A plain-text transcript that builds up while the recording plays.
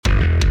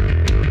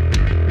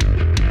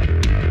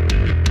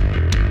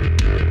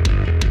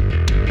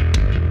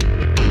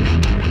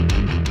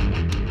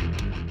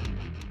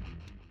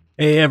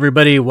Hey,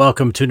 everybody,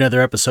 welcome to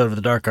another episode of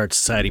the Dark Art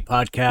Society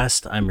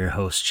podcast. I'm your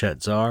host,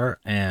 Chet Zar,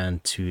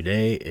 and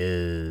today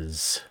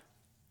is.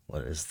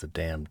 What is the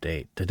damn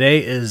date? Today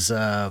is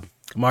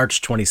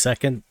March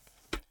 22nd,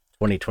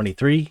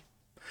 2023,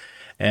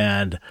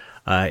 and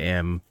I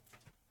am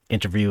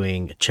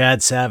interviewing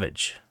Chad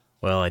Savage.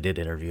 Well, I did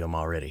interview him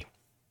already.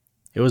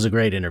 It was a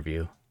great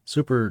interview.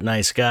 Super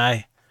nice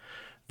guy,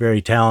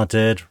 very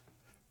talented,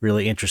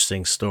 really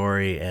interesting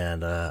story,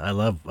 and I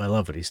love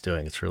what he's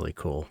doing. It's really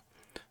cool.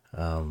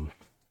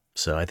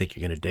 So I think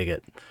you're going to dig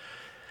it.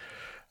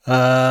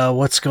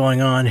 What's going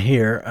on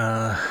here?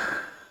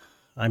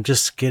 I'm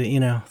just getting,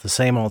 the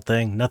same old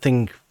thing.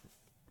 Nothing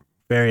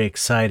very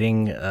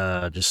exciting.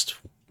 Just,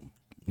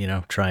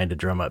 trying to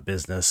drum up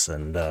business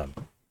and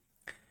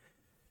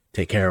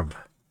take care of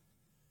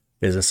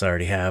business I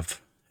already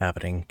have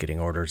happening, getting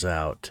orders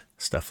out,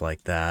 stuff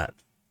like that.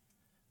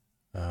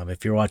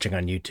 If you're watching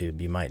on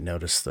YouTube, you might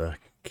notice the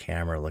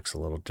camera looks a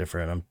little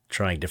different. I'm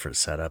trying different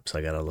setups.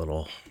 I got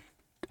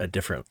a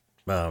different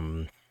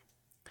kind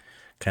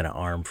of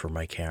arm for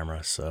my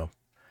camera, so I'm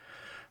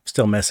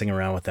still messing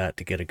around with that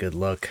to get a good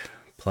look,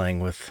 playing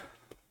with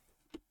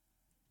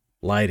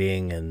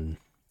lighting and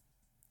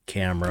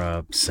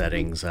camera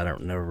settings. I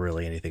don't know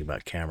really anything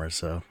about cameras,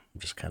 so I'm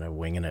just kind of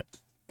winging it.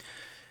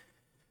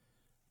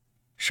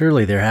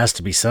 Surely there has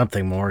to be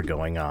something more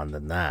going on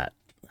than that.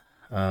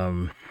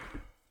 Oh,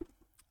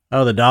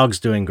 the dog's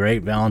doing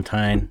great.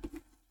 Valentine,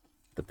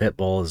 the pit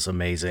bull, is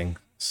amazing.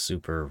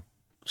 Super,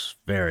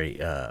 very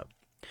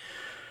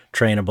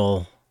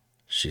trainable.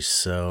 She's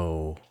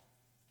so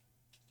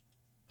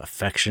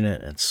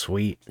affectionate and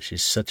sweet.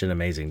 She's such an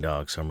amazing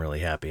dog, so I'm really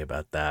happy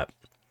about that.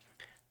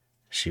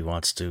 She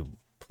wants to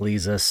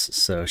please us,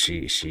 so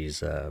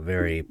she's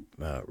very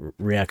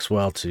reacts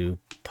well to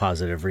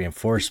positive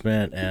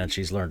reinforcement, and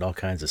she's learned all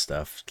kinds of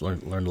stuff.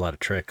 Learned a lot of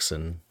tricks,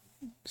 and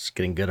she's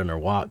getting good on her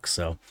walk.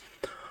 So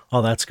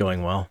all that's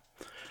going well.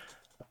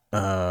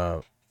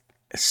 It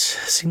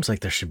seems like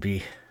there should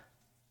be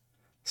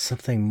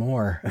something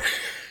more.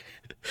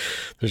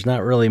 There's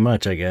not really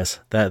much, I guess.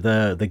 That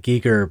the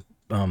Giger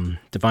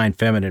Divine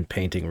Feminine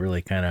painting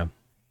really kind of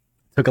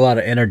took a lot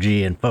of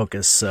energy and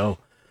focus, so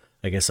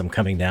I guess I'm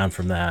coming down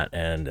from that,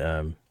 and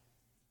I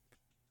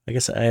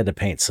guess I had to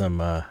paint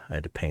some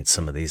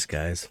of these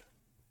guys. If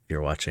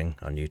you're watching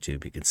on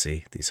YouTube, you can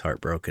see these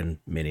heartbroken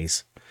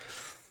minis.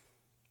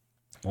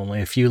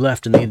 Only a few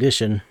left in the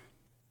edition.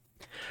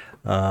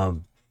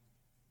 So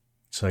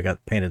I got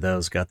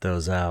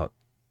those out.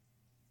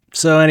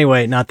 So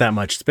anyway, not that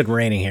much. It's been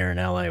raining here in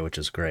LA, which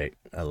is great.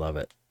 I love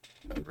it.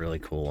 Really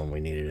cool, and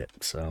we needed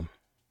it. So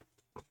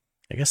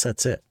I guess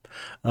that's it.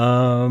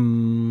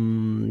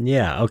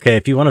 Yeah. Okay.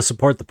 If you want to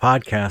support the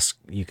podcast,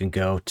 you can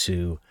go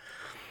to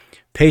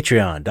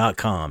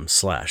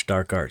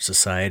patreon.com/Dark Art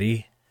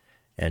Society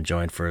and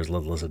join for as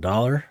little as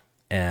 $1.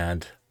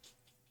 And,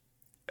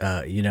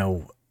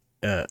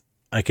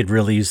 I could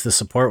really use the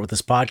support with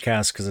this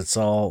podcast because it's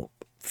all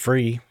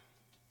free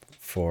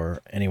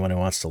for anyone who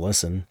wants to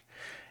listen.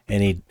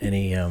 Any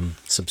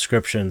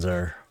subscriptions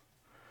are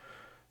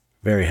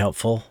very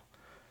helpful.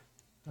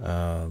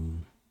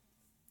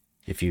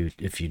 If you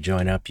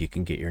join up, you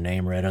can get your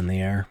name read on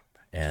the air,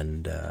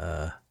 and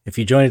if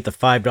you join at the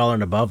 $5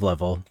 and above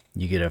level,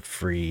 you get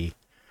you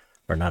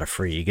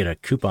get a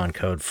coupon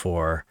code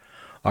for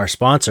our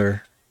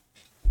sponsor.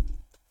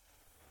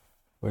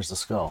 Where's the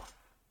skull?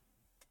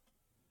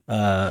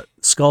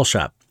 Skull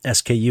Shop,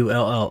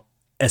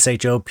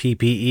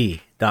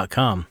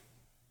 SKULLSHOPPE.com.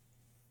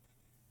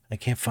 I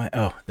can't find.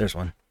 Oh, there's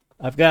one.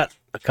 I've got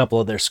a couple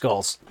of their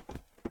skulls.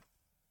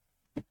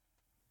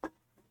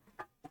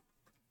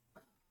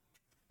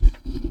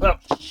 Oh.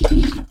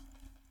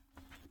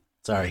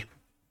 Sorry.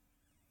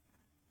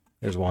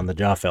 There's one. The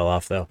jaw fell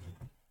off, though.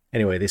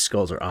 Anyway, these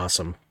skulls are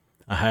awesome.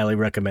 I highly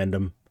recommend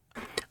them.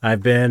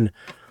 I've been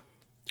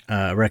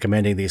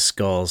recommending these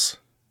skulls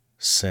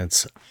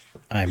since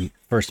I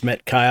first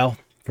met Kyle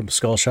from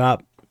Skull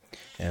Shop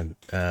and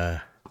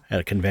at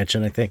a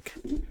convention, I think.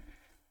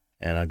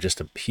 And I'm just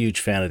a huge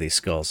fan of these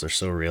skulls. They're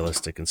so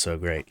realistic and so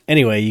great.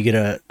 Anyway, you get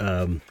a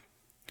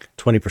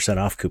 20%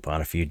 off coupon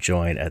if you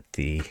join at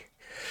the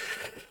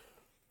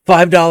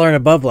 $5 and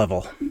above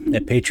level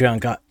at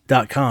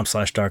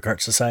patreon.com/Dark Art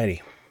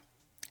Society.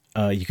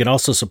 You can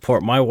also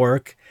support my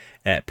work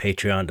at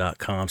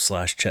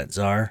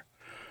patreon.com/ChetZar.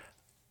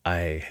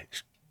 I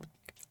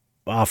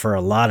offer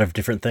a lot of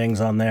different things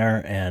on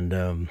there, and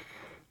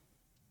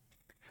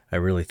I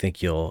really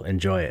think you'll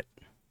enjoy it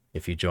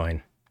if you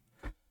join.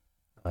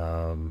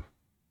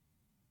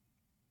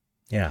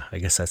 Yeah, I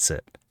guess that's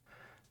it.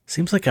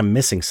 Seems like I'm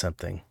missing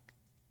something,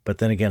 but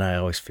then again, I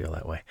always feel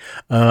that way.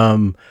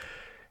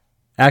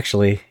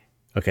 Actually,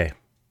 okay.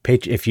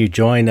 If you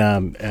join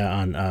on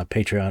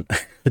Patreon,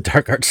 the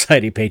Dark Art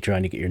Society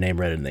Patreon, you get your name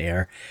read in the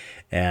air.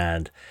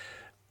 And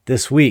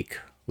this week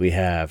we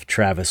have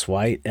Travis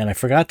White, and I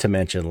forgot to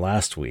mention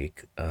last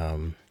week,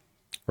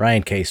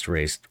 Ryan Case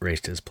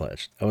raised his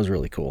pledge. That was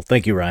really cool.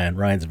 Thank you, Ryan.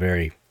 Ryan's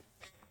very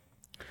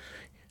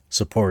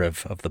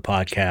supportive of the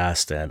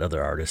podcast and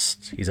other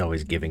artists. He's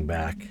always giving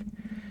back.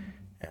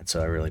 And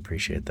so I really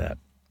appreciate that.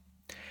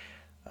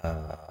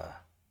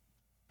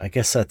 I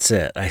guess that's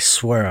it. I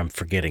swear I'm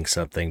forgetting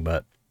something,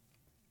 but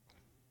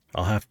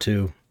I'll have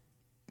to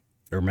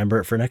remember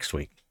it for next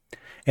week.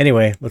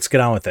 Anyway, let's get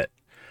on with it.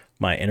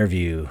 My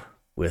interview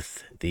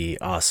with the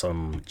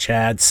awesome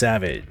Chad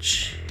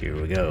Savage. Here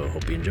we go.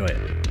 Hope you enjoy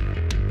it.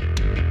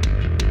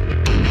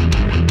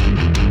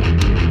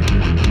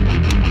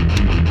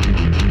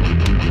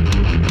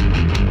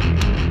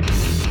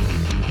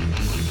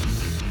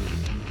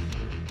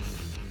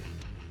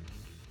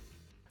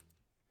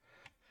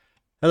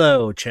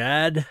 Hello,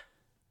 Chad.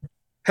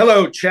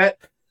 Hello, Chet.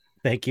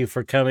 Thank you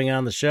for coming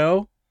on the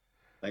show.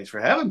 Thanks for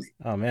having me.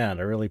 Oh man,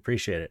 I really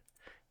appreciate it.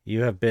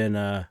 You have been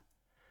I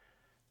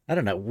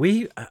don't know.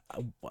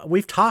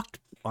 We've talked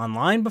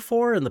online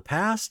before in the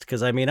past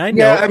because I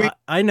know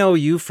I know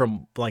you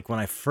from like when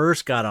I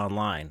first got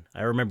online.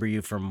 I remember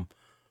you from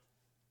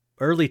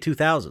early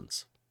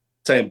 2000s.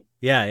 Same.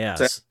 Yeah.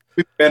 Same.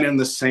 We've been in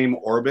the same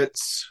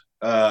orbits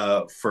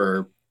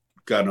for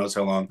God knows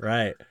how long.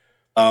 Right.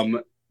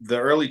 The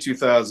early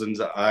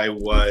 2000s, I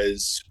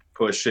was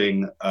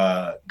pushing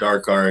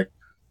dark art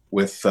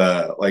with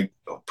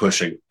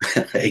pushing.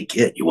 Hey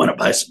kid, you want to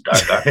buy some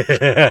dark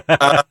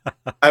art?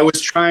 I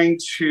was trying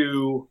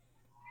to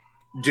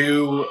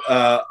do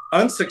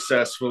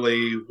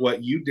unsuccessfully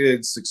what you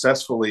did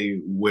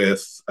successfully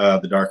with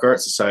the Dark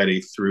Art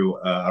Society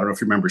through I don't know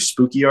if you remember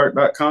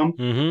spookyart.com.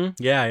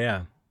 Mm-hmm.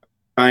 Yeah.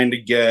 Trying to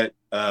get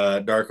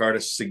dark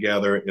artists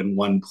together in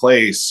one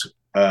place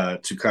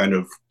to kind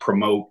of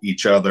promote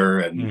each other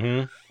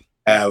and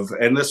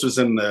and this was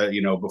in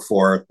the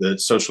before the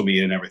social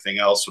media and everything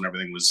else, when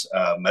everything was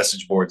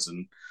message boards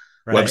and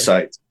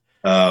websites.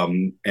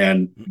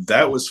 And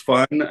that was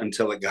fun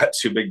until it got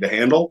too big to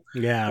handle.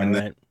 Yeah.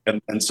 And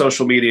and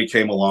social media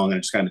came along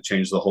and just kind of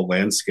changed the whole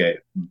landscape.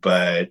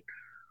 But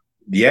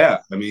yeah,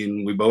 I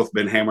mean, we've both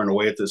been hammering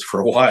away at this for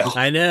a while.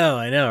 I know,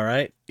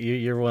 right?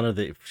 You're one of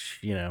the,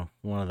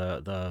 one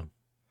of the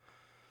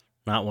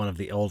not one of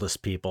the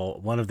oldest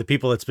people, one of the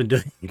people that's been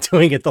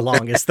doing it the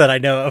longest that I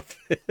know of.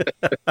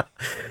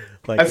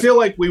 I feel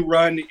like we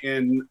run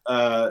in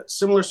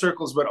similar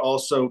circles, but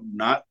also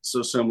not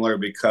so similar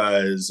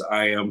because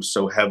I am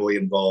so heavily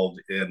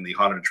involved in the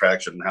haunted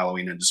attraction and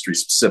Halloween industry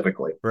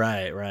specifically.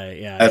 Right.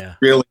 Yeah.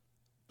 Really,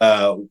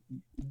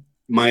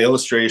 my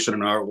illustration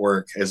and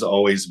artwork has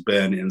always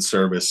been in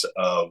service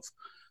of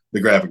the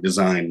graphic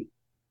design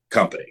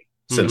company,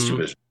 Sinister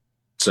Vision.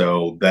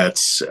 So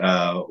that's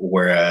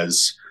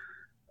whereas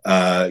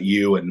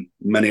you and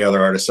many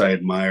other artists I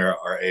admire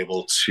are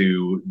able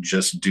to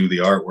just do the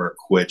artwork,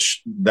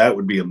 which that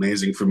would be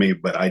amazing for me,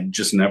 but I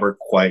just never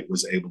quite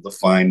was able to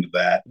find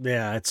that.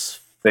 Yeah,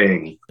 it's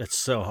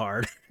so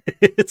hard.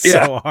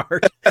 So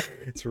hard.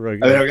 It's really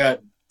good. I mean, I've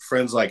got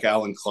friends like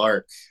Alan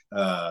Clark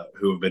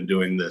who have been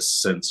doing this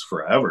since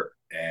forever,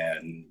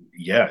 and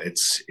yeah,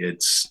 it's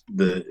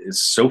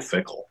so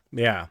fickle.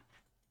 Yeah.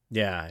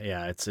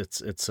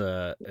 It's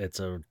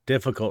a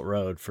difficult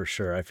road for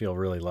sure. I feel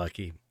really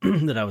lucky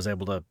that I was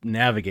able to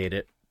navigate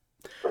it.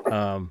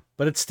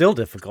 But it's still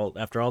difficult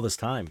after all this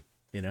time,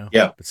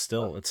 Yeah. It's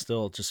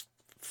still just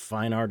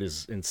fine art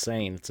is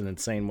insane. It's an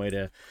insane way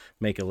to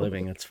make a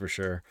living. That's for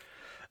sure.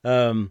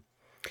 So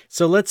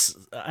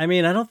I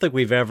don't think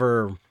we've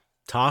ever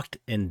talked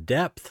in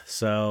depth.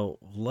 So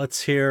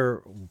let's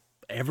hear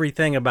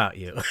everything about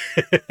you.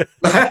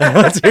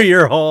 Let's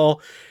hear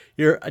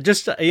you're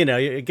just,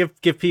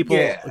 give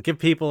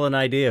people an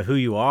idea of who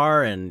you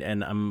are.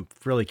 And I'm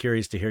really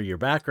curious to hear your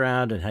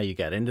background and how you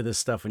got into this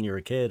stuff when you were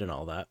a kid and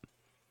all that.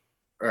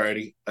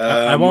 Alrighty.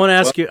 I won't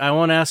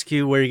ask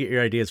you where you get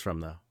your ideas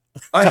from though.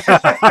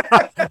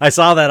 I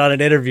saw that on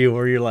an interview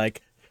where you're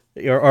like,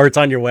 or it's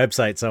on your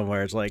website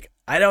somewhere. It's like,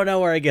 I don't know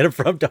where I get it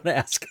from. Don't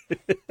ask.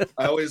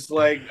 I was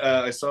like,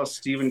 I saw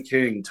Stephen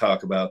King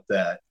talk about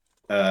that.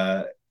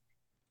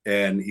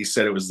 And he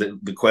said it was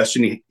the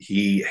question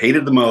he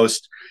hated the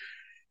most.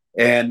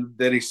 And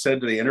then he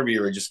said to the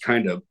interviewer, just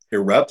kind of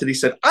erupted. He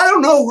said, I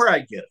don't know where I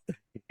get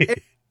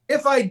it.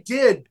 If I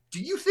did, do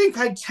you think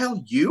I'd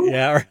tell you?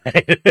 Yeah,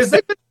 right. Because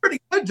they've been pretty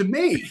good to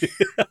me.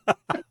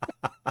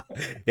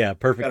 Yeah,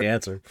 perfect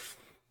answer.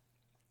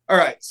 All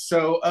right.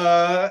 So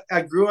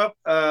I grew up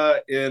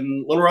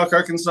in Little Rock,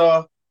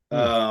 Arkansas,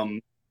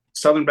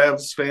 Southern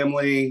Baptist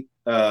family,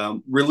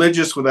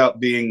 religious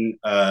without being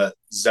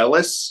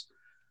zealous.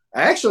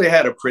 I actually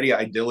had a pretty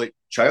idyllic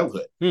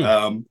childhood,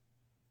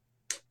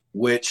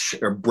 which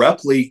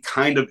abruptly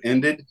kind of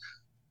ended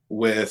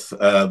with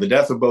the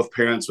death of both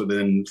parents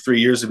within 3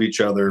 years of each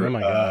other. Oh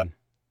my God.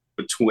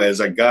 As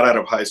I got out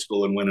of high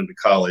school and went into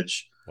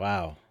college.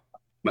 Wow.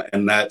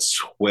 And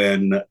that's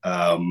when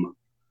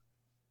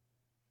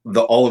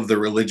all of the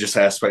religious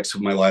aspects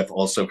of my life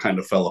also kind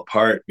of fell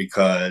apart,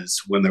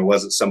 because when there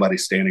wasn't somebody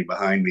standing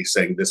behind me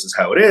saying this is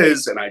how it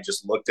is, and I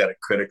just looked at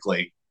it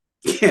critically,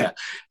 shit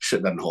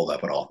doesn't hold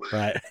up at all.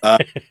 Right.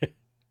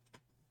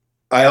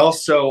 I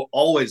also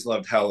always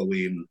loved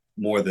Halloween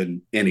more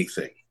than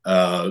anything,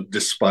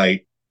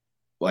 despite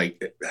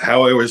like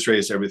how I was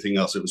raised, everything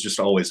else, it was just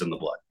always in the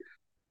blood.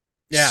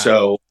 Yeah.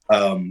 So,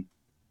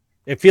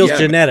 it feels yeah,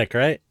 genetic,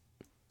 right?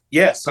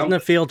 yes, Doesn't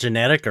it feel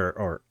genetic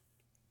or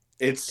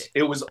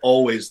it was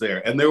always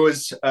there. And there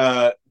was,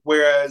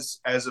 whereas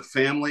as a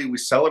family, we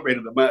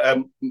celebrated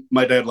them.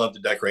 My dad loved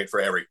to decorate for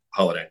every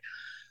holiday,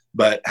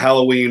 but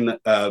Halloween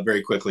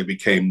very quickly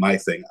became my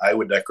thing. I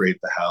would decorate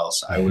the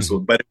house.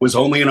 But it was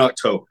only in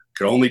October.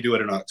 Could only do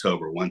it in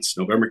October. Once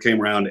November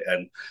came around,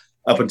 and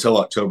up until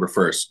October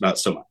 1st, not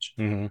so much.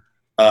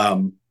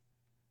 Mm-hmm.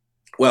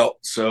 Well,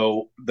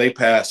 so they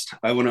passed.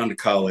 I went on to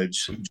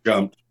college,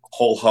 jumped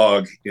whole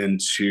hog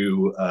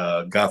into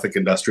Gothic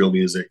industrial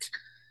music,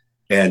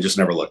 and just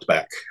never looked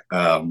back.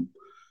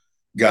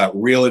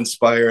 Got real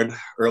inspired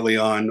early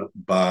on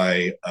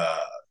by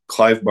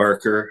Clive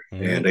Barker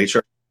and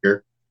H.R.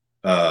 Giger,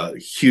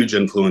 huge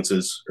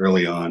influences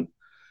early on.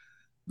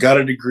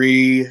 Got a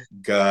degree,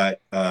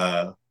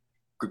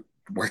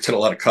 worked at a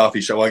lot of coffee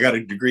shops. Well, I got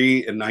a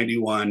degree in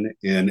 91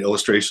 in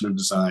illustration and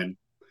design,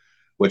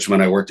 which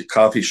meant I worked at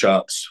coffee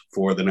shops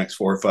for the next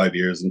 4 or 5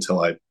 years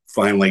until I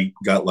finally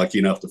got lucky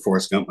enough to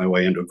Forrest Gump my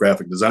way into a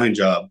graphic design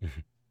job.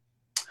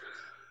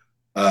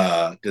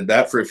 Did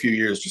that for a few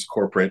years, just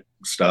corporate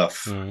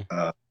stuff.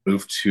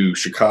 Moved to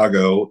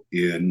Chicago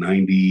in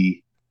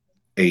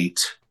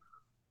 98.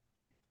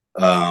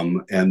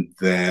 And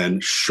then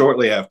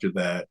shortly after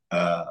that,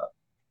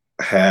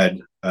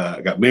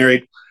 got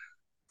married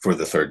for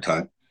the third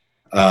time,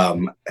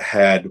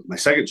 had my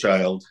second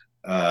child.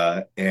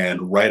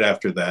 And right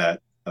after that,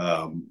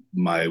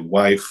 my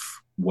wife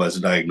was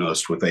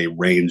diagnosed with a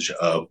range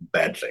of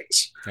bad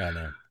things. I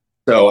know.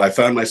 So I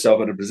found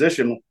myself in a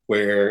position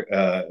where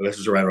this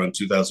was right around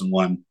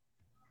 2001.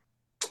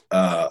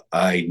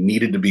 I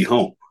needed to be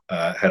home.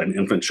 Had an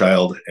infant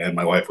child, and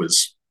my wife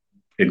was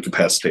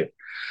incapacitated.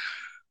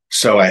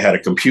 So I had a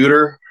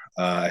computer.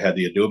 I had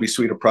the Adobe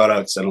suite of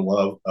products and a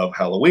love of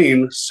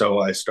Halloween. So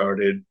I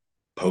started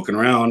poking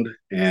around,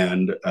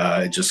 and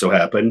it just so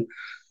happened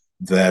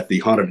that the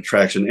haunted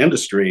attraction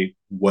industry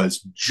was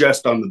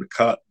just on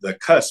the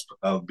cusp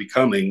of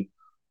becoming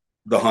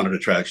the haunted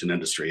attraction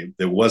industry.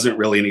 There wasn't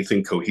really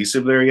anything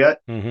cohesive there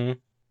yet. Mm-hmm.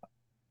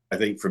 I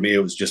think for me, it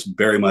was just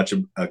very much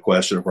a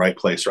question of right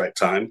place, right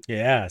time.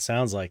 Yeah,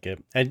 sounds like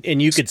it.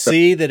 And you could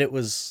see that it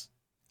was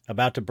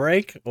about to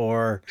break,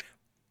 or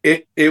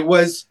it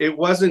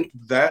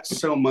wasn't that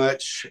so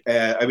much.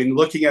 I mean,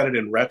 looking at it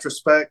in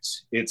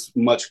retrospect, it's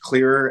much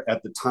clearer.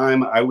 At the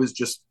time, I was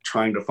just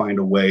trying to find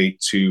a way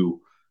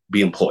to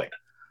be employed.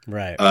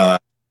 Right.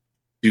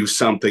 Do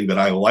something that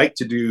I like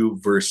to do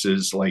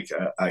versus like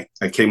I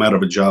came out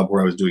of a job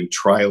where I was doing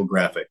trial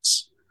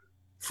graphics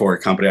for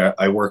a company.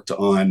 I worked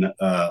on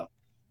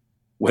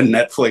when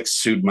Netflix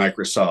sued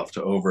Microsoft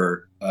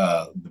over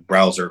the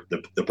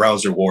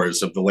browser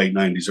wars of the late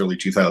 90s, early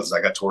 2000s.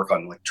 I got to work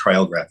on like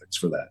trial graphics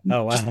for that.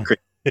 Oh, wow.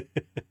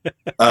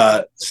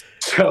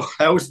 So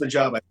that was the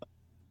job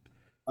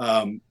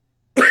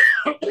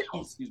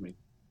excuse me.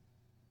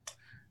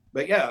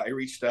 But yeah, I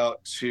reached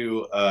out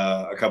to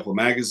a couple of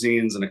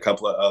magazines and a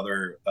couple of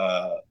other.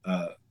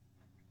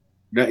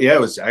 It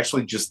was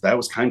actually that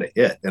was kind of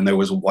it. And there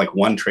was like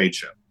one trade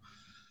show,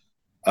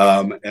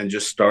 and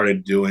just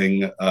started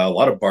doing a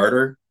lot of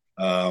barter.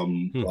 I'll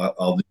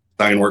do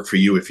design work for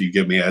you if you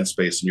give me ad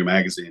space in your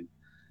magazine,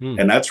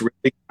 and that's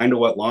really kind of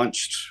what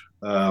launched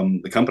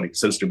the company,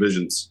 Sinister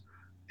Visions.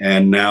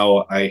 And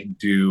now I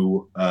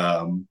do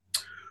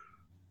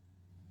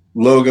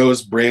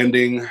logos,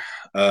 branding,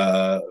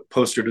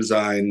 poster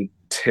design,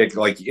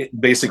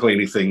 basically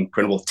anything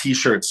printable.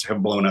 T-shirts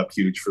have blown up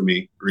huge for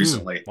me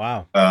recently.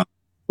 Wow.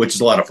 Which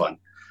is a lot of fun.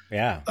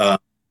 Yeah.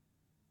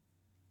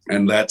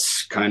 And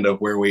that's kind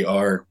of where we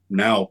are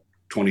now,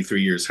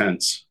 23 years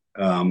hence.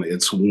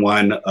 It's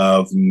one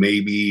of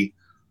maybe,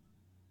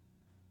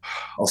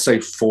 I'll say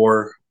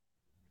 4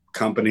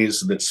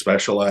 companies that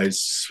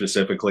specialize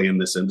specifically in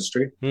this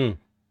industry.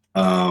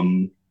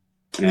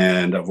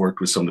 And I've worked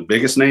with some of the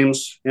biggest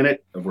names in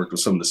it. I've worked with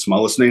some of the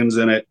smallest names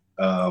in it.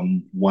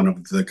 One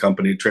of the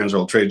company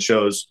Transworld Trade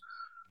Shows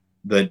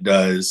that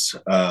does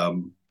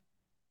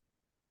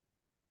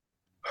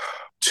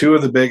 2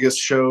 of the biggest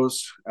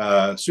shows,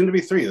 soon to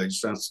be 3. They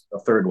just announced a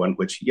 3rd one,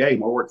 which yay,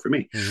 more work for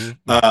me.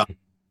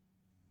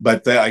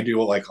 But I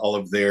do like all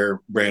of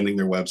their branding,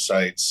 their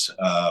websites.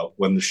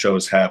 When the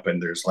shows happen,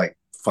 there's like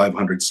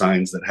 500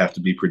 signs that have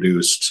to be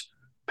produced,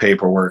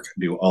 paperwork,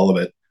 do all of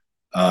it.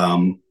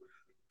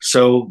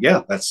 So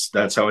yeah,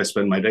 that's how I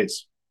spend my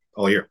days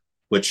all year.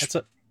 Which that's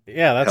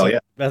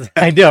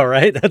I know,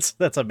 right?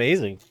 That's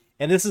amazing.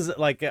 And this is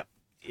like,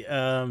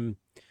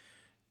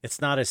 it's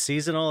not as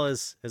seasonal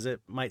as it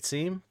might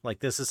seem.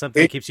 Like this is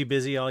something that keeps you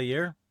busy all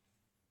year.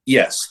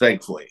 Yes,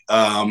 thankfully.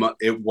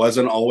 It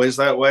wasn't always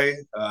that way.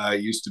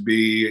 It used to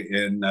be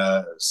in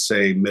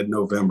say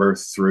mid-November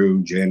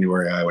through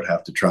January. I would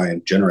have to try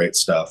and generate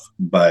stuff,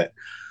 but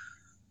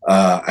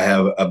I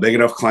have a big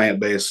enough client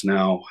base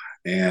now.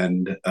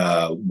 And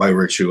by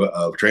virtue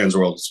of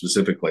Transworld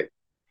specifically,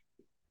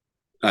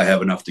 I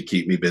have enough to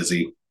keep me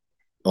busy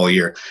all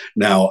year.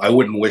 Now, I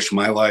wouldn't wish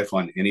my life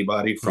on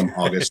anybody from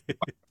August to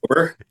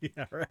October.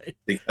 Yeah, right.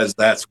 Because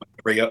that's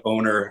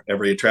when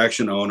every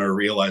attraction owner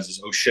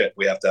realizes, oh shit,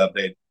 we have to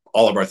update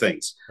all of our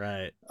things.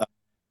 Right.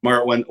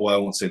 Smart one. Well, I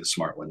won't say the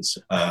smart ones.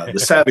 The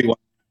savvy ones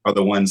are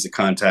the ones that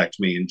contact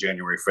me in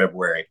January,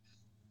 February,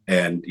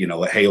 and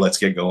hey, let's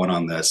get going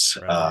on this.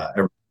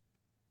 Right.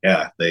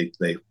 Yeah, they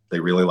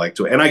really like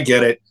to, and I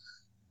get it.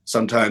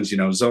 Sometimes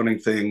zoning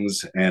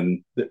things,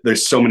 and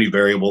there's so many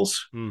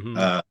variables.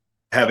 Mm-hmm.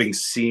 Having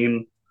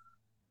seen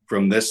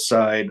from this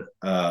side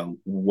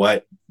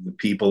what the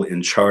people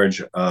in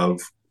charge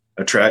of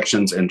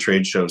attractions and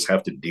trade shows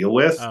have to deal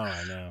with. Oh,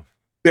 I know.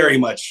 Very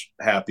much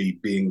happy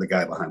being the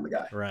guy behind the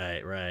guy.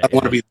 Right. I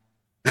want to be.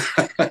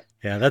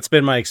 Yeah, that's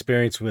been my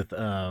experience with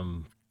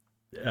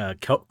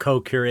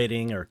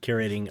co-curating or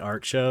curating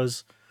art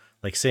shows,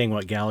 like seeing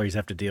what galleries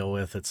have to deal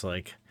with. It's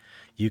like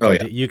you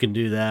can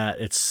do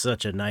that. It's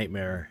such a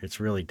nightmare.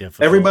 It's really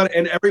difficult.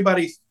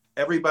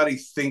 Everybody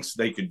thinks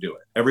they could do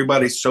it.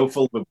 Everybody's so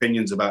full of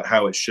opinions about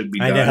how it should be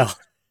done. I know.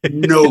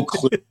 No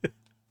clue.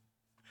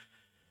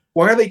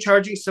 Why are they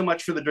charging so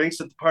much for the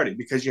drinks at the party?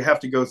 Because you have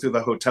to go through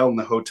the hotel, and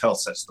the hotel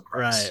sets the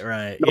price.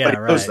 Right. Nobody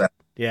knows that.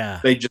 Yeah.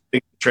 They just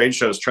think trade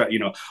shows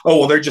oh,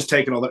 well, they're just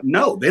taking all that.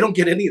 No, they don't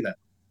get any of that.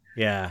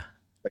 Yeah.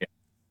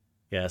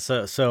 Yeah.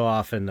 So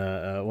often,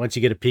 once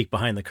you get a peek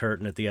behind the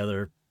curtain at the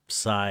other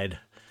side,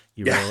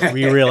 you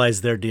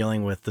realize they're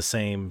dealing with the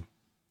same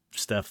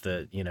stuff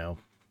that,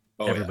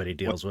 everybody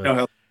deals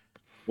with.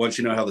 Once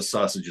you know how the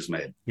sausage is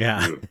made.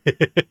 Yeah.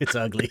 It's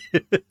ugly.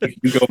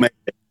 You go make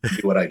it,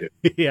 do what I do.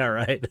 Yeah,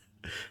 right.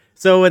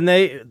 So when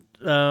they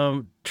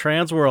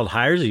Transworld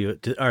hires you,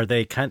 do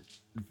they kind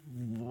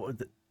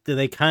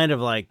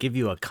of like give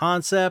you a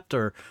concept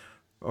or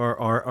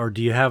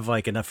do you have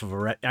like enough of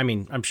a I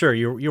mean, I'm sure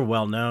you're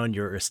well known,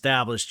 you're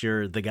established,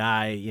 you're the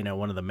guy,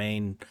 one of the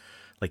main,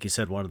 like you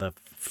said, one of the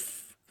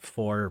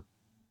four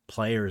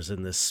players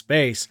in this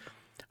space.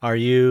 Are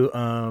you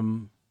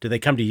do they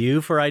come to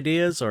you for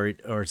ideas or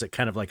is it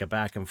kind of like a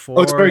back and forth?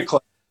 Oh, it's very close.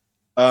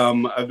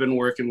 I've been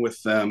working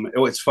with them.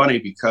 It's funny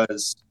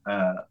because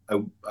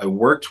I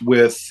worked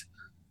with,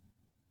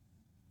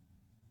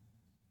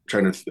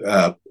 trying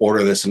to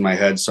order this in my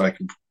head so I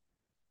can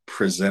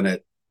present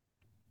it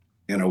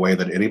in a way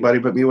that anybody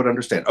but me would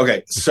understand.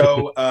 Okay,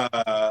 so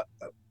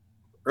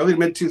early to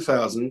mid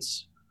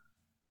 2000s,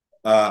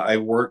 I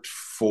worked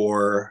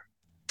for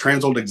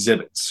Transworld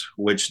Exhibits,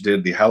 which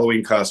did the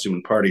Halloween costume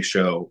and party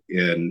show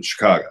in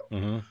Chicago.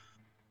 Mm-hmm.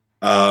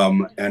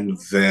 And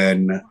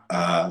then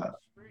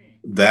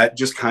that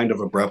just kind of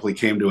abruptly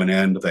came to an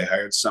end. They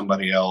hired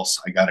somebody else.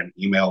 I got an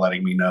email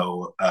letting me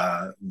know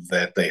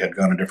that they had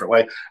gone a different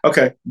way.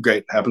 Okay,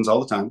 great. Happens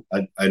all the time.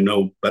 I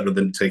know better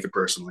than to take it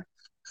personally.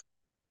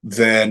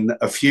 Then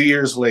a few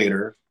years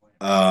later,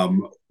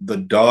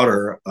 the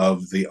daughter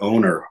of the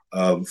owner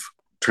of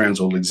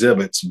Transworld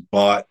Exhibits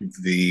bought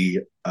the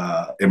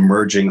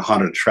emerging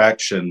haunted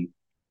attraction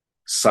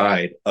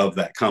side of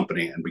that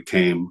company and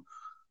became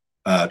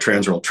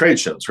Transworld Trade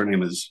Shows. Her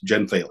name is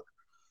Jen Thaler.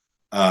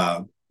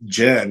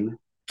 Jen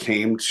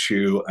came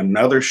to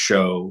another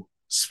show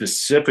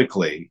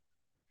specifically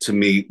to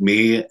meet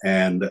me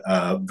and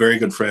a very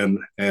good friend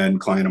and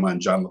client of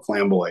mine, John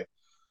LaFlamboy,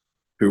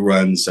 who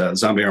runs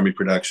Zombie Army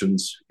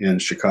Productions in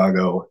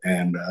Chicago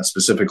and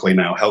specifically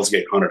now Hell's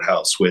Gate Haunted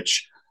House,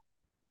 which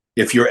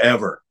if you're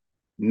ever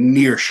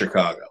near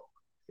Chicago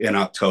in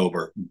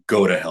October,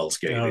 go to Hell's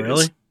Gate. Oh,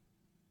 really? It's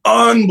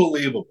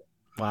unbelievable.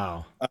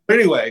 Wow.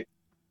 Anyway,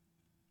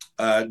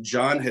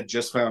 John had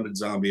just founded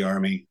Zombie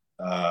Army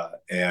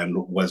and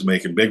was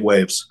making big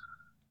waves.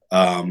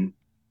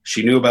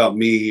 She knew about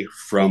me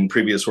from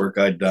previous work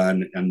I'd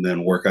done and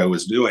then work I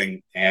was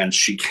doing, and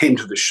she came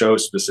to the show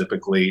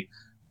specifically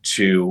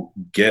to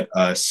get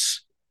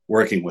us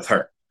working with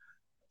her.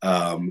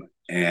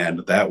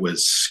 And that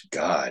was,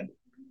 God,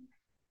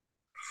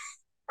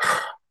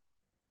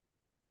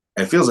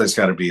 it feels like it's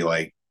got to be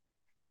like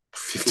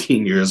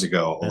 15 years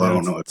ago. I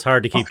don't know. It's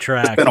hard to keep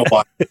track. It's been a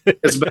while.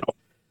 It's been a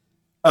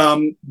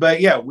while.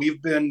 But yeah,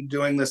 we've been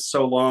doing this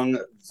so long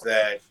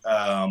that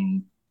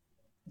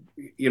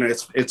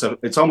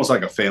it's almost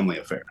like a family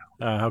affair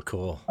now. Oh, how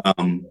cool.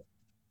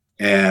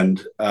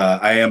 And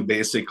I am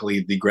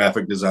basically the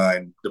graphic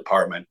design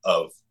department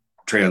of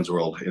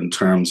Transworld in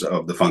terms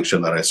of the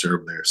function that I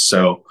serve there.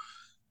 So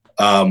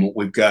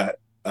we've got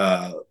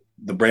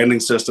the branding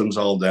systems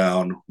all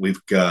down.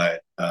 We've got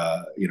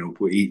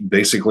we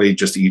basically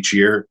just each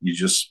year you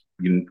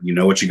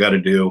know what you got to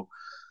do.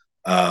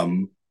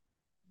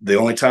 The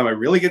only time I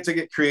really get to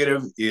get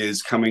creative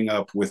is coming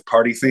up with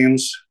party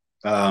themes,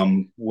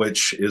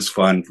 which is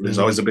fun. There's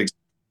always a big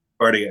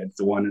party at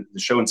the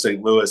show in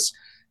St. Louis.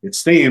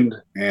 It's themed,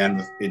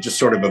 and it just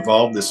sort of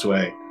evolved this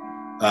way.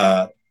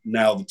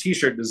 Now the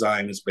T-shirt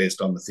design is based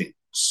on the theme,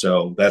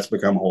 so that's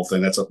become a whole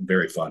thing. That's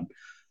very fun.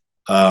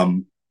 I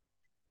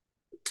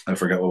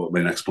forgot what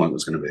my next point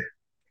was going to be.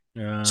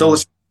 So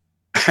let's.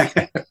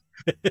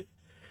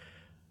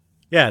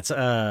 Yeah, it's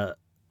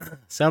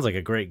sounds like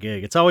a great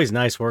gig. It's always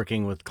nice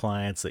working with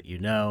clients that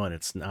and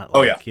it's not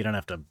like you don't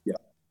have to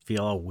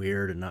feel all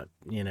weird and not,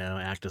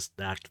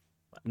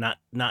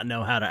 not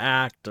know how to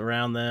act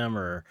around them,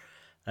 or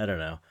I don't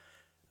know.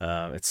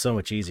 It's so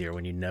much easier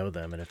when you know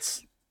them, and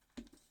it's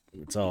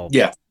all,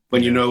 yeah,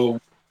 when you know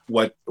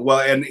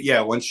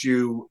once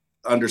you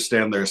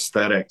understand their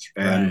aesthetic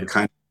and the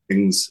kind of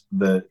things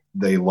that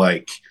they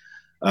like.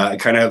 I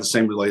kind of have the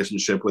same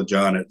relationship with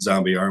John at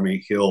Zombie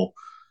Army. He'll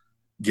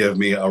give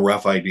me a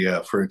rough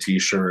idea for a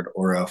t-shirt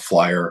or a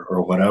flyer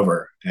or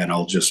whatever, and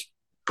I'll just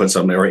put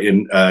something there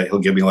in. He'll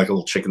give me like a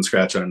little chicken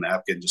scratch on a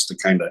napkin just to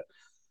kind of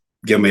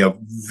give me a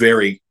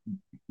very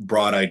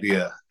broad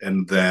idea,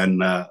 and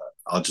then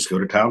I'll just go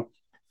to town.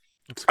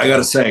 I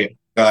gotta say,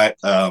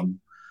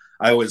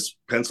 I was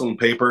pencil and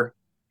paper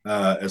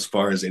as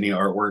far as any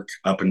artwork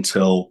up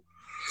until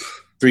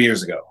 3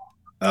 years ago.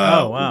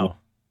 Oh wow!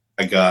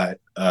 I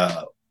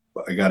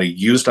got a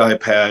used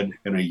iPad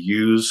and a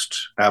used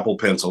Apple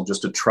Pencil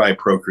just to try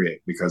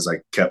Procreate, because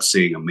I kept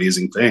seeing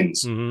amazing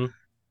things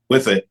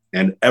with it,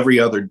 and every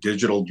other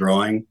digital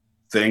drawing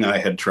thing I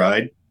had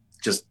tried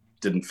just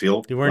didn't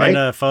feel. You weren't into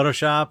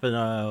Photoshop and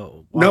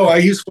no, I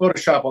use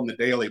Photoshop on the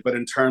daily, but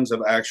in terms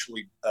of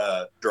actually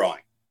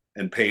drawing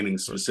and painting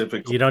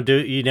specifically,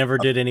 you never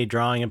did any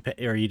drawing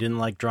or you didn't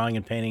like drawing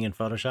and painting in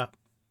Photoshop?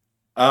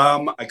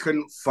 I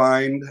couldn't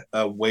find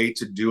a way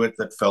to do it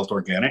that felt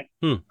organic.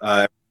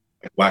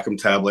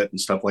 Wacom tablet and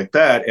stuff like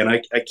that, and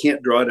I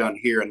can't draw down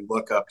here and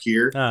look up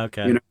here. Oh,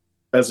 okay.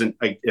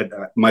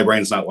 My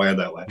brain's not wired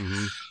that way.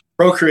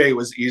 Procreate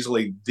was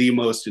easily the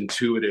most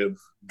intuitive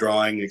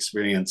drawing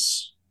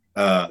experience,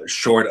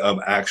 short of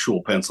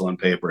actual pencil and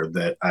paper,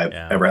 that I've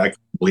ever. I can't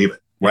believe it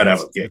out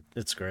of the gate.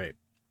 It's great.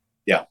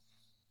 Yeah,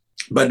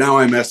 but now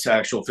I miss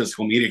actual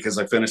physical media, because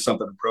I finished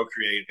something in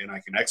Procreate and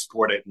I can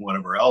export it and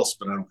whatever else,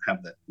 but I don't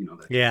have that.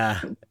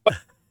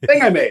 That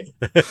thing I made.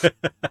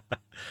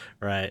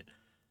 Right.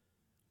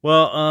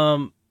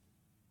 Well,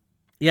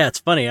 it's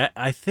funny.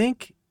 I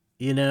think,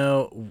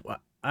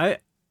 I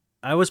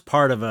was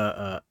part of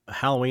a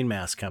Halloween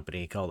mask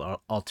company called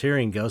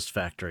Alterian Ghost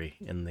Factory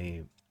in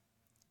the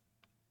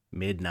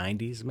mid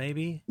 90s,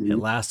 maybe. It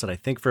lasted, I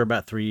think, for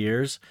about 3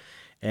 years.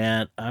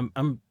 And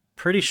I'm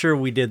pretty sure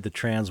we did the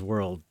Trans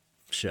World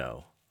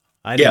show.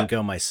 I didn't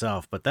go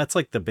myself, but that's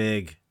like the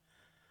big,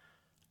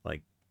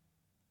 like,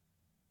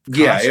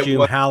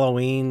 costume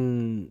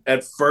Halloween.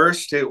 At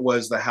first, it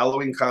was the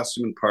Halloween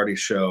costume and party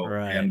show,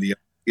 and the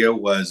idea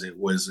was it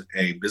was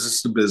a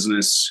business to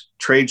business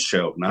trade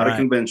show, not a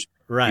convention.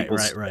 Right.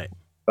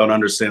 Don't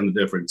understand the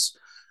difference.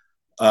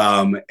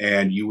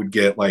 And you would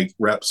get like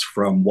reps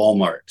from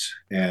Walmart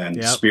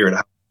and Spirit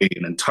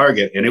Halloween and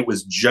Target, and it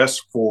was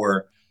just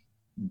for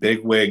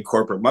bigwig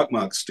corporate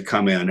muckmucks to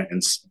come in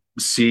and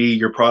see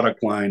your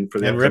product line for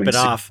the and rip it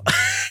off.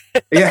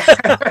 Yeah,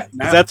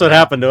 that's what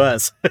happened to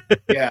us.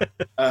 Yeah.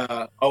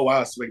 Oh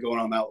wow, it's been going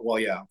on that. Well,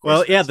 yeah.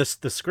 Well, yeah.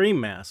 The Scream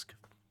mask.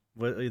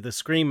 The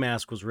Scream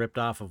mask was ripped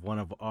off of one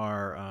of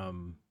our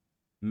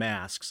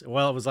masks.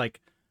 Well, it was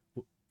like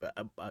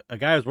a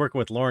guy was working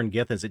with Lauren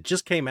Githens. It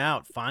just came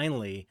out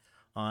finally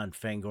on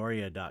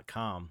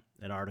Fangoria.com,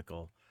 an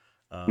article.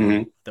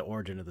 The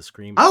origin of the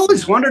Scream. I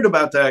always wondered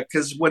about that,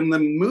 because when the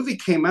movie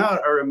came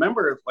out, I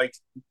remember like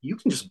you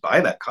can just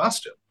buy that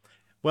costume.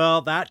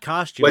 Well, that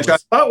costume, which I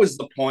thought was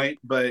the point,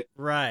 but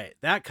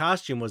that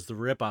costume was the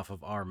ripoff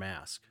of our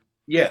mask.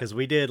 Yeah, because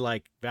we did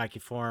like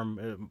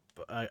Vacuform.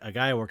 A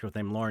guy I worked with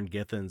named Lauren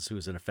Githens, who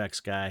was an effects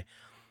guy.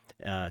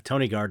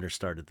 Tony Gardner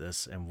started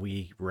this, and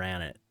we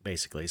ran it,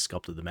 basically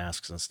sculpted the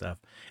masks and stuff.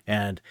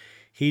 And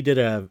he did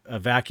a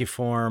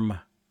Vacuform.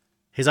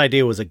 His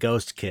idea was a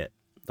ghost kit.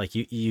 Like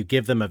you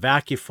give them a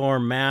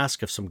Vacuform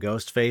mask of some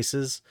ghost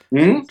faces,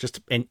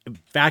 just and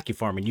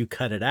Vacuform, and you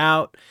cut it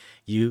out.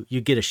 You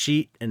get a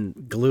sheet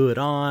and glue it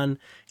on.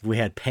 We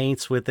had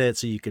paints with it,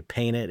 so you could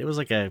paint it. It was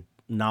like a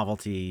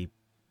novelty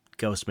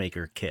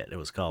Ghostmaker kit. It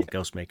was called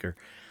Ghostmaker.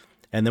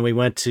 And then we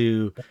went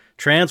to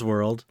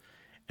Transworld,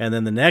 and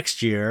then the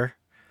next year,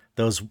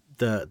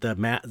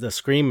 the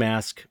Scream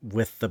mask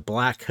with the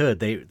black hood,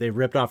 they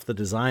ripped off the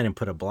design and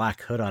put a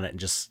black hood on it and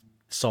just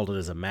sold it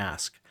as a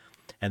mask.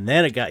 And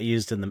then it got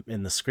used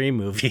in the Scream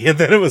movie, and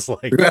then it was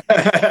like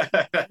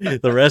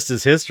the rest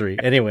is history.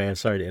 Anyway, I'm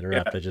sorry to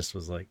interrupt. I just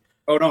was like,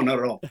 oh no, not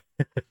at all.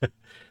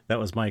 That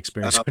was my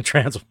experience with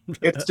Transworld.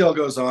 It still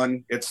goes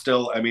on. It's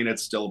still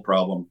a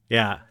problem.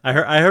 Yeah, I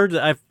heard.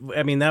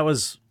 That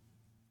was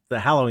the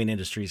Halloween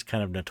industry is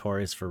kind of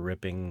notorious for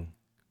ripping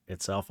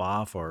itself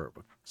off, or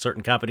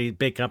certain companies,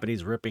 big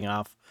companies, ripping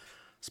off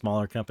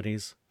smaller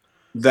companies.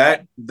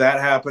 That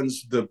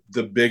happens.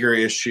 The bigger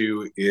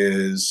issue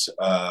is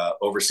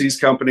overseas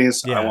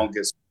companies. I won't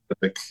get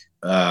specific,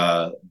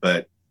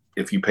 but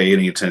if you pay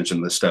any attention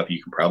to this stuff,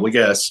 you can probably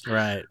guess.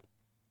 Right.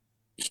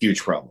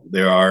 Huge problem.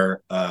 There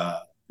are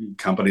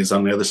companies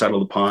on the other side of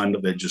the pond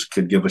that just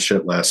could give a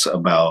shit less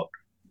about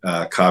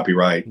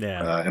copyright,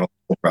 intellectual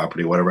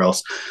property, whatever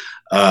else.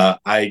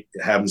 It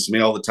happens to me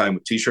all the time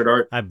with t-shirt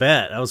art. I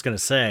bet. I was going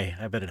to say,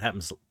 I bet it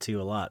happens to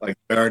you a lot. Like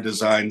there are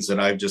designs that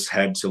I've just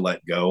had to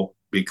let go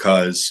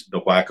because the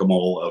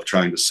whack-a-mole of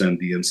trying to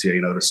send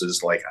DMCA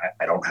notices, like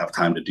I don't have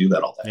time to do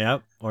that all day.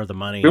 Yep. Or the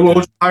money.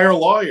 We'll hire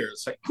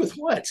lawyers. Like, with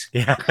what?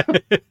 Yeah.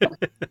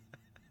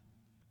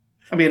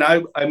 I mean,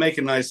 I make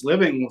a nice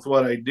living with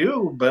what I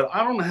do, but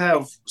I don't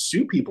have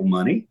sue people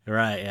money.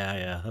 Right. Yeah.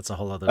 Yeah. That's a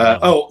whole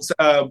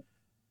other.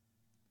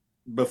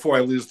 Before I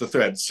lose the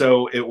thread.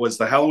 So it was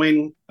the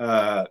Halloween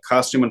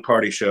costume and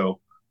party show,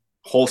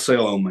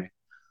 wholesale only.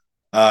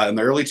 In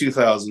the early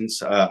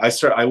 2000s,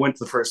 I went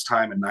the first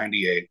time in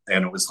 '98,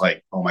 and it was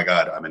like, oh my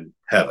God, I'm in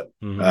heaven.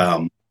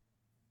 Mm-hmm.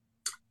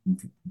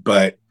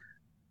 But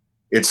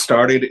it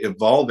started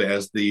evolving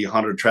as the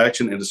haunted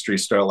attraction industry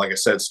started, like I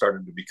said,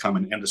 started to become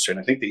an industry. And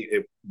I think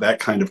that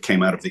kind of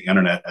came out of the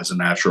internet as a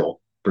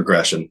natural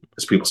progression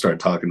as people started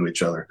talking to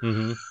each other.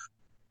 Mm-hmm.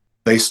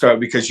 They start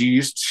because you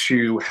used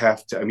to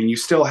have to, I mean, you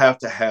still have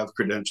to have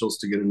credentials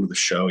to get into the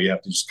show. You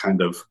have to just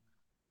kind of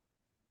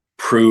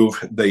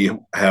prove that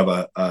you have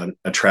an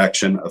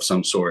attraction of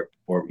some sort,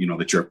 or,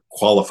 that you're a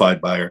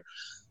qualified buyer.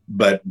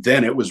 But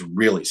then it was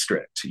really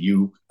strict.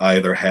 You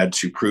either had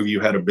to prove you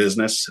had a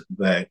business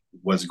that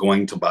was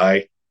going to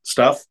buy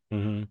stuff,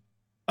 mm-hmm.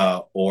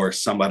 Or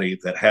somebody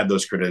that had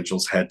those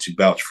credentials had to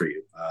vouch for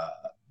you.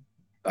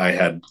 I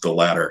had the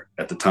latter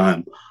at the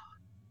time.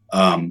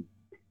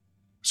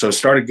 So I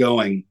started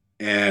going,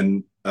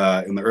 and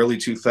in the early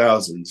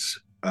 2000s,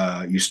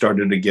 you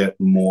started to get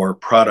more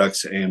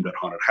products aimed at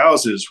haunted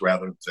houses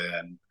rather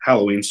than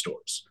Halloween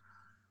stores.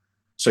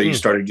 So you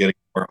started getting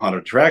more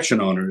haunted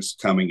attraction owners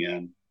coming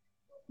in,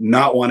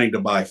 not wanting to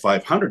buy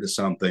 500 of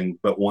something,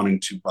 but wanting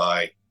to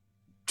buy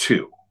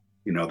 2.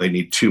 They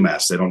need 2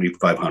 masks. They don't need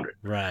 500.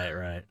 Right,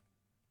 right.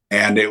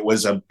 And it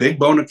was a big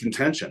bone of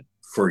contention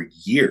for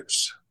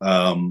years.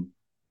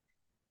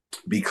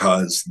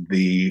 Because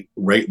the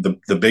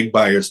big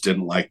buyers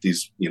didn't like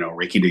these,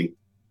 rinky-dink,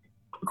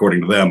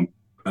 according to them,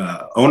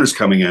 owners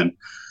coming in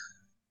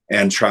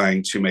and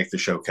trying to make the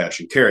show cash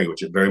and carry,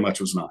 which it very much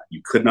was not.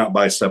 You could not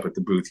buy stuff at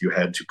the booth. You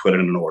had to put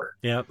in an order.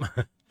 Yep.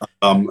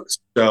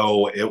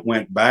 So it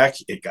went back.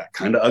 It got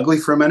kind of ugly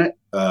for a minute.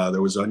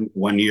 There was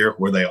one year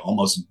where they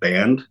almost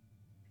banned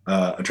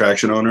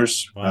attraction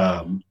owners.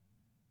 Wow.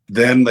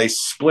 Then they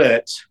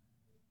split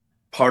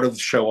part of the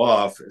show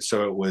off.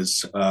 So it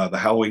was the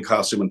Halloween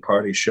costume and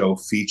party show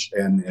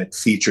and it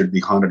featured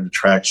the haunted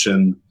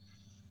attraction.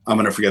 I'm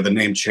going to forget, the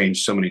name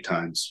changed so many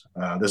times.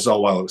 This is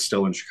all while it was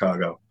still in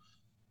Chicago.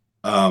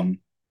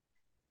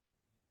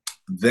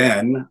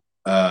 Then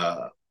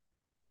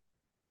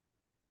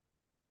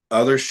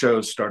other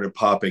shows started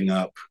popping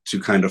up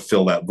to kind of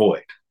fill that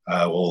void.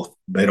 Well,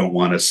 they don't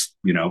want us,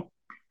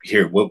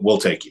 here, we'll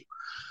take you.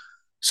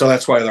 So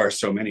that's why there are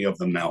so many of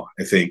them now,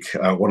 I think,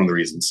 one of the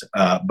reasons.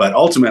 But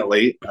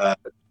ultimately,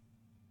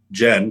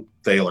 Jen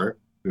Thaler,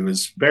 who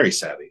is very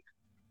savvy,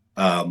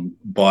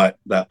 bought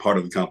that part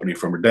of the company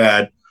from her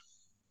dad,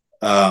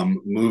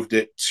 moved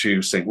it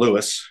to St.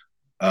 Louis,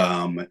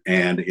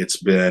 and it's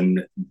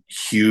been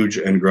huge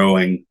and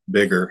growing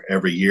bigger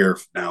every year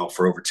now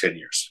for over 10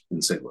 years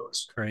in St.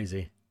 Louis.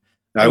 Crazy.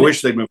 Now, I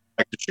wish they'd moved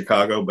back to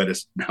Chicago, but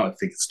now I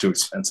think it's too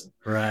expensive.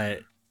 Right.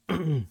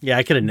 Yeah,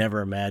 I could have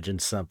never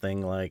imagined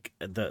something like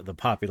the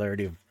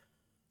popularity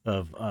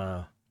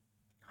of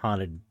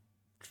haunted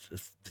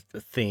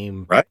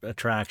theme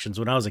attractions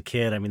when I was a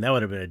kid. I mean, that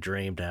would have been a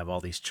dream to have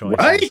all these choices.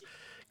 Right?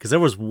 Because there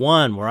was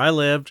one where I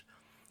lived.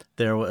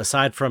 There,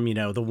 aside from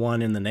the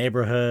one in the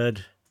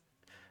neighborhood,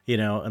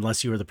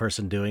 unless you were the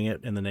person doing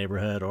it in the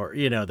neighborhood, or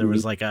there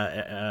was like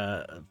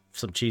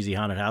some cheesy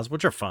haunted house,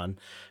 which are fun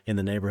in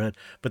the neighborhood.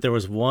 But there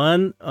was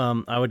one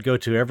I would go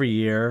to every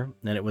year,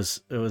 and it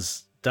was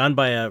done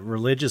by a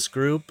religious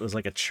group. It was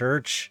like a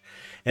church.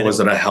 And was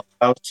it a hell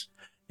house?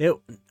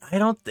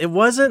 It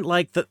wasn't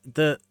like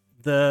the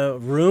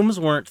rooms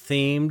weren't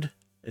themed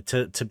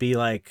to be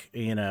like,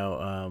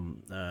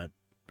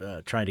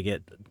 trying to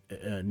get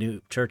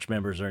new church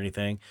members or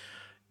anything,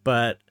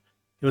 but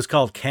it was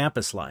called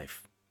Campus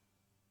Life.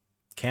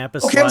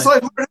 Campus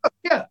Life.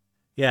 Yeah.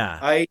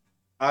 Yeah.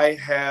 I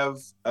have,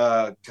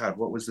 God,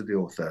 what was the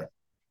deal with that?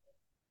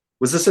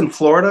 Was this in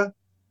Florida?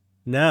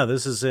 No,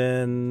 this is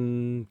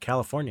in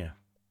California.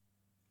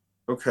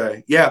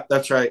 Okay. Yeah,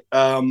 that's right.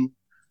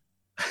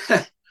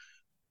 This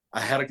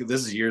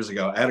is years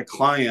ago. I had a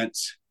client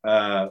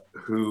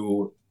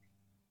who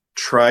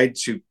tried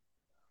to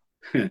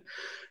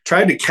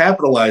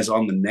capitalize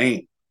on the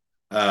name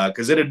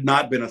because it had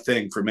not been a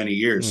thing for many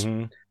years.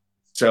 Mm-hmm.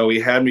 So he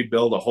had me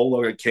build a whole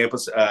load of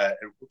campus,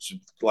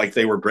 like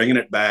they were bringing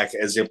it back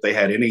as if they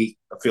had any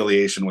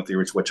affiliation with the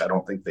original, which I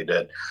don't think they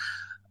did.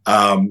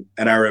 And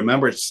I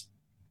remember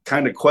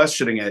kind of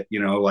questioning it,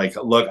 like,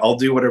 look, I'll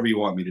do whatever you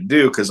want me to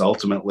do, because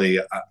ultimately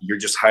you're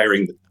just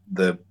hiring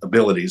the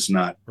abilities,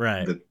 not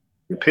the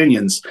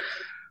opinions.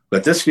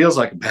 But this feels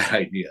like a bad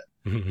idea.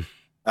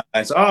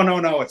 I said, oh,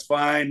 no, it's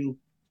fine.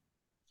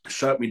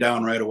 Shut me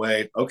down right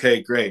away.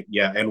 Okay, great.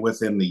 Yeah. And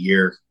within the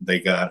year, they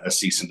got a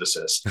cease and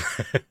desist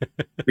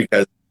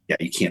because,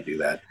 you can't do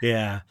that.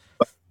 Yeah.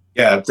 But,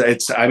 yeah.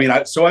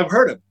 So I've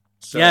heard of it.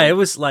 So, yeah. It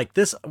was like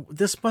this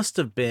must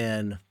have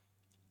been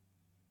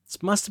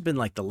It must have been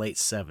like the late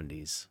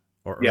 70s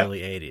or Yeah.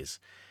 early 80s.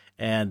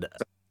 And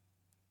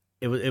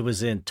it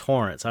was in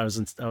Torrance. I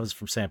was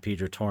from San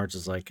Pedro. Torrance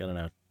is like, I don't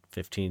know,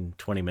 15,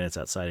 20 minutes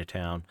outside of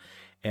town.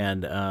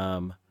 And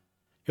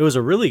it was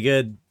a really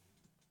good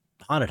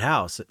haunted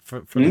house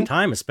for the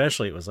time,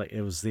 especially.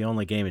 It was the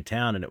only game in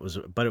town, and it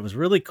was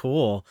really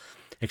cool,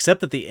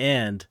 except at the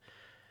end,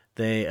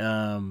 they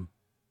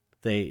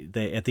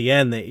at the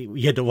end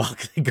you had to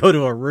go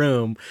to a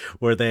room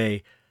where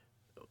they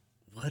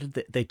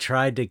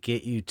tried to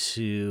get you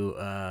to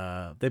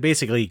they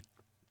basically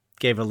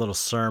gave a little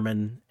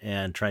sermon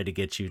and tried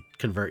to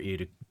convert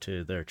you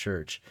to their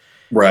church.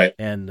 Right.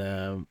 And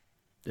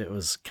it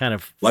was kind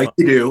of like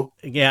you do.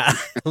 Yeah.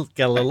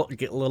 Get a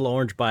little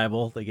orange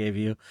Bible they gave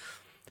you.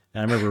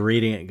 And I remember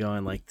reading it and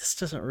going like, this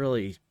doesn't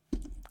really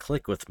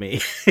click with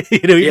me.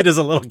 Even as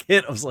a little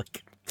kid, I was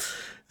like,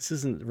 this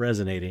isn't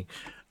resonating.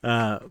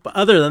 But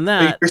other than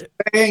that, you're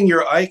saying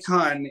your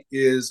icon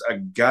is a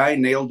guy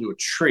nailed to a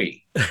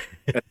tree.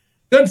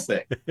 Good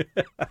thing.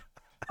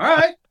 All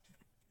right.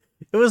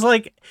 It was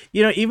like,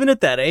 even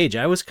at that age,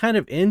 I was kind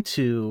of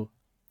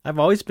I've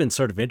always been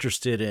sort of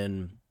interested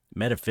in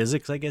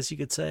metaphysics, I guess you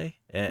could say,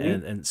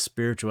 and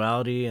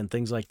spirituality and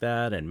things like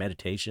that, and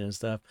meditation and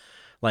stuff,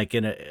 like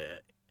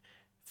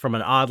from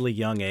an oddly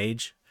young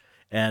age.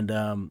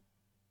 And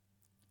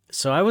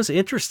so I was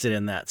interested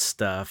in that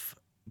stuff.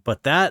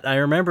 But I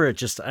remember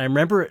it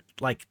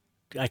like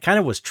I kind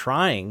of was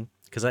trying,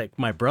 because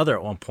my brother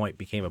at one point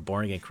became a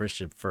born again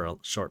Christian for a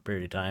short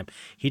period of time.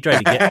 He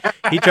tried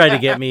to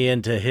get me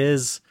into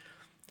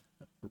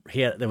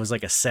there was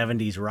like a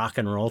 70s rock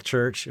and roll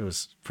church. It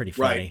was pretty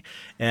funny. Right.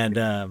 And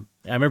I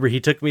remember he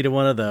took me to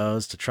one of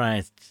those to try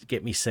and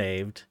get me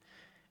saved.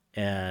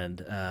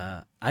 And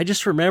I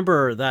just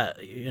remember that,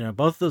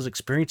 both of those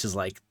experiences,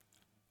 like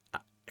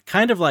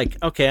kind of like,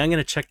 okay, I'm going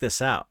to check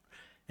this out,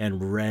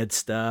 and read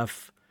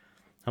stuff.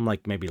 I'm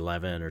like maybe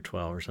 11 or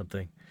 12 or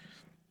something.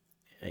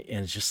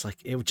 And it's just like,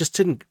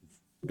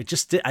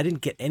 I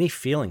didn't get any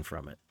feeling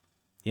from it.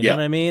 You know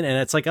what I mean?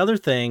 And it's like other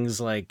things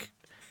like,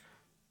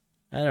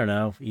 I don't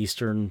know,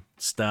 Eastern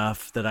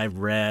stuff that I've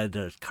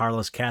read,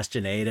 Carlos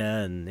Castaneda,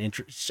 and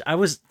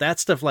that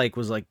stuff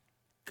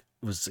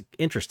was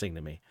interesting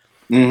to me.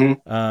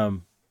 Mm-hmm.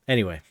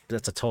 Anyway,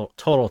 that's a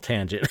total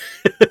tangent.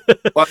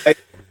 Well,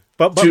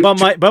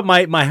 but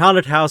my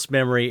haunted house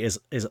memory is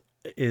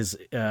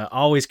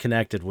always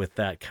connected with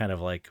that kind of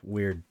like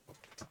weird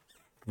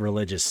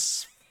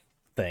religious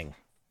thing.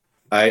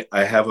 I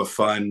have a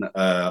fun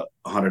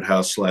haunted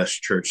house /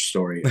 church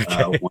story.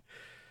 Okay.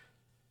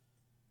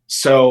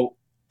 So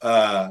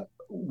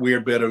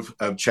weird bit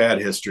of Chad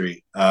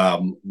history.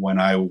 When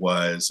I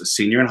was a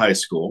senior in high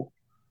school,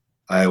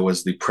 I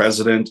was the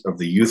president of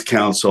the youth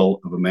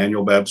council of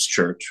Emmanuel Baptist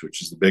Church,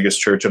 which is the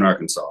biggest church in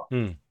Arkansas,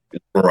 in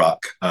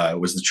Rock. It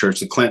was the church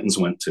the Clintons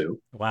went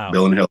to. Wow.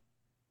 Bill and Hill.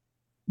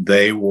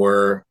 They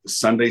were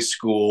Sunday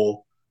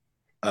school,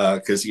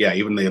 because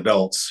even the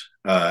adults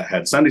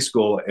had Sunday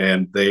school,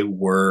 and they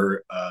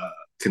were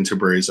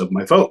contemporaries of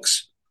my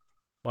folks.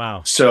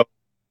 Wow. So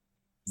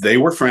they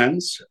were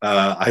friends.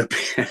 I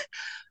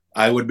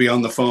would be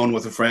on the phone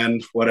with a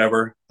friend,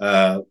 whatever,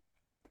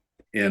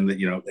 in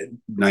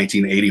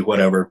 1980,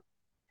 whatever,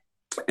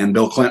 and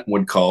Bill Clinton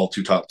would call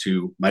to talk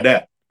to my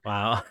dad.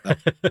 Wow.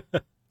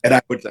 And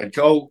I'd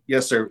go,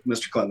 yes, sir,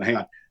 Mr. Clinton, hang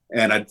on.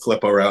 And I'd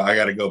flip over. I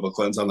got to go. Bill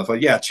Clinton's on the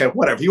phone. Yeah, Chad,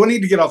 whatever. You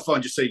need to get off the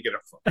phone, just say you get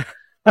off the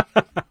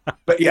phone.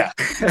 But yeah,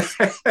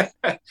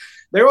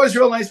 they're always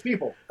real nice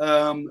people.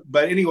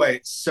 But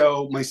anyway,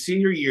 so my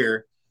senior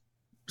year,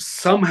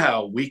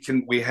 somehow we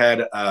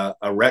had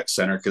a rec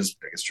center, because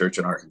biggest church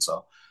in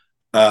Arkansas.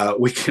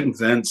 We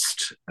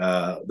convinced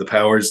the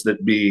powers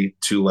that be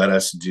to let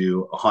us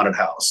do a haunted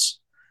house.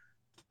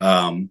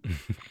 And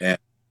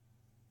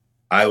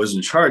I was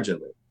in charge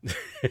of it.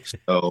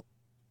 So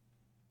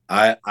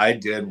I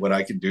did what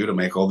I could do to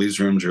make all these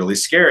rooms really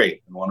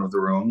scary. In one of the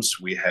rooms,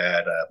 we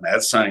had a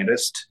mad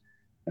scientist,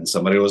 and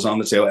somebody was on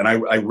the table. And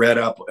I read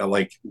up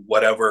like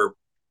whatever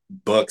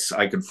books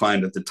I could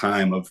find at the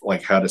time of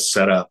like how to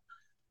set up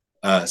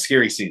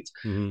scary scenes.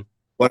 Mm-hmm.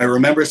 What I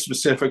remember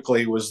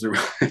specifically was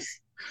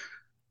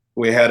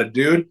we had a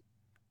dude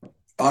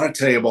on a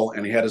table,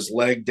 and he had his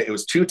leg. It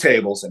was two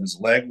tables, and his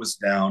leg was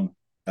down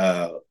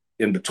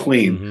in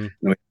between. Mm-hmm.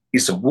 And a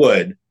piece of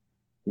wood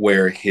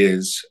where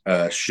his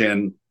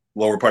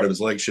lower part of his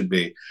leg should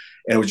be,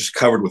 and it was just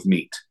covered with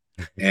meat.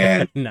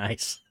 And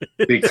nice.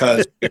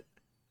 Because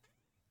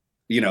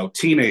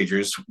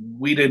teenagers,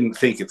 we didn't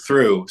think it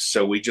through,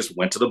 so we just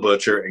went to the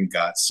butcher and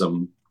got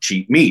some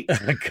cheap meat.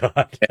 Oh,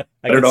 God,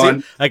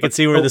 I can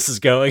see where this is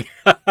going.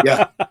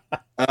 Yeah.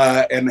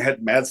 And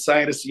had mad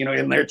scientists,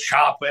 in there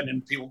chopping,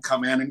 and people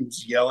come in and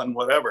yelling,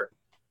 whatever.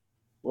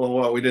 Well,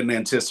 what we didn't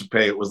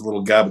anticipate was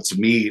little gobbets of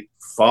meat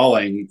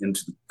falling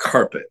into the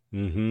carpet,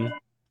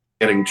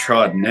 getting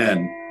trodden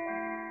in,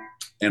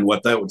 and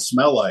what that would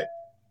smell like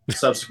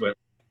subsequently.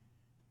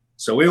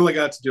 So we only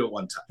got to do it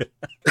one time.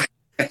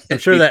 I'm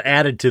sure that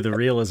added to the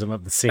realism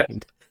of the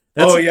scene.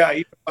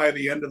 Even by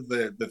the end of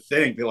the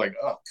thing, they're like,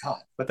 oh,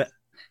 God.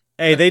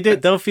 Hey, they did.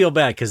 Don't feel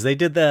bad because they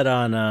did that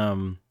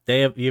on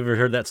Day of. You ever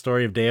heard that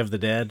story of Day of the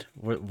Dead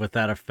with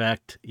that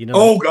effect? You know,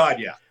 Oh God,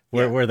 yeah,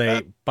 where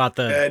they bought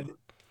the Ed,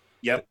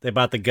 yep, they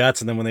bought the guts,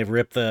 and then when they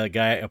ripped the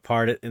guy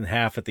apart in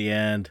half at the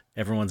end,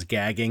 everyone's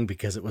gagging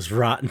because it was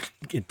rotten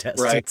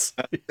intestines.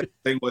 right.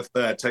 Thing with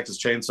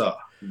Texas Chainsaw,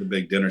 the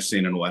big dinner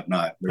scene and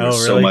whatnot. There Oh,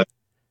 was so really? much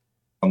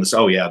on this.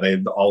 Oh yeah,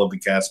 they all of the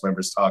cast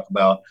members talk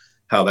about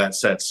how that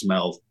set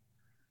smelled,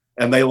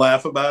 and they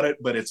laugh about it,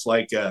 but it's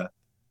like a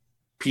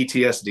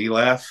PTSD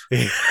laugh,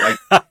 like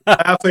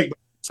laughing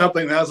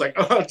something that I was like,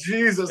 oh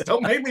Jesus,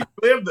 don't make me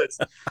live this.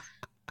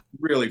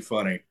 Really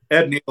funny.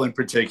 Ed Neal in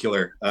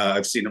particular,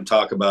 I've seen him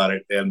talk about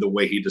it, and the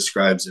way he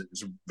describes it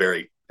is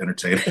very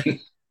entertaining.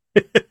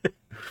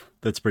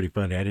 That's pretty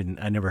funny.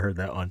 I never heard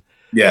that one.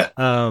 Yeah.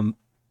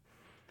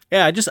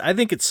 Yeah, I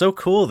think it's so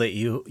cool that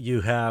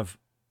you have,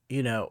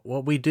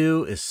 what we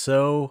do is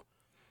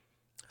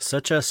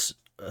such a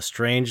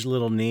strange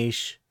little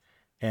niche,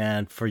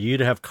 and for you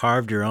to have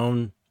carved your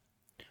own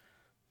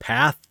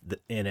path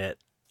in it,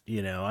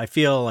 I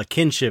feel a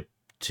kinship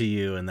to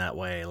you in that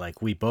way.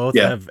 Like we both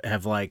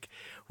have like,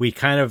 we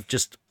kind of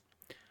just,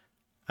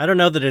 I don't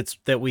know that it's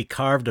that we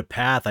carved a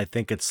path. I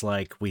think it's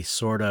like we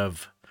sort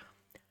of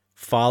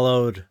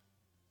followed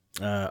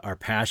our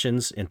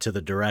passions into the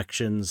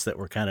directions that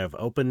were kind of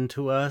open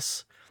to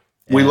us.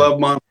 We love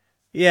monsters.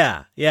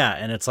 Yeah.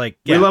 And it's like,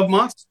 we love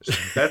monsters.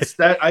 That's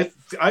that.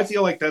 I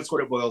feel like that's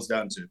what it boils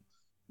down to.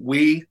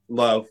 We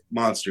love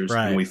monsters,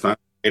 right. And we find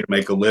a way to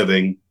make a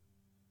living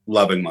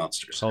loving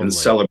monsters and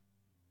celebrate.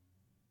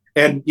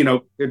 And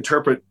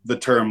interpret the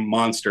term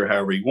monster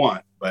however you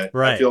want, but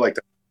I feel like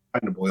that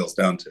kind of boils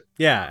down to.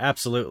 Yeah,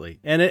 absolutely.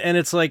 And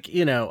it's like,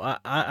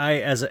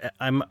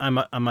 I'm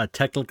a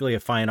technically a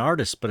fine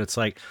artist, but it's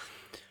like,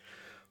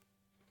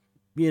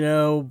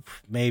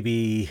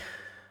 maybe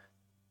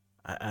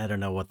I don't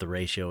know what the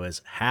ratio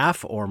is.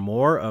 Half or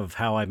more of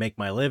how I make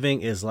my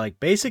living is like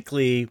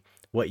basically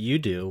what you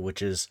do,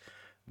 which is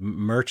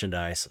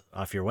merchandise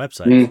off your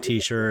website,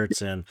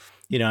 t-shirts, and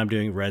I'm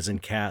doing resin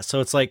cast.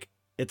 So it's like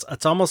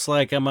it's almost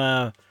like I'm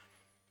a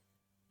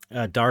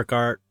dark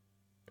art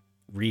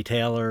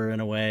retailer in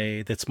a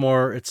way. It's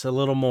a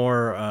little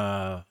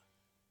more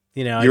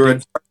you're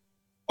an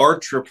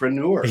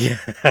entrepreneur. Yeah.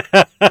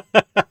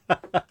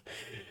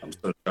 I'm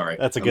so sorry.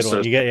 That's a good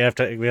one.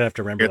 We have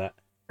to remember that.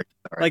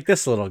 Sorry. Like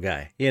this little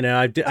guy,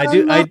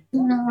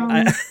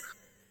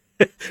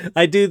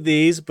 I do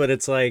these, but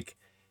it's like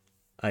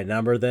I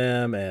number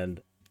them,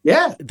 and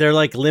yeah, they're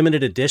like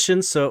limited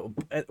editions. So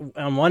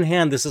on one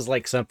hand, this is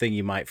like something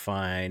you might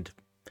find.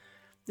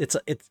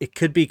 It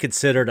could be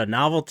considered a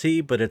novelty,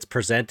 but it's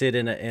presented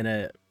in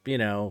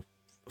a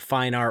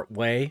fine art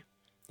way.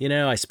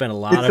 I spent a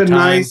lot of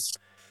time.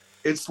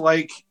 It's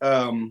like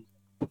I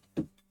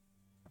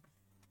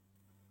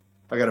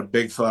got a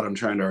big thought I'm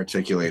trying to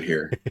articulate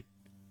here.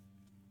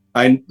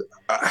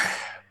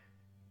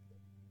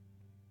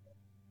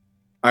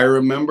 I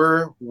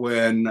remember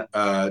when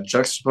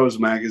Juxtapoz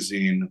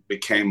magazine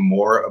became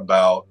more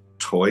about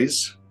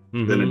toys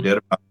than it did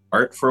about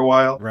art for a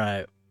while.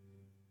 Right.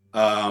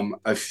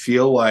 I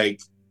feel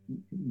like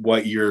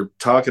what you're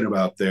talking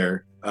about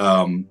there,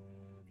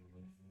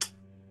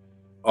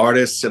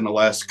 artists in the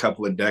last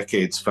couple of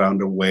decades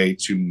found a way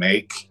to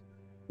make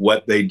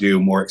what they do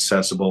more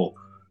accessible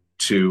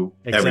to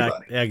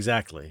everybody.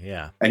 Exactly.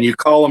 Yeah. And you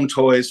call them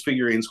toys,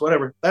 figurines,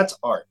 whatever. That's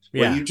art.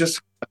 Yeah. Well, you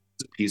just have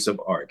a piece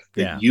of art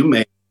that you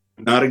may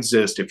not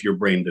exist if your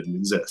brain didn't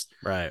exist.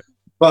 Right.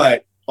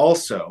 But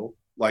also,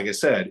 like I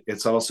said,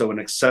 it's also an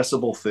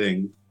accessible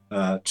thing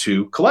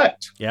to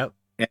collect. Yep.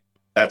 And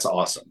that's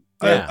awesome.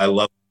 Yeah. I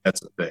love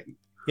that's a thing.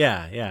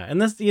 Yeah.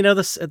 And this,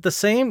 the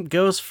same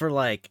goes for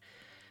like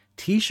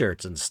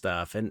t-shirts and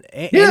stuff, and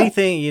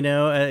anything,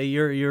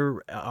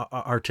 your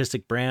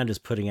artistic brand is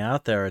putting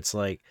out there. It's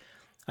like,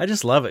 I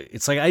just love it.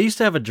 It's like, I used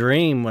to have a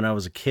dream when I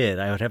was a kid.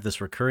 I would have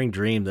this recurring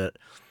dream that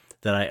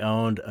I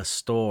owned a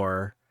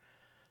store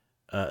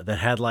that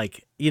had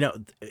like,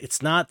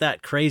 it's not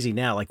that crazy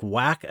now. Like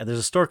there's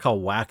a store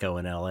called Wacko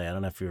in LA. I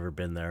don't know if you've ever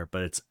been there,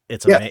 but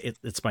it's my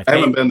favorite. I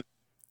haven't been there.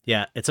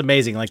 Yeah, it's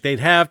amazing. Like they'd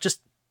have just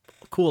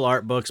cool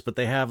art books, but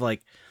they have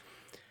like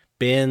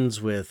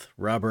bins with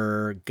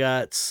rubber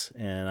guts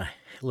and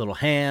little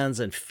hands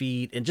and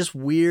feet and just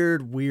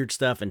weird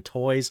stuff and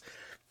toys.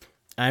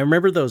 I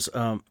remember those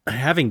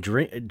having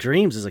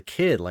dreams as a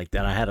kid like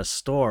that. I had a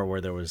store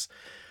where there was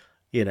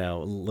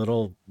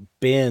little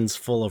bins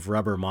full of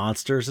rubber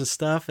monsters and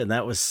stuff, and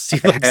that was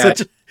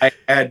I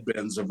had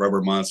bins of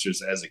rubber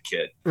monsters as a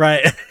kid.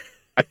 Right.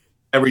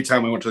 Every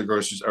time I went to the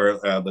groceries or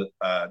the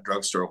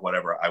drugstore or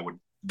whatever, I would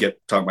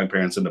talk my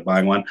parents into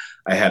buying one.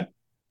 I had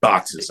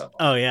boxes of them.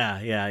 Oh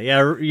yeah.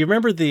 You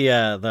remember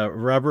the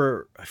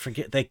rubber? I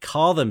forget, they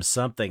call them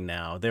something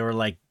now. They were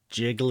like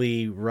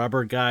jiggly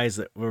rubber guys.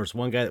 There was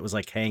one guy that was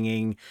like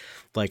hanging,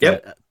 like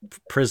a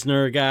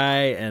prisoner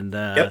guy, and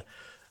oh,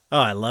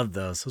 I loved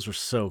those. Those were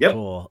so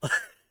cool.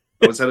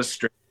 I was at a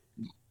strip.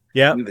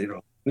 Yeah.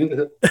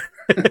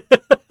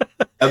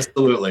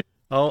 Absolutely.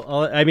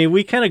 I mean,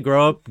 we kind of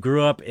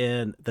grew up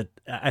in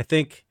I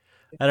think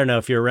I don't know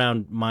if you're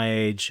around my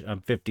age.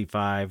 I'm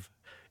 55.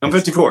 I'm It's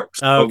 54. oh,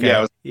 So yeah,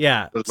 okay.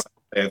 Yeah.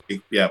 I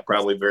think, yeah,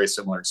 probably very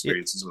similar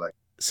experiences with that.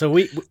 So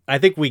I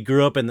think we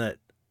grew up in the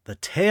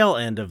tail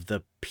end of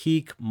the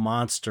peak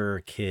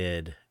Monster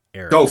Kid Oh,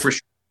 era, for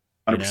sure.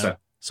 you 100%. know.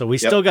 So we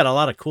Yep. still got a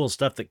lot of cool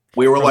stuff that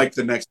We were from like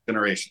the next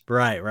generation.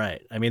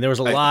 right. I mean, there was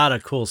a I, lot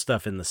of cool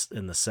stuff in the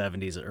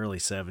 70s, early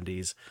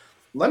 70s.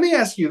 Let me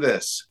ask you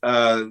this.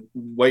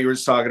 What you were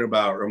talking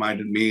about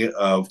reminded me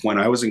of when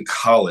I was in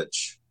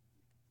college,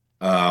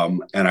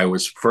 and I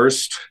was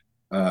first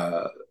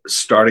uh,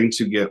 starting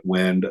to get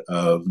wind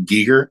of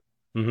Giger,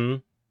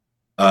 Mhm.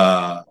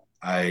 uh,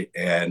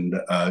 and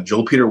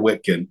Joel Peter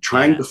Witkin,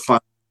 trying Yeah. to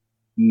find,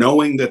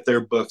 knowing that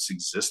their books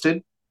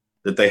existed,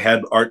 that they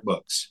had art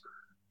books,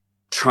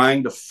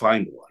 trying to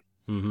find one.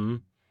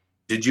 Mhm.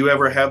 Did you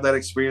ever have that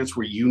experience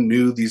where you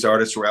knew these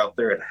artists were out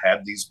there and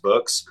had these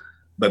books,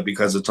 but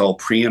because it's all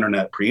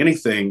pre-internet,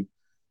 pre-anything,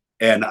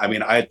 and I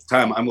mean, at the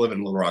time I'm living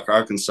in Little Rock,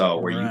 Arkansas,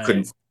 where you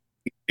couldn't Right.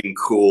 find anything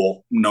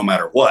cool no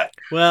matter what.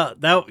 Well,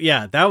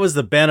 that was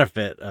the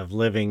benefit of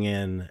living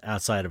in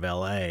outside of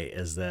LA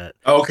is that,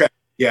 Okay,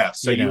 yeah.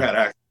 So you you know, had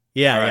access.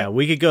 All yeah, right,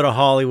 we could go to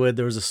Hollywood.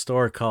 There was a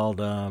store called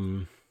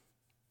oh,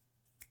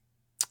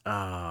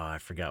 I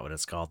forgot what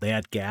it's called. They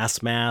had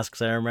gas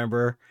masks, I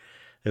remember.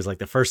 It was like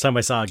the first time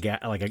I saw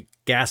like a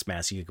gas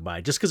mask you could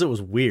buy just cuz it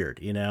was weird,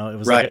 you know.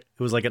 right. It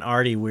was like an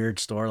arty weird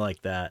store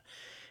like that.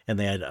 And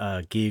they had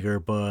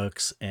Giger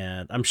books,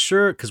 and I'm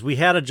sure because we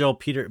had a Joel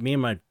Peter, me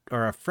and my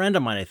or a friend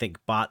of mine, I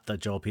think, bought the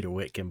Joel Peter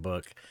Witkin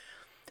book,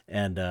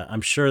 and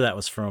I'm sure that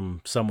was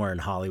from somewhere in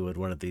Hollywood,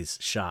 one of these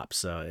shops.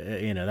 So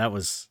you know, that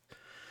was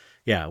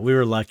yeah, we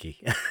were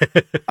lucky.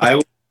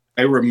 I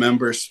I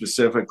remember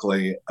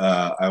specifically.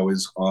 I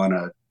was on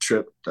a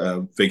trip,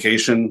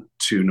 vacation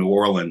to New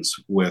Orleans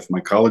with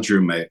my college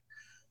roommate,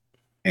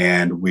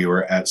 and we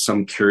were at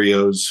some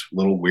curios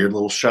little weird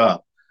little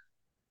shop,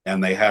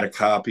 and they had a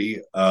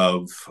copy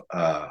of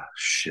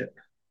shit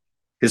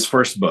his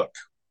first book,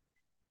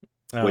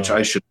 which Oh,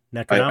 I should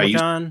I used.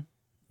 Necronomicon,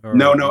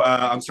 No, or no,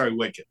 I'm sorry,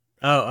 Wicked.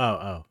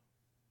 oh,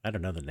 I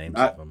don't know the names of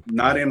Not them.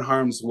 not Yeah. in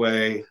harm's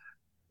way.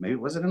 Maybe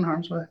was it in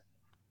harm's way?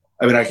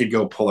 I mean, I could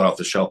go pull it off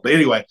the shelf, but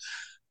anyway,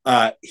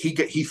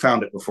 he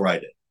found it before I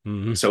did,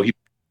 Mm-hmm. so he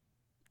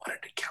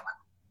wanted to kill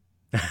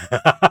him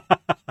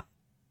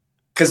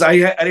because I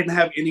didn't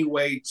have any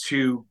way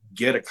to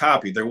get a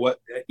copy. There was,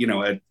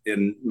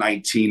 in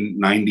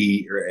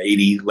 1990 or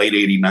 80, late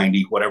 80,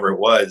 90, whatever it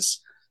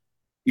was,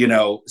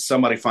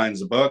 somebody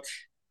finds a book,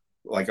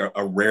 like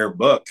a rare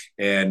book,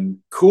 and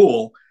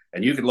cool,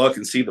 and you can look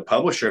and see the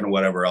publisher and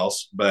whatever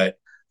else, but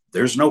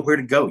there's nowhere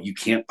to go. You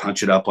can't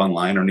punch it up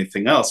online or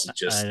anything else.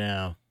 It's I just,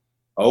 know.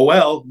 oh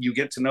well, you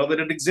get to know that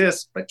it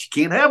exists, but you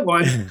can't have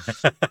one.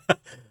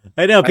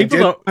 I know I people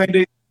did don't. find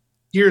it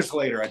years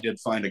later. I did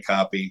find a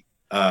copy,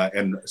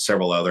 and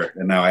several other,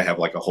 and now I have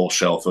like a whole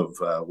shelf of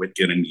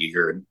Witkin and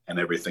Giger and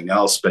everything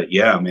else. But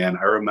yeah, man,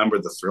 I remember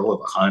the thrill of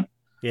the hunt.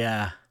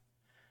 Yeah,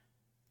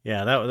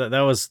 yeah. That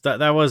was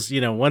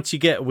once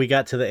we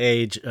got to the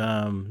age.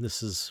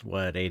 This is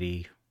what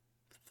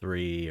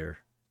 83 or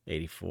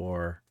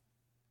 84,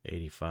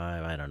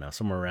 85. I don't know,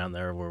 somewhere around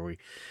there where we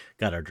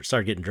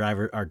started getting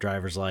our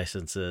driver's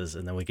licenses,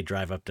 and then we could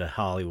drive up to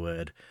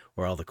Hollywood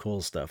where all the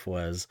cool stuff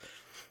was.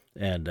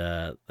 And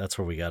that's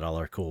where we got all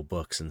our cool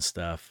books and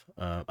stuff.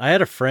 I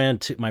had a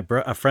friend,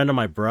 a friend of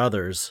my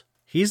brother's.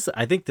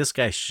 I think this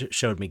guy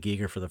showed me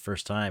Giger for the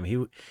first time.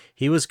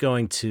 He was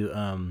going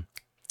to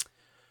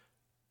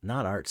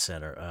not Art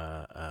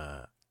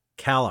Center,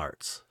 Cal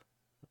Arts,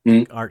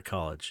 Mm. Art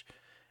College,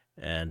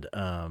 and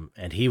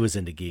he was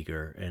into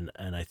Giger,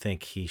 and I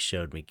think he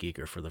showed me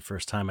Giger for the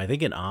first time. I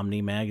think in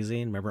Omni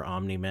magazine. Remember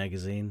Omni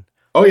magazine?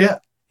 Oh yeah,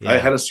 I Yeah,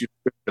 had a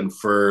subscription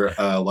for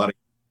a lot of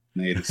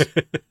in the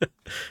 80s. it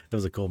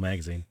was a cool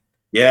magazine.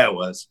 Yeah, it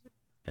was.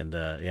 And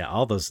yeah,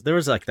 all those there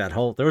was like there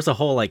was a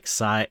whole like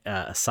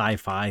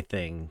sci-fi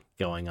thing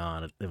going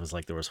on. It was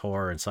like there was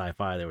horror and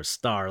sci-fi. There was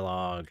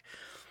Starlog,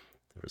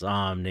 there was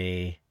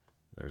Omni,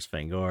 there was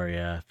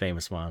Fangoria,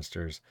 Famous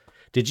Monsters.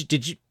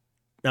 Did you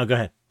no, go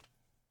ahead.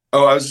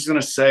 Oh, I was just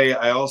gonna say,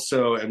 I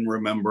also am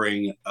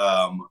remembering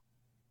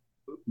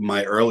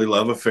my early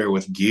love affair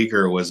with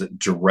Giger was at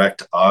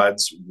direct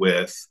odds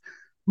with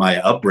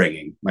my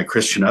upbringing, my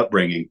Christian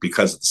upbringing,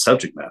 because of the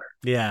subject matter.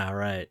 Yeah,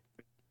 right.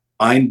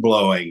 Mind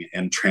blowing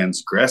and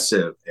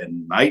transgressive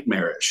and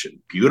nightmarish and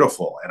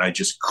beautiful. And I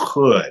just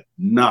could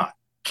not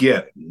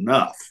get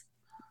enough.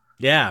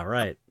 Yeah,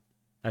 right.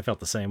 I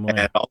felt the same way.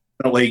 And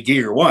ultimately,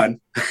 Giger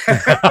won.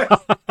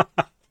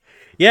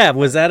 Yeah,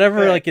 was that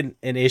ever like an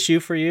issue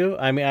for you?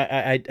 I mean,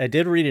 I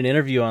did read an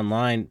interview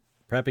online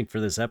prepping for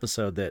this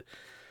episode that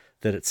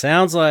it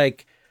sounds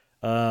like,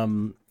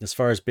 as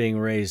far as being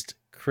raised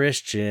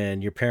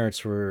Christian, your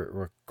parents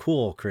were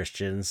cool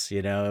Christians.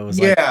 You know, it was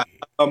like, Yeah.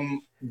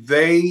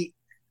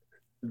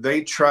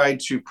 They tried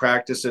to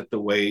practice it the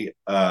way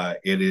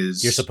it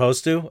is you're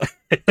supposed to.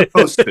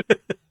 supposed to.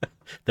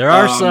 There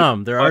are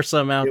some. There are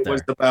some out It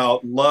was there.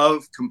 about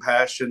love,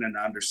 compassion, and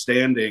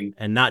understanding.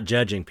 And not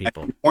judging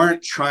people. You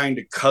weren't trying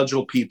to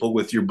cudgel people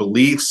with your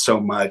beliefs so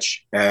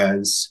much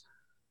as,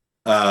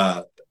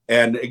 and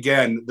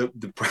again,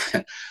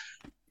 the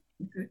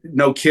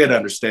no kid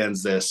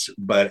understands this,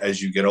 but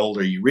as you get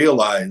older, you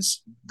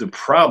realize the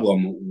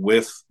problem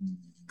with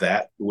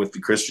with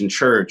the Christian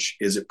church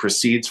is it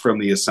proceeds from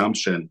the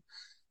assumption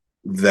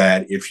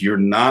that if you're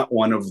not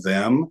one of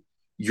them,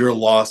 you're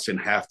lost and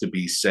have to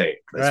be saved.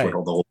 That's Right. what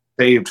all the whole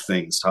saved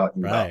thing is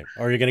talking about. Right.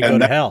 Or you're going to go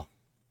to hell.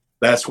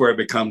 That's where it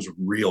becomes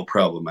real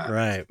problematic.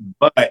 Right.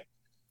 But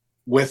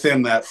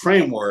within that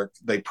framework,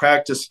 they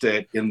practiced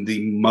it in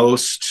the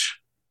most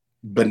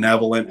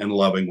benevolent and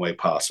loving way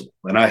possible.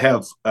 And I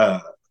have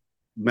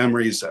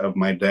memories of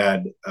my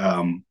dad,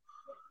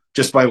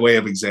 just by way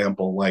of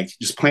example, like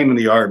just playing in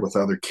the yard with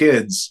other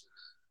kids,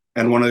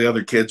 and one of the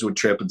other kids would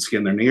trip and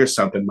skin their knee or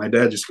something. My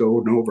dad just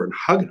going over and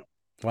hugging them.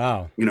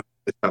 Wow. You know,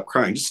 stop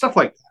crying, just stuff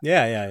like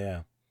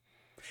that.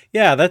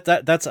 Yeah.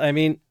 That's, I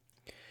mean,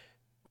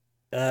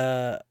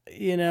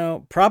 you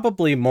know,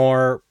 probably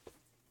more.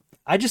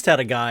 I just had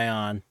a guy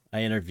on.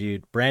 I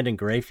interviewed Brandon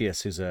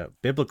Grafius, who's a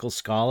biblical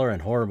scholar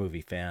and horror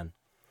movie fan.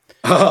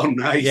 Oh,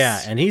 nice.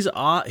 Yeah, and he's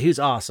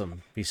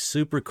awesome. He's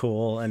super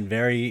cool and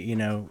very, you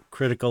know,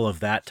 critical of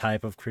that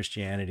type of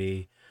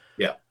Christianity.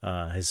 Yeah.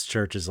 His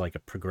church is like a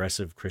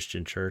progressive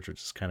Christian church,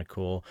 which is kind of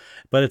cool.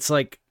 But it's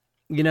like,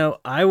 you know,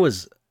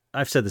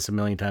 I've said this a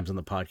million times on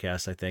the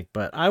podcast, I think,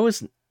 but I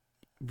was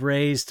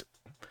raised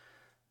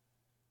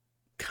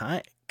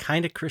kind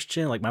of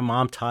Christian. Like my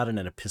mom taught in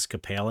an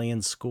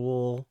Episcopalian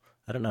school.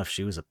 I don't know if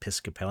she was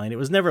Episcopalian. It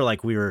was never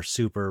like we were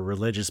super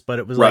religious, but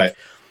it was like,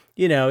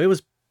 you know, it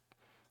was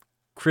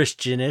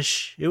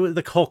Christianish. It was,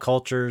 the whole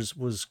cultures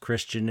was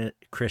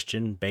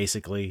Christian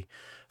basically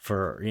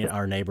for, you know,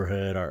 our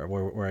neighborhood or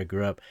where I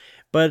grew up.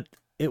 But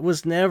it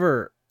was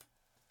never,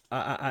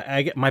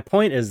 I get, my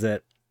point is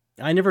that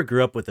I never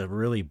grew up with a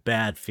really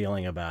bad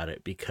feeling about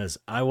it because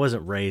I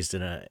wasn't raised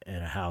in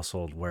a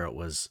household where it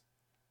was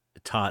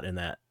taught in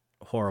that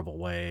horrible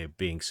way of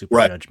being super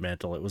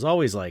judgmental. It was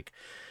always like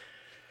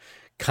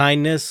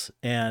kindness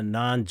and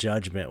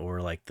non-judgment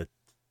were like the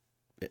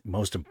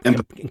most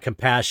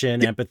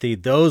compassion, empathy.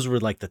 Those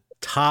were like the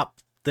top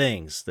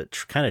things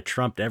that kind of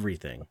trumped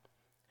everything.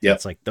 Yeah.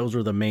 It's like, those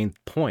were the main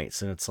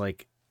points. And it's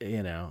like,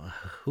 you know,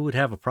 who would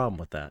have a problem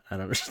with that? I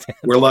don't understand.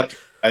 We're lucky.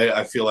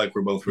 I feel like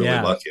we're both really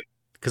lucky.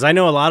 Because I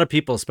know a lot of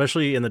people,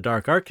 especially in the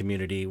dark art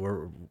community,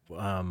 were,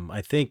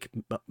 I think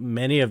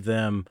many of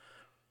them,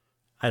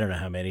 I don't know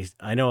how many,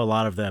 I know a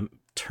lot of them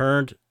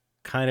turned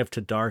kind of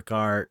to dark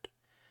art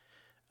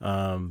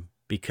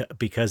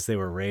because they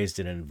were raised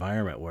in an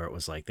environment where it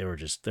was like they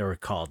were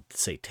called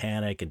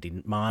satanic and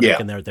demonic,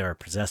 and they were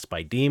possessed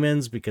by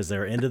demons because they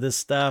were into this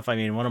stuff. I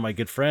mean, one of my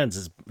good friends,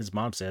 his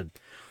mom said,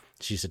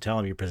 she used to tell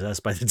him, you're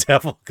possessed by the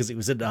devil, because he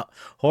was into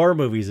horror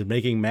movies and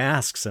making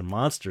masks and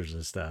monsters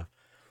and stuff.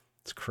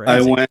 It's crazy.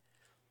 I went,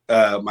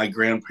 my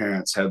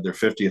grandparents had their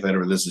 50th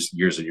anniversary. This is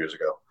years and years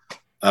ago.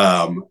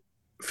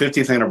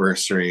 50th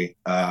anniversary.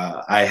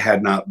 I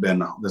had not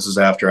been, this is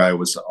after I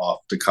was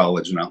off to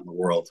college and out in the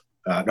world.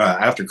 No,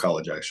 after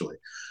college, actually.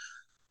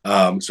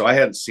 So I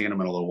hadn't seen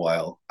him in a little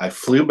while. I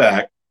flew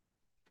back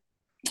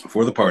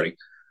for the party.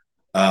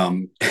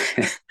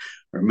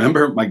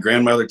 Remember my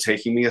grandmother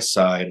taking me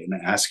aside and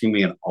asking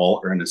me in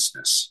all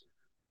earnestness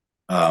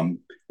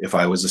if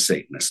I was a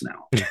Satanist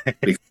now.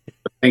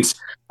 Because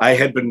I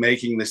had been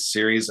making this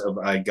series of,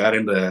 I got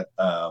into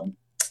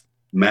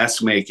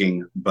mask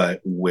making,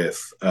 but with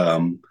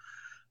a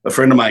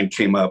friend of mine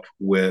came up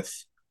with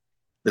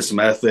this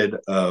method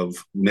of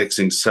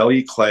mixing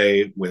cellular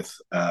clay with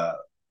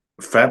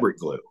fabric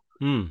glue,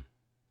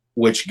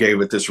 which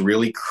gave it this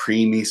really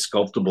creamy,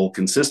 sculptable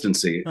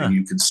consistency. And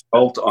you could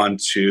sculpt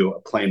onto a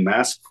plain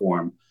mask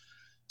form.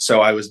 So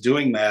I was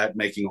doing that,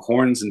 making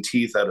horns and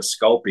teeth out of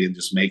Sculpey and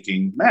just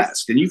making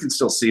masks. And you can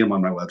still see them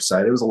on my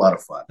website. It was a lot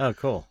of fun. Oh,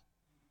 cool.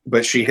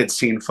 But she had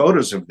seen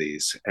photos of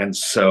these. And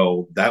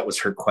so that was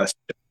her question.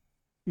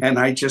 And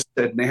I just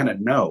said, Nana,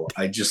 no,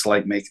 I just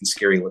like making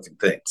scary looking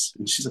things.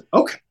 And she said,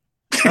 okay.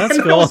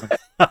 That's cool.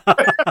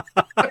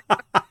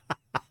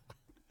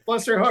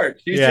 Bless her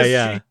heart. She's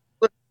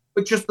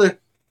but just the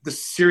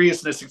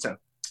seriousness. Are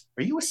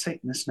you a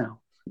Satanist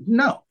now?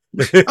 No.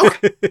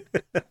 Okay.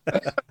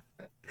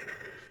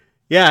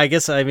 Yeah, I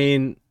guess, I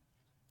mean,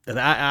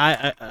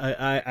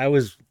 I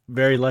was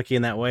very lucky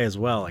in that way as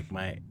well. Like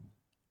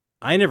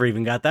I never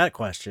even got that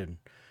question.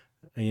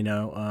 You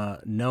know,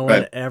 no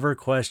one ever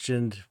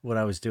questioned what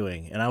I was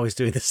doing. And I was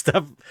doing this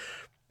stuff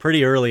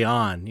pretty early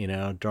on, you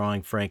know,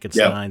 drawing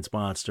Frankenstein's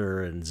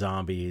monster and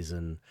zombies.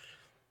 And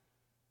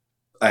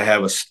I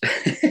have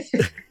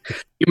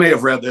you may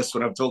have read this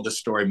one. I've told this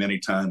story many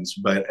times,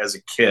 but as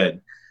a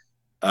kid,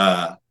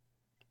 I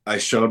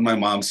showed my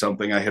mom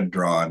something I had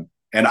drawn,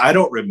 and I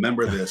don't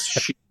remember this.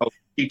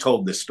 She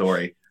told this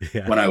story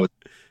when I was,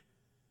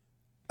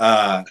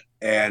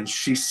 and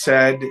she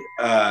said,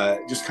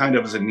 just kind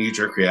of as a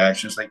knee-jerk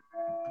reaction, it's like,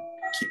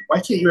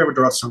 why can't you ever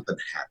draw something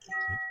happy?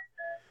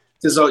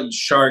 There's all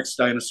sharks,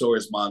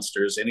 dinosaurs,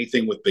 monsters,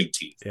 anything with big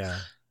teeth. Yeah.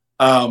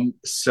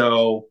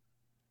 So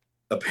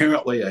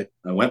apparently I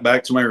went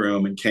back to my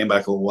room and came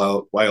back a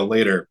while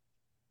later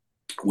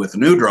with a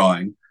new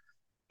drawing,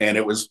 and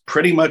it was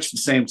pretty much the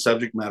same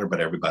subject matter, but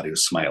everybody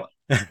was smiling.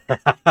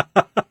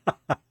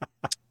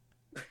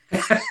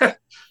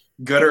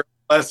 Good or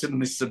less in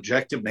the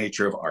subjective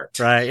nature of art.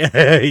 Right.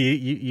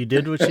 You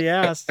did what she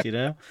asked,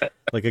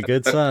 like a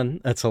good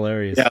son. That's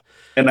hilarious. Yeah.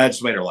 And I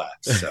just made her laugh.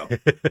 So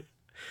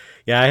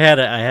yeah, I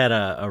had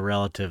a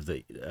relative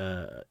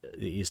that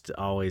used to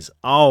always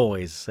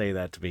say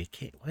that to me.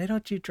 Why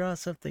don't you draw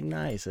something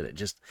nice? And it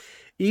just,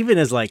 even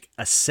as like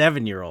a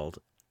 7-year-old,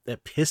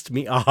 that pissed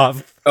me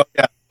off.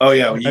 Oh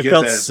yeah. I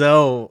felt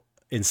so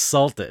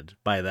insulted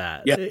by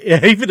that. Yeah.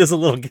 Even as a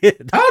little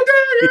kid. How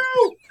dare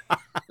you?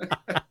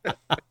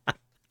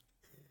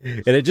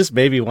 And it just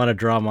made me want to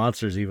draw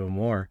monsters even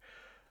more.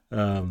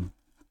 Why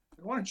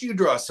don't you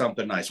draw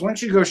something nice? Why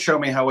don't you go show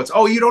me how it's...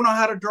 Oh, you don't know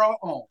how to draw?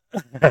 Oh.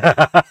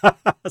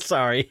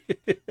 Sorry.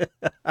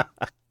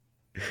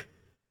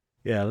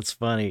 Yeah, that's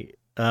funny.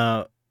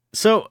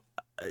 So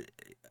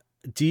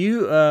do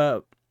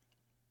you...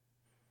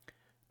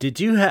 Did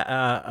you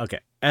have...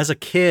 okay, as a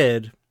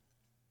kid,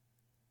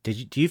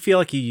 do you feel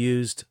like you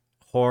used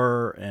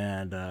horror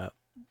and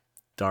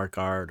dark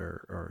art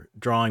or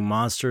drawing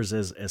monsters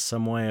as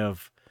some way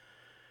of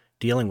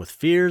dealing with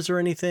fears or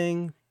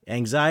anything,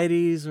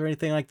 anxieties or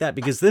anything like that?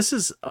 Because this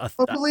is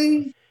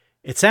probably...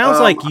 It sounds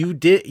like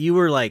you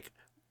were like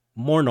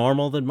more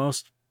normal than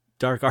most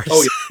dark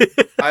artists. Oh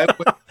yeah.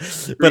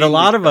 But a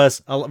lot of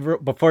us,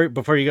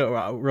 before you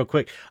go real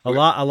quick, a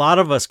lot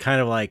of us kind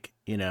of like,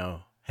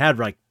 had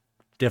like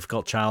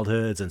difficult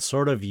childhoods and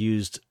sort of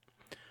used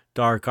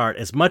dark art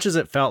as much as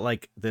it felt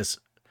like this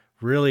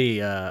really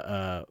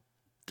in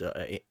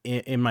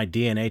my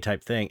DNA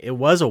type thing. It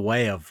was a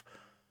way of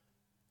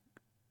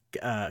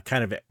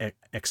kind of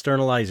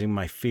externalizing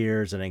my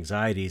fears and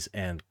anxieties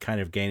and kind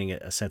of gaining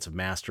a sense of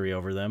mastery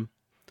over them.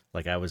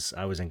 Like I was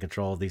in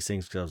control of these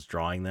things because I was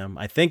drawing them.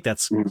 I think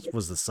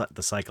was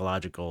the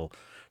psychological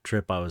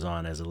trip I was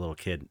on as a little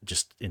kid,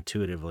 just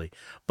intuitively.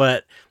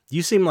 But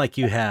you seem like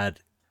you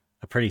had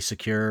a pretty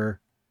secure,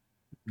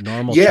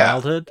 normal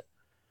childhood.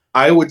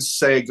 I would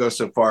say go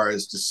so far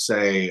as to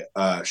say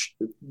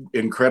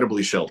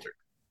incredibly sheltered.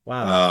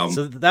 Wow.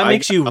 So that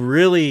makes you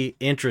really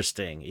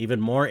interesting, even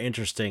more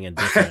interesting and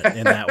different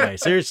in that way.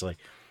 Seriously.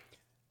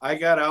 I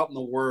got out in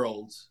the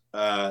world.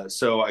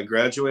 So I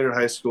graduated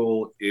high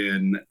school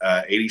in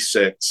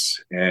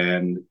 86,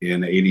 and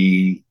in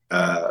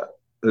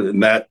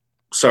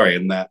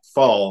that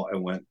fall, I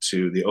went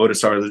to the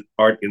Otis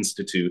Art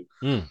Institute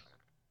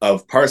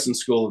of Parsons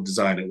School of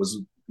Design. It was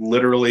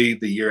literally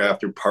the year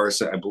after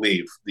Parsons, I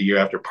believe, the year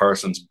after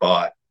Parsons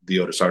bought the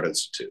Otis Art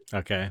Institute.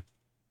 Okay.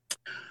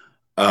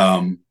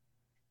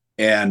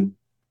 And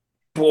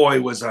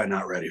boy, was I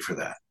not ready for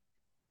that.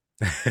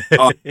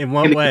 In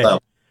what way?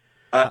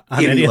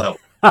 Any level.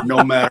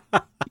 No matter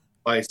what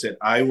I said.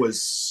 I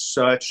was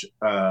such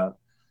a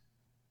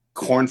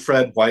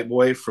corn-fed white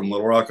boy from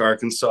Little Rock,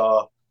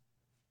 Arkansas,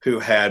 who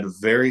had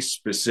very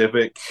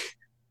specific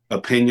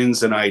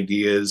opinions and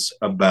ideas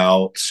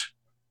about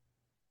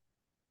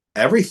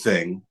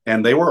everything,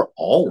 and they were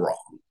all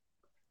wrong.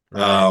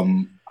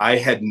 Right. I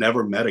had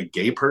never met a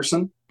gay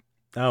person.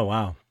 Oh,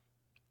 wow.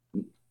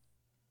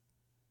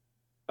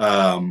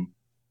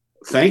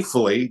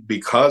 Thankfully,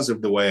 because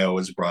of the way I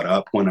was brought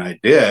up, when I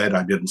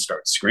didn't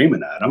start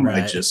screaming at them.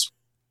 Right. I just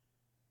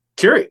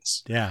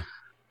curious. Yeah.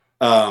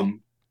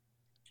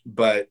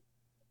 But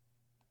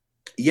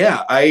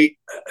yeah,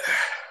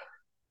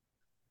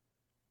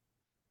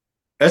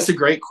 that's a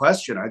great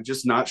question. I'm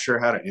just not sure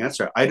how to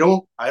answer it. I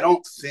don't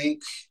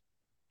think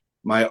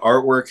my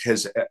artwork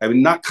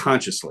not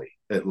consciously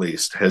at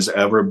least, has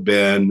ever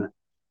been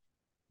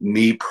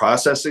me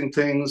processing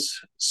things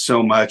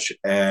so much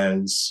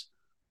as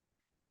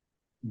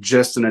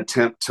just an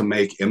attempt to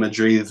make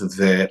imagery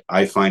that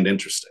I find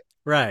interesting.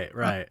 Right.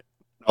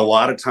 A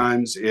lot of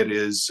times it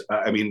is,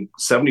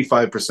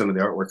 75% of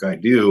the artwork I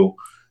do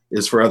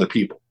is for other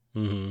people.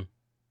 Mm-hmm.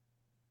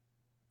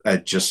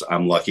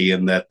 I'm lucky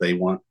in that they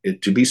want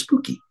it to be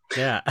spooky.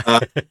 Yeah.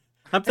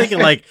 I'm thinking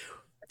like,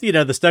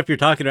 the stuff you're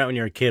talking about when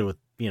you're a kid with,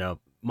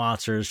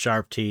 monsters,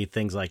 sharp teeth,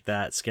 things like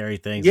that, scary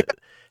things. Yeah.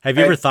 Have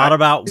you ever thought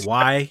about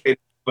why?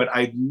 But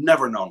I've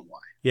never known why.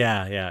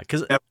 Yeah.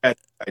 Because I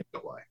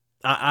know why.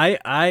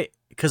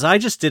 Because I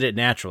just did it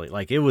naturally.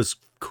 Like it was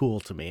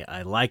cool to me.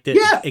 I liked it.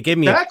 Yeah, it gave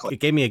me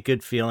a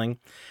good feeling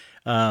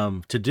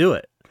to do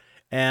it.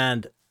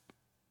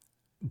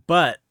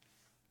 But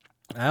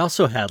I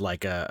also had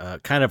like a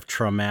kind of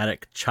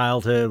traumatic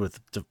childhood with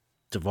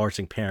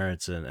divorcing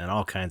parents and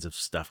all kinds of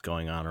stuff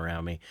going on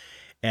around me.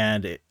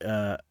 And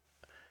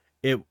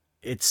it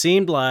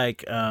seemed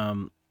like,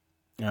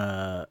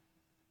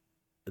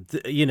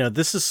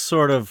 this is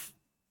sort of,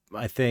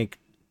 I think,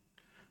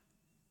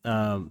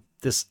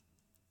 this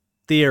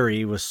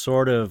theory was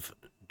sort of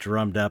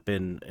drummed up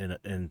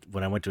in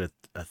when I went to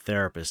a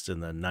therapist in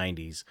the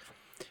 90s,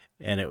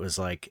 and it was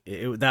like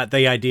that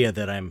the idea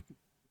that I'm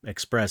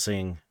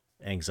expressing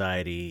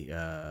anxiety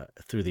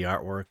through the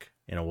artwork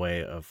in a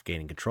way of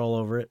gaining control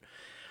over it.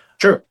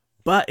 Sure.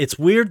 But it's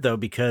weird though,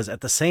 because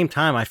at the same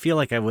time, I feel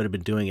like I would have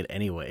been doing it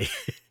anyway,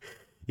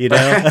 you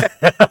know,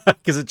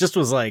 because it just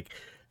was Right.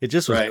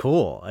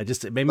 cool.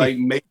 It made me Like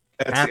maybe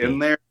that's happy. in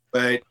there,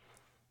 but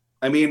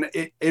I mean,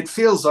 it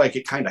feels like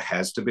it kind of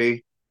has to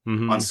be on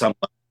Hmm. some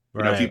level.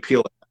 You know, if you Right. peel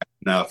it back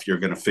enough, you're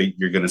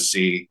gonna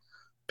see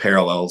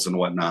parallels and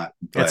whatnot.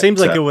 It But seems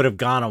like it would have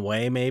gone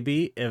away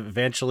maybe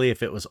eventually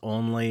if it was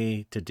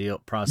only to yeah,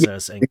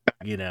 process and,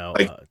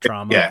 like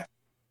trauma. yeah,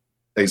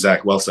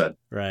 exactly. Well said.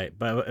 Right.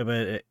 But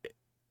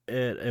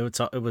it was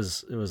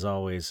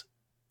always,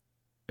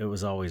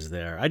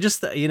 there. I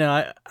just,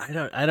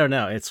 I don't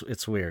know.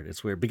 It's weird.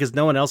 It's weird because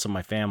no one else in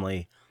my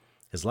family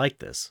is like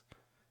this.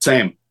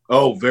 Same.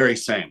 Oh, very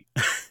same.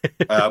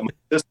 My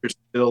sister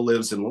still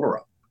lives in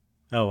Laurel.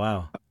 Oh,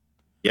 wow.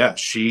 Yeah,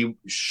 she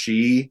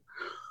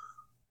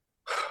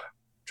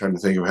trying to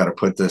think of how to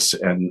put this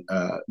in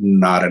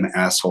not an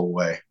asshole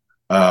way,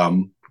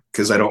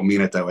 because I don't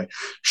mean it that way.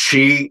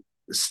 She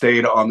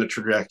stayed on the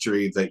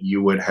trajectory that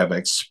you would have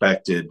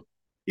expected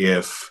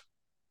if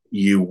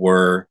you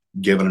were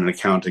given an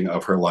accounting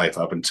of her life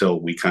up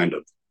until we kind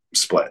of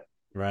split.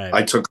 Right.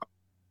 I took,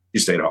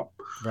 she stayed home.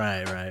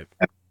 Right. Right.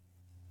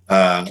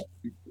 Uh,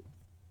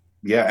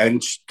 yeah,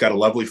 and she's got a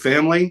lovely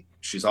family.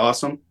 She's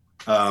awesome.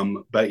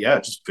 But yeah,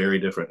 just very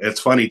different.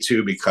 It's funny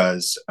too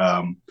because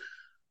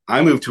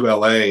I moved to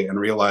LA and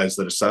realized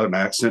that a Southern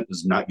accent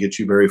does not get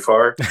you very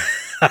far.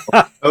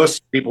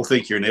 Most people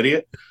think you're an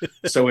idiot.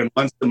 So in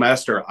one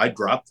semester, I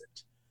dropped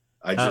it.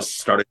 I just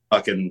started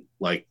talking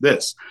like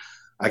this.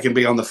 I can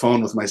be on the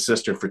phone with my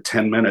sister for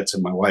 10 minutes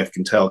and my wife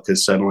can tell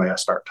because suddenly I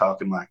start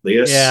talking like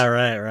this. Yeah,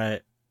 right,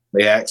 right.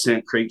 The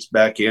accent creeps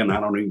back in. I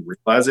don't even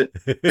realize it.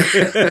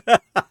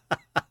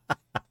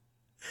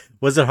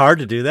 Was it hard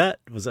to do that?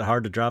 Was it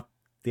hard to drop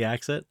the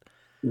accent?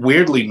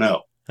 Weirdly,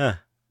 no. Huh.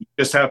 You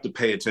just have to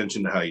pay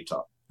attention to how you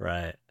talk.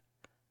 Right.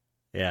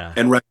 Yeah.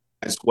 And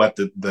recognize what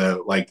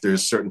the like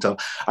there's certain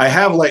I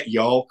have let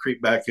y'all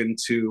creep back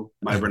into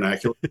my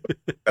vernacular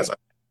because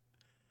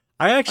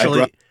I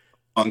actually a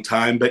long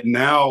time, but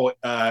now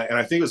and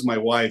I think it was my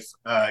wife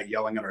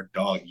yelling at our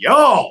dog,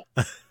 y'all.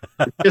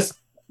 Just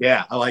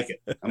yeah, I like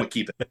it. I'm gonna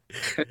keep it.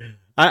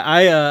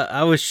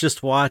 I was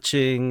just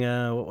watching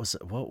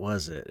what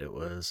was it? It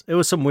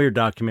was some weird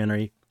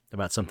documentary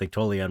about something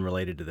totally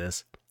unrelated to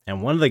this.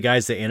 And one of the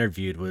guys they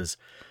interviewed was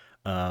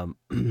um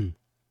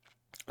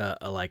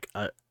like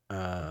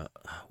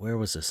where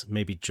was this?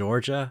 Maybe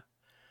Georgia.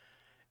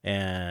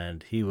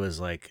 And he was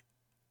like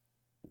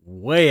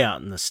way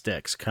out in the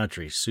sticks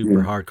country,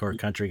 super hardcore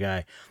country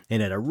guy,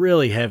 and had a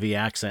really heavy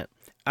accent.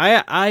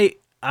 I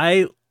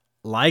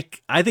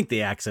think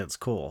the accent's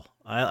cool.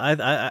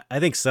 I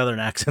think Southern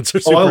accents are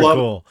super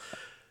cool.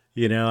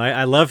 You know,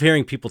 I love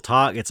hearing people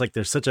talk. It's like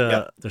there's such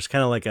a there's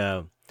kind of like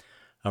a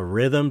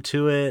rhythm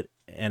to it,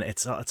 and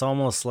it's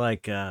almost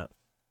like I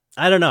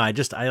don't know.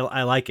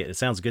 I like it. It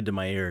sounds good to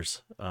my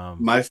ears.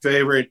 My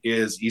favorite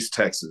is East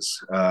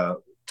Texas.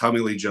 Tommy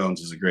Lee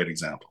Jones is a great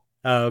example.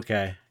 Oh,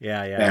 okay.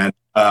 Yeah, yeah.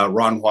 And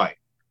Ron White,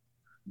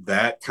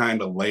 that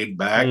kind of laid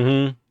back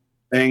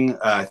thing.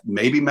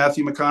 Maybe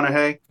Matthew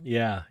McConaughey.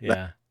 Yeah,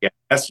 yeah.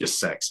 That's just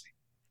sexy.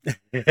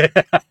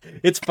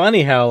 It's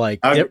funny how like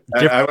I'm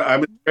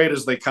as great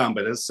as they come,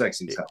 but it's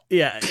sexy as hell.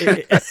 Yeah,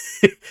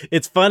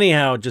 it's funny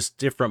how just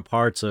different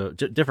parts of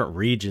different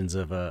regions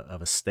of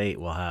a state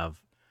will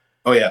have.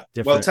 Oh yeah,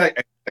 different... well,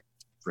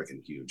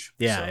 freaking huge.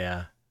 Yeah, so.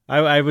 yeah.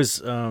 I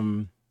was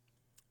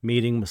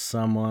meeting with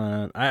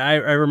someone. I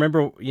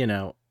remember, you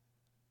know,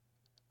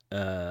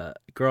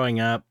 growing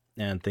up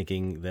and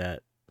thinking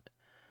that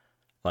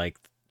like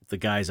the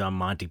guys on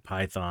Monty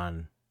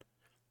Python,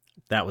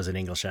 that was an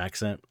English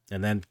accent,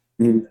 and then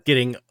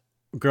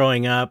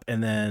growing up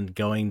and then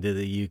going to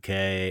the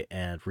UK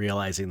and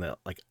realizing that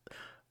like,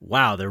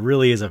 wow, there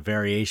really is a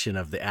variation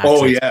of the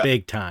accents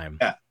big time.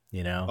 Yeah.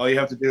 You know, all you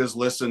have to do is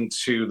listen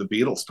to the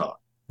Beatles talk.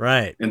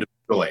 Right.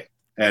 Individually.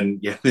 And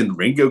yeah, then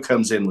Ringo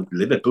comes in with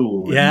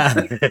Liverpool. Yeah.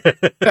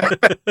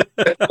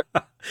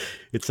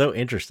 It's so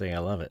interesting. I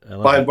love it.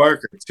 Clive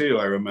Barker too.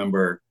 I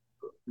remember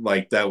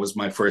like that was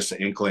my first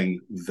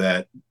inkling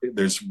that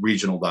there's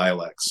regional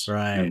dialects.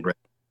 Right. And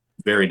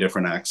very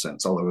different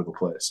accents all over the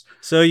place.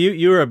 So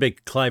you were a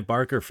big Clive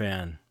Barker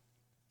fan.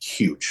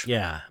 Huge.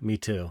 Yeah, me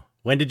too.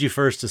 When did you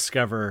first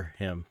discover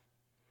him?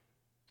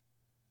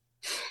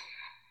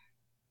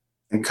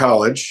 In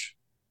college.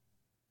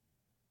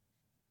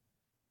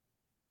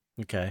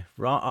 Okay.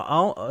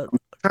 I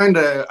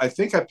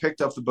think I picked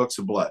up the Books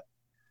of Blood.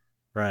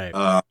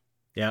 Right.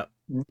 Yeah.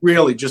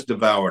 Really just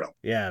devoured them.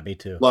 Yeah, me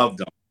too. Loved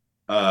them.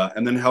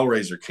 And then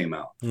Hellraiser came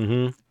out.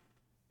 Mm-hmm.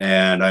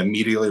 And I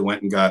immediately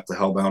went and got the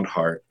Hellbound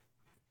Heart.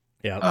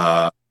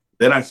 Yeah.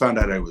 Then I found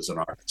out I was an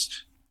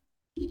artist.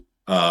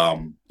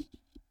 And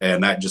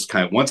that just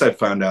kind of, once I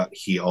found out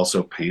he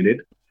also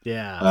painted,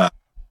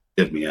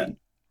 did me in.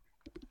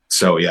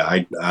 So yeah,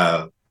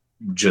 I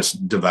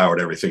just devoured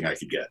everything I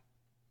could get.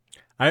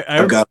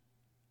 I've got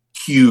a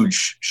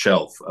huge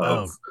shelf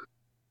of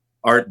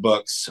art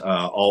books,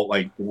 all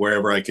like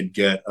wherever I could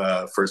get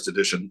first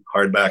edition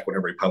hardback.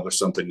 Whenever he published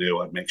something new,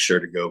 I'd make sure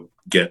to go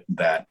get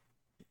that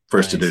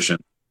first edition.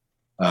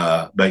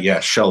 But yeah,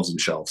 shelves and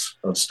shelves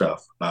of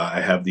stuff.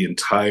 I have the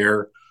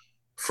entire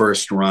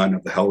first run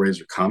of the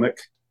Hellraiser comic.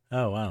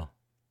 Oh, wow.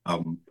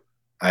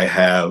 I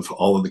have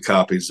all of the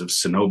copies of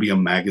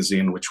Cenobium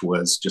magazine, which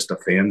was just a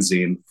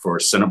fanzine for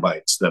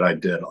Cenobites that I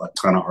did a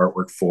ton of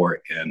artwork for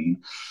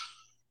in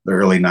the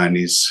early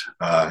 90s.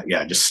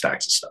 Yeah, just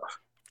stacks of stuff.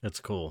 That's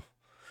cool.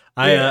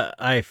 Yeah.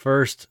 I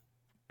first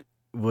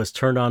was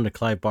turned on to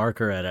Clive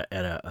Barker at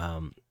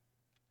a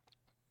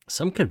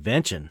some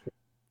convention,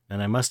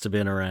 and I must have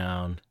been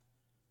around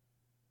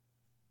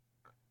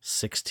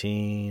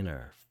 16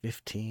 or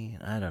 15.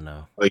 I don't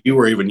know. Like you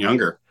were even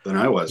younger than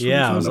I was.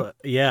 Yeah,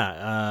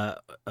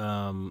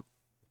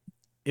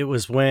 it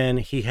was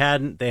when they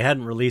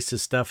hadn't released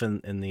his stuff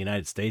in the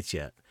United States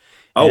yet.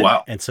 Oh,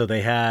 wow. And so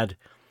they had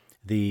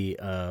the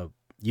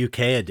UK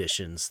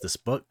editions, this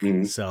book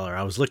seller.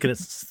 I was looking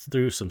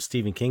through some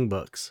Stephen King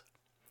books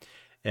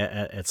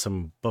at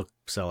some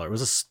bookseller. It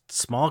was a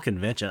small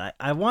convention.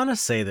 I want to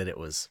say that it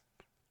was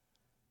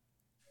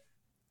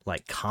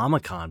like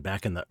Comic-Con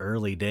back in the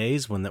early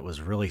days when that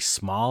was really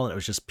small and it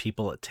was just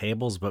people at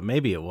tables, but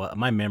maybe it was.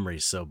 My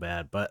memory's so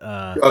bad, but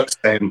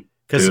same.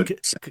 Because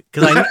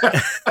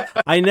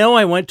I know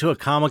I went to a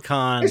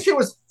Comic-Con. This shit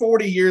was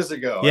 40 years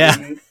ago. Yeah. I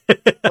mean,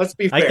 let's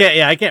be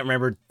fair. I can't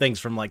remember things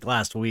from like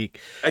last week.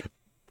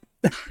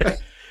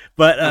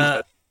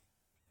 But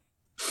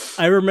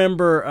I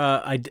remember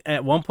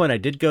at one point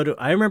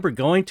I remember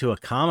going to a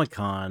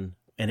Comic-Con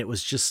and it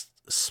was just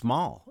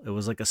small. It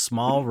was like a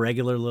small,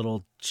 regular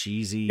little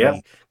cheesy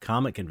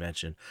comic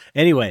convention.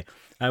 Anyway,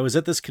 I was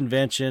at this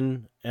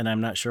convention and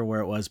I'm not sure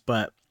where it was,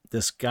 but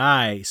this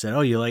guy said,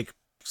 "Oh, you like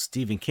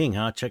Stephen King,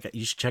 huh?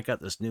 You should check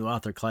out this new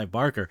author, Clive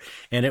Barker."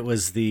 And it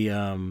was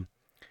the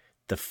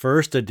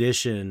first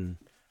edition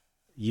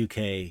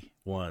UK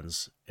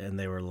ones, and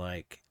they were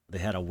like they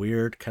had a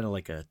weird kind of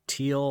like a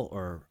teal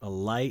or a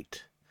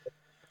light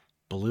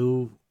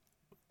blue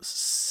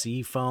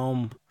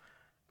seafoam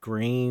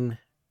green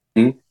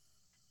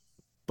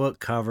book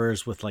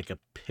covers with like a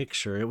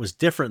picture. It was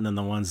different than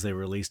the ones they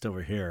released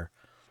over here.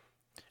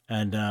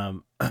 And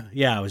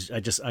yeah,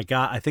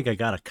 I think I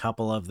got a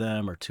couple of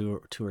them or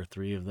two or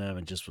three of them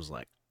and just was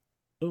like,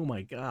 "Oh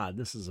my God,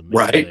 this is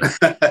amazing."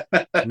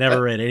 Right.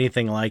 Never read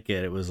anything like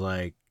it. It was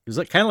like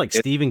kind of like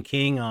Stephen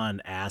King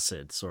on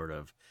acid, sort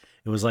of.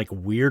 It was like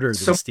weirder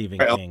than Stephen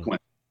King.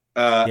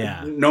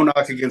 Yeah. No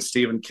knock against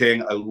Stephen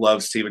King. I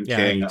love Stephen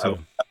King.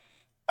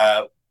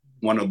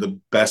 One of the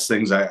best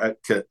things I've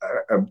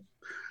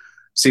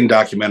seen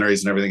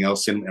documentaries and everything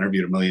else, seen him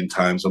interviewed a million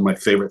times. One of my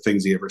favorite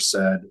things he ever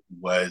said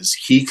was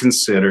he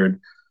considered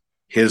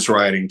his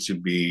writing to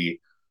be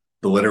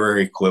the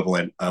literary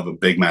equivalent of a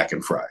Big Mac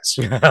and fries.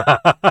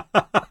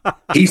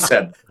 He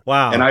said,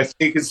 "Wow." And I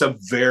think it's a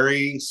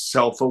very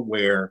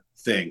self-aware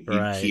thing.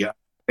 Right. He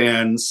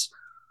understands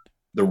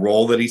the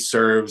role that he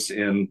serves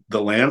in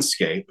the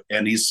landscape,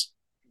 and he's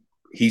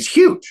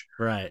huge.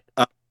 Right.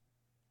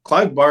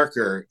 Clive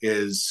Barker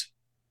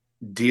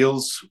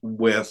deals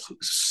with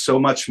so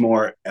much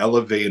more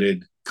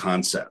elevated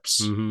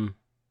concepts.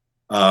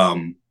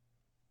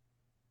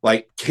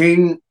 Like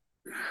King,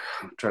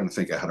 I'm trying to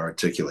think of how to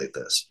articulate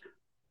this.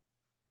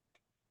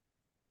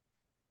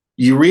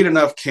 You read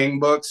enough King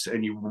books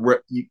and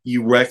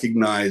you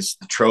recognize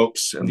the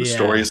tropes and the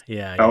stories.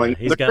 Yeah.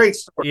 They're great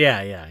stories.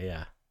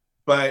 Yeah.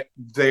 But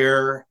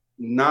they're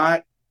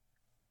not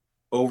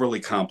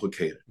overly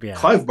complicated. Yeah.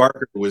 Clive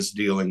Barker was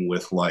dealing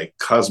with like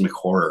cosmic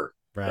horror.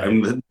 Right. I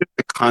mean,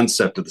 the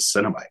concept of the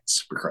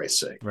Cenobites, for Christ's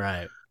sake.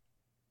 Right.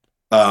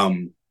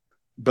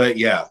 But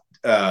yeah,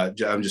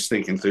 I'm just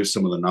thinking through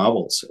some of the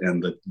novels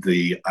and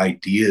the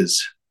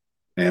ideas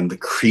and the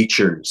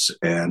creatures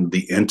and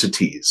the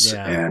entities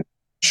and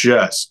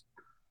just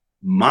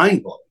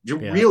mind blowing. You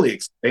really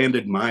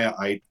expanded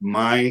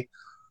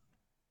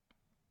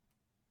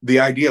the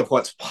idea of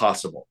what's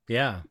possible.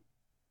 Yeah.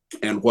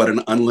 And what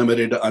an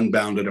unlimited,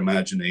 unbounded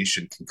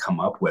imagination can come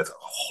up with.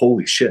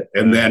 Holy shit.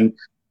 And then,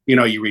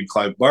 you read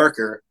Clive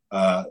Barker,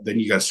 then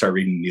you got to start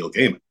reading Neil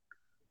Gaiman.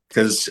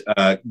 Because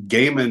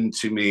Gaiman,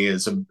 to me,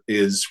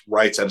 is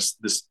writes at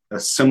a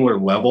similar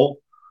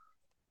level.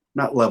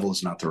 Not level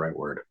is not the right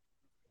word.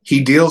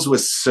 He deals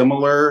with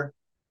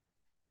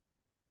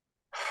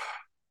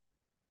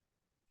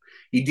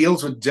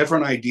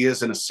different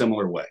ideas in a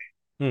similar way.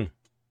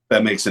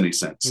 That makes any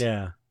sense.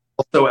 Yeah.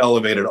 Also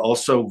elevated,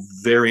 also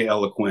very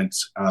eloquent.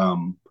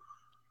 I'm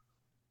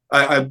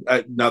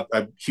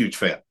a huge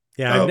fan.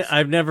 Yeah,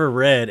 I've never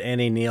read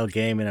any Neil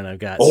Gaiman, and I've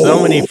got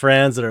so many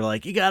friends that are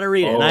like, "You got to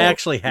read it." And I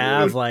actually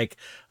have like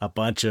a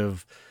bunch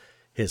of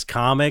his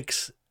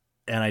comics,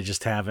 and I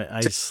just haven't.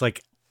 I just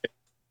like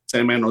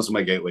Sandman was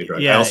my gateway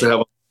drug. Yeah. I also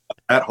have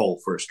that whole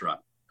first run.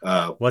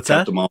 What's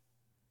that?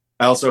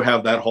 I also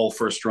have that whole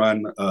first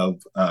run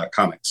of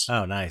comics.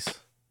 Oh, nice.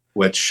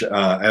 Which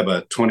I have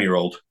a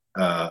 20-year-old.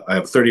 I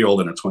have a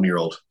 30-year-old and a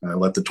 20-year-old. I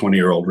let the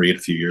 20-year-old read a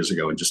few years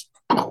ago and just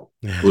blew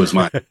his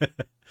mind.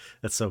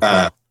 That's so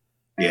cool.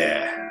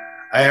 Yeah.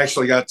 I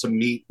actually got to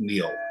meet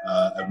Neil.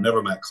 I've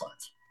never met Clive.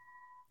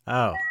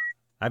 Oh,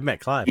 I've met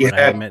Clive, He but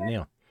I haven't had met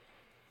Neil.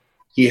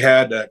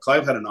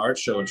 Clive had an art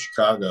show in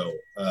Chicago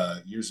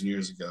years and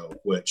years ago,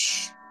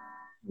 which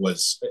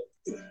was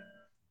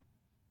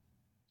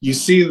you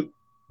see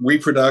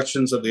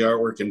reproductions of the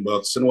artwork in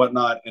books and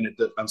whatnot, and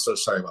I'm so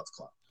sorry about the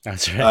clock.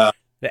 That's right.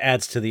 It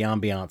adds to the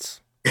ambiance.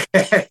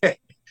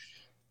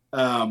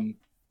 Um,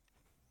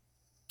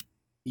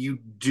 you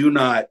do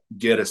not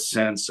get a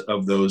sense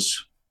of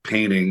those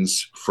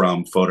paintings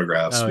from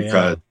photographs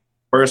because,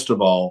 first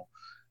of all,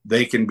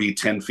 they can be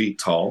 10 feet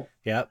tall.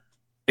 Yep.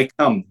 They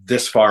come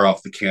this far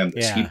off the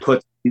canvas. Yeah.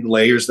 He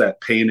layers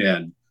that paint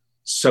in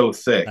so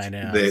thick. I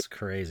know. That it's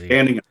crazy.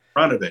 Standing in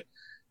front of it,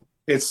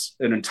 it's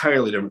an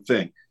entirely different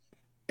thing.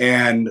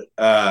 And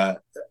I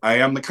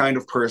am the kind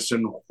of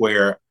person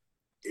where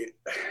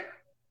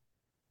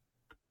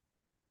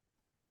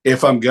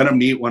if I'm going to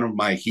meet one of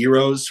my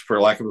heroes, for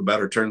lack of a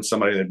better term,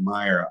 somebody I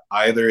admire,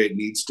 either it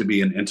needs to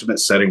be an intimate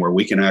setting where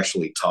we can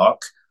actually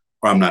talk,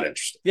 or I'm not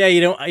interested. Yeah,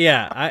 you know,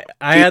 yeah,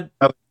 I had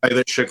a guy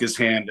that shook his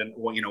hand and,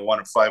 you know, one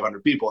of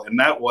 500 people. And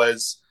that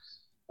was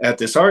at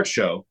this art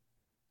show.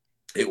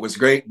 It was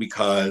great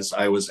because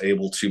I was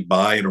able to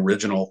buy an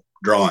original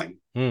drawing,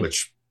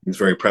 which he's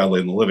very proudly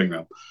in the living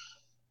room.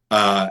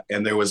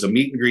 And there was a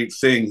meet and greet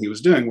thing he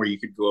was doing where you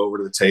could go over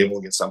to the table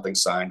and get something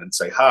signed and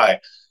say hi.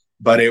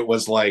 But it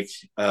was like,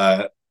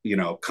 you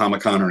know,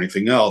 Comic-Con or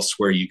anything else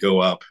where you go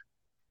up,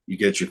 you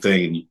get your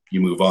thing and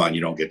you move on. You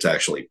don't get to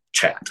actually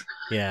chat.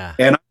 Yeah.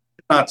 And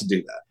not to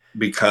do that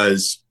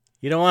because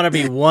you don't want to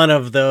be one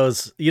of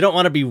those. You don't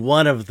want to be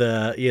one of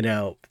the, you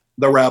know,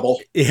 the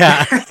rabble.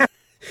 Yeah.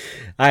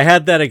 I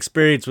had that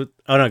experience with,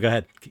 oh no, go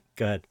ahead.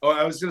 Go ahead. Oh,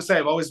 I was going to say,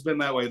 I've always been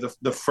that way.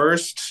 The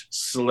first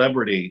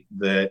celebrity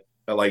that,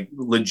 like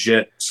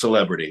legit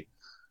celebrity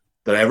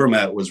that I ever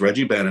met was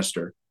Reggie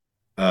Bannister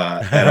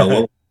at a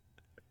little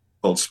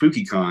called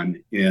Spooky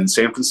Con in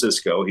San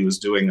Francisco. He was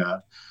doing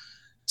a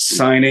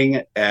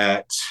signing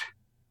at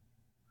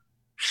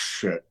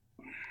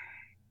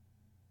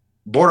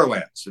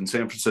Borderlands in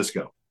San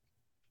Francisco.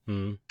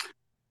 And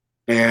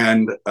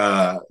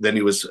then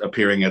he was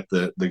appearing at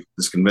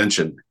this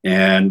convention.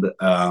 And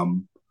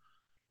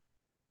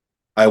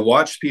I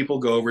watched people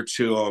go over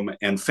to him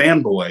and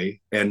fanboy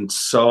and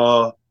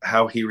saw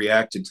how he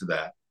reacted to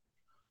that.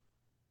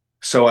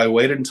 So I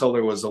waited until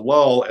there was a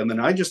lull, and then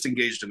I just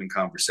engaged him in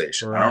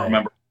conversation. Right. I don't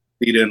remember what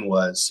the lead-in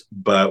was,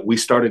 but we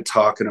started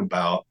talking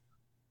about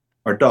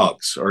our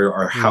dogs or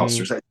our house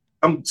or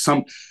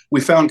something.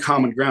 We found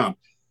common ground.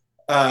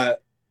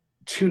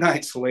 2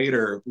 nights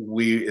later,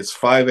 it's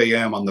 5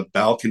 a.m. on the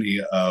balcony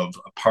of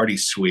a party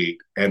suite,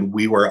 and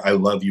we were "I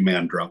Love You,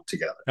 Man" drunk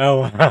together.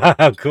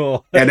 Oh,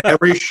 cool! And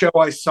every show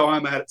I saw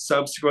him at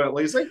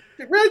subsequently, he's like,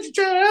 "Reggie,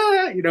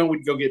 you know,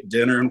 we'd go get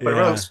dinner and play.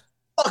 Yeah. It was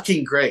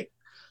fucking great."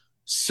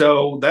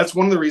 So that's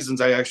one of the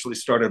reasons I actually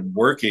started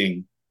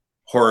working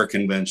horror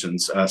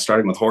conventions,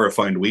 starting with Horror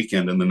Find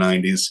Weekend in the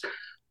 90s,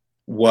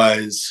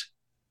 was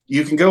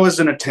you can go as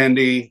an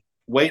attendee,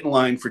 wait in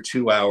line for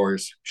 2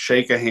 hours,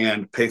 shake a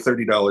hand, pay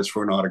 $30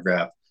 for an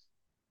autograph.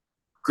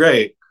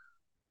 Great.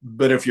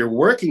 But if you're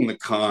working the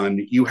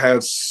con, you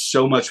have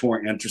so much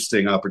more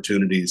interesting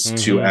opportunities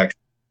to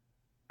actually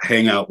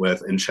hang out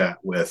with and chat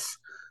with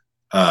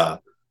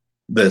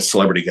the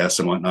celebrity guests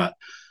and whatnot,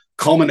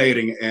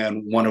 culminating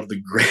in one of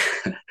the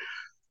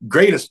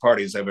greatest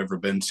parties I've ever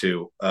been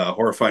to,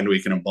 Horror Find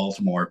Weekend in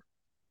Baltimore.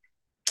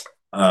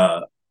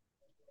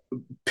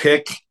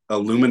 Pick a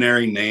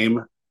luminary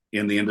name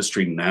in the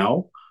industry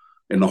now,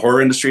 in the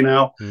horror industry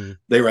now.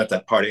 They were at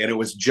that party, and it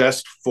was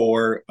just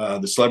for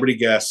the celebrity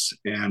guests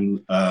and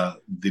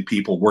the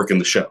people working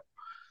the show.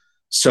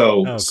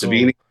 So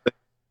Savini,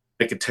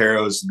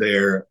 Nicotero's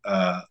there,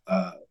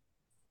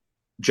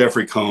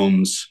 Jeffrey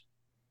Combs,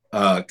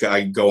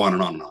 I go on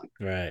and on and on.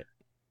 Right.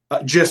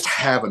 Just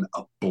having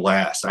a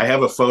blast. I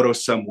have a photo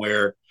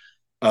somewhere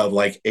of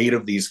like 8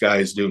 of these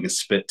guys doing a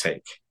spit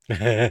take.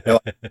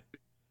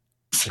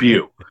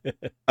 Spew.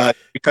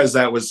 Because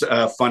that was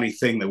a funny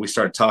thing that we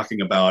started talking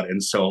about.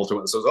 And so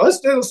ultimately, so let's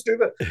do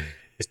that.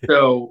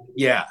 So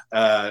yeah,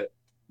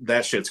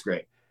 that shit's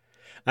great.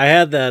 I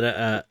had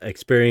that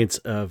experience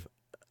of,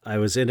 I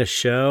was in a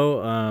show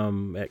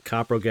at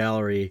Copro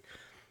Gallery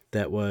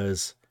that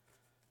was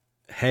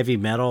heavy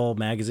metal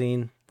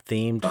magazine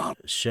themed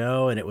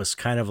show, and it was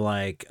kind of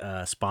like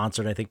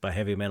sponsored, I think, by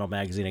Heavy Metal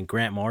Magazine, and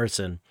Grant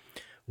Morrison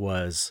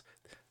was,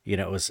 you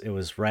know, it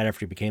was right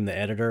after he became the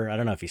editor. I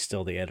don't know if he's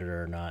still the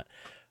editor or not,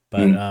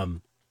 but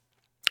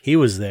he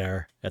was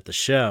there at the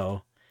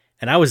show,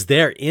 and I was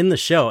there in the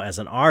show as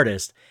an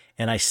artist,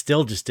 and I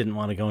still just didn't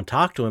want to go and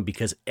talk to him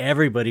because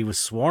everybody was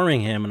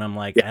swarming him, and I'm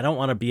like, I don't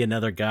want to be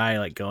another guy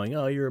like going,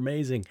 "Oh, you're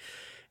amazing."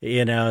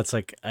 You know, it's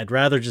like, I'd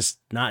rather just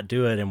not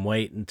do it and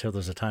wait until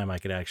there's a time I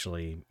could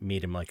actually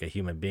meet him like a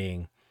human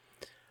being.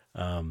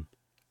 On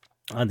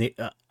the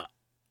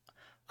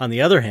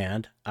other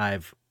hand,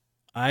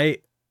 I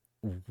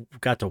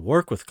got to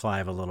work with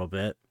Clive a little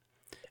bit,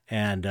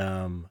 and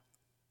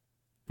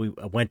we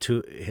went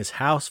to his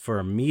house for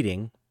a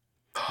meeting,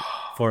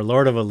 for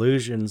Lord of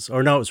Illusions,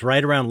 or no, it was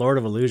right around Lord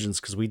of Illusions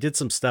because we did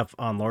some stuff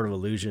on Lord of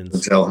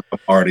Illusions. I'm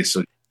already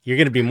so. You're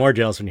going to be more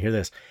jealous when you hear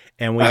this.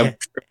 And I'm,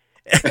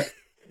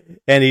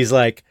 and he's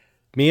like,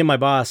 me and my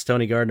boss,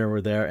 Tony Gardner,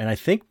 were there. And I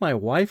think my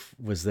wife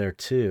was there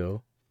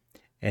too.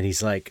 And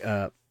he's like,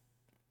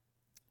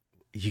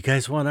 you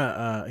guys want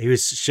to, he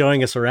was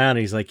showing us around. And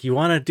he's like, you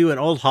want to do an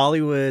old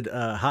Hollywood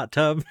hot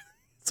tub?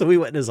 So we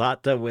went in his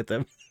hot tub with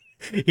him.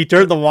 He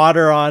turned the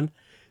water on.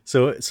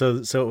 So it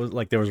was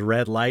like there was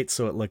red light.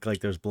 So it looked like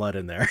there's blood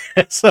in there.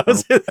 So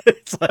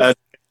it's like,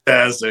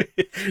 fantastic.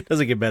 it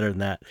doesn't get better than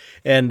that.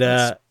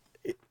 And,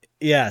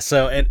 yeah.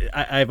 So, and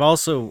I've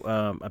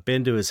also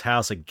been to his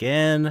house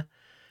again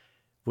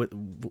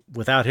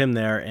without him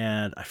there,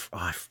 and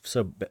I'm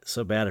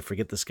so bad I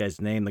forget this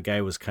guy's name. The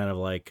guy was kind of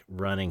like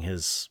running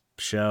his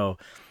show,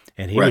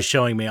 and he was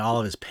showing me all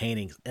of his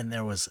paintings, and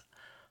there was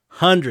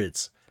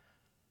hundreds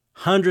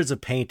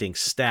of paintings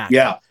stacked.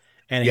 Yeah,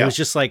 and he was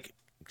just like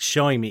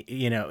showing me.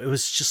 It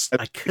was just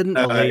I couldn't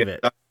believe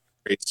it.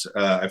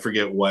 I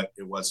forget what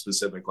it was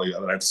specifically,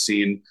 but I've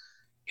seen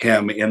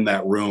him in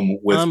that room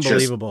with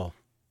unbelievable.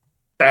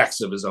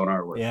 Stacks of his own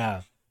artwork.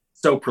 Yeah.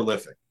 So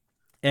prolific.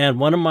 And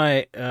one of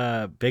my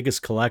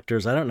biggest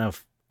collectors, I don't know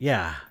if,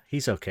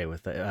 he's okay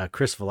with it.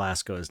 Chris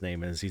Velasco, his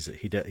name is.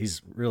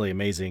 He's really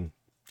amazing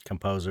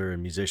composer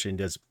and musician. He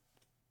does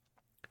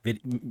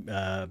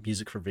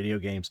music for video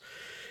games.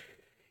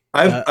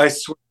 I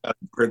swear I've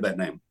heard that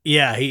name.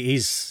 Yeah,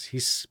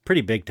 he's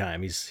pretty big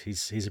time.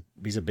 He's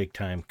a big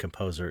time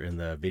composer in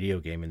the video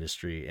game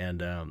industry,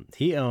 and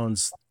he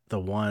owns the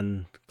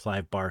one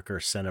Clive Barker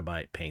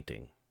Cenobite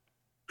painting.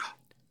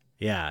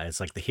 Yeah, it's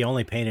like he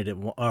only painted it,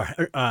 or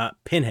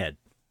Pinhead,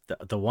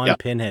 the one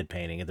Pinhead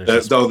painting.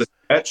 The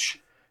sketch.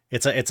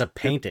 It's a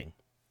painting.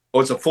 Oh,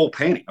 it's a full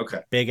painting.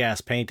 Okay, big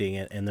ass painting,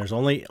 and there's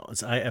only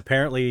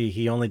apparently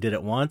he only did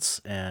it once,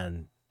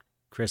 and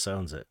Chris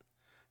owns it,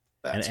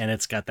 and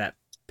it's got that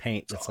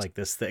paint that's like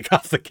this thick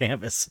off the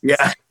canvas.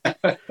 Yeah,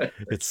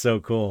 it's so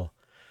cool.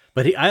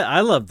 But I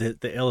love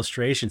the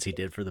illustrations he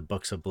did for the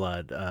Books of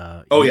Blood.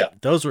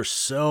 Those were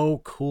so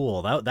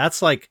cool.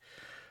 That's like.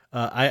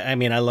 I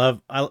mean, I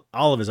love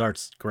all of his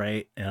art's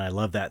great, and I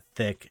love that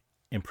thick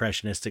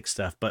impressionistic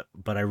stuff. But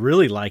I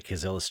really like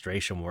his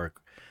illustration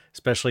work,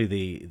 especially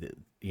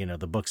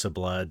the Books of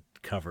Blood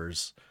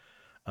covers.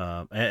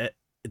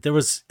 There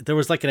was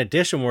like an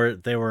edition where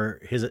they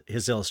were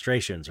his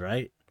illustrations,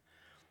 right?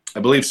 I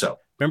believe so.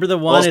 Remember the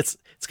one? It's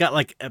got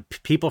like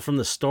people from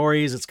the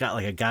stories. It's got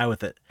like a guy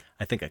with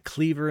I think a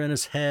cleaver in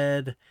his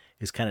head.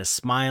 He's kind of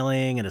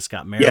smiling, and it's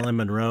got Marilyn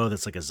Monroe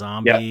that's like a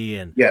zombie,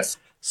 and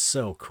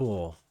so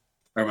cool.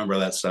 I remember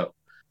that stuff.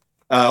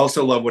 I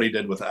also love what he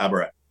did with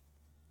Abarat,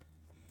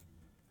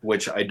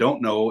 which I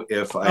don't know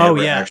if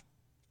I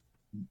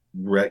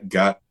actually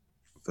got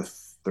the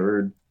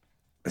third.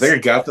 I think I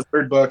got the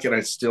third book, and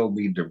I still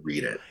need to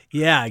read it.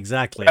 Yeah,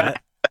 exactly.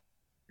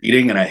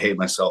 Reading, and I hate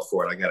myself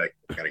for it. I gotta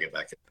get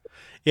back in.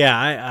 Yeah,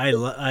 I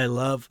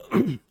love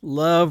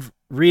love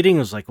reading.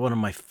 Was like one of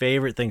my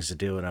favorite things to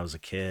do when I was a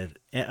kid,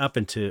 up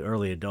into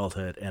early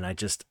adulthood, and I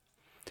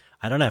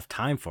don't have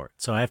time for it,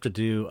 so I have to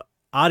do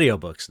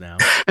audiobooks now.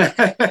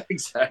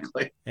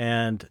 Exactly.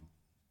 And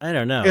I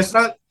don't know. It's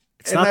not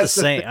the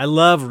same. I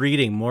love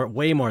reading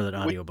way more than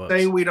audiobooks. We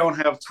say we don't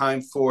have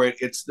time for it.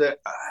 It's that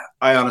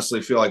I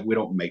honestly feel like we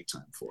don't make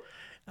time for it.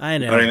 I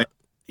know. You know what I mean?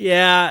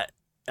 Yeah,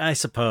 I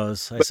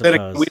suppose.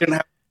 Then we didn't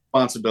have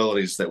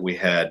responsibilities that we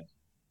had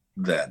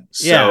then.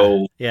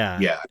 So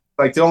yeah.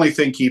 Like the only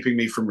thing keeping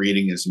me from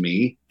reading is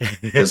me.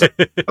 The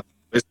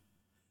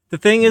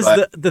thing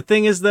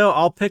is though,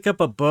 I'll pick up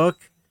a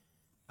book.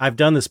 I've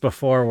done this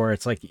before where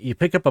it's like you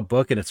pick up a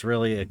book and it's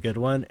really a good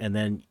one, and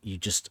then you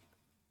just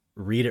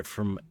read it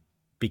from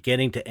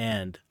beginning to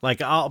end.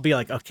 Like I'll be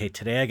like, okay,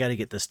 today I got to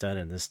get this done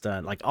and this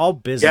done. Like all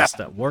business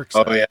stuff, work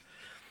stuff. Oh yeah.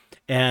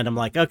 And I'm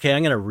like, okay,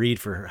 I'm gonna read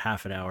for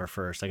half an hour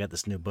first. I got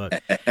this new book,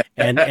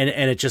 and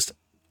it just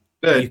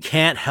you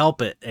can't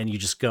help it, and you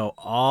just go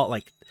all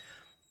like,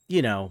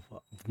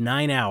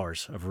 9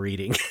 hours of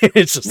reading.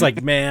 It's just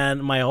like,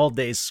 man, my whole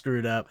day's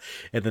screwed up.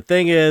 And the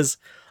thing is,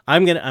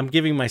 I'm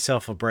giving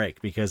myself a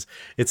break because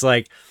it's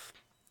like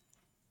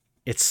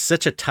it's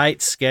such a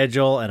tight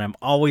schedule and I'm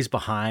always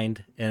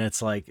behind, and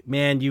it's like,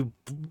 man,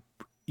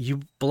 you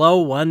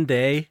blow one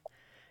day,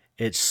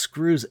 it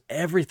screws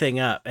everything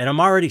up, and I'm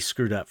already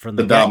screwed up from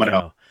the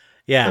domino.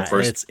 Yeah,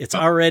 it's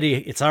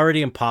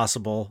already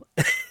impossible,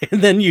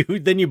 and then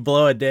you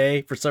blow a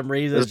day for some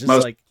reason. This it's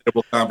just like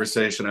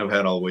conversation I've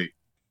had all week.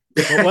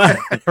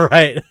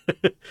 Right.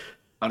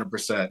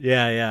 100%.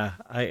 Yeah.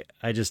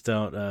 I just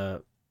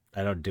don't.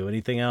 I don't do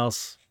anything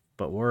else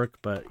but work.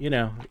 But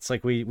it's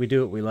like we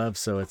do what we love,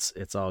 so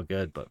it's all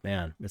good. But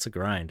man, it's a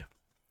grind.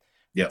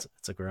 Yeah,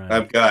 it's a grind.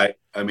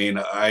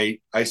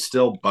 I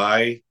still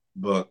buy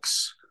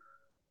books.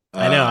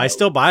 I know. I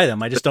still buy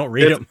them. I just don't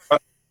read them.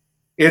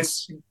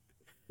 It's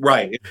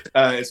right.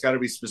 It's got to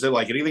be specific.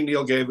 Like anything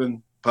Neil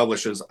Gaiman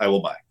publishes, I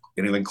will buy.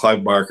 Anything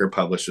Clive Barker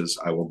publishes,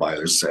 I will buy.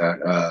 There's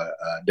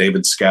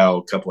David Scow,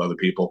 a couple other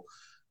people.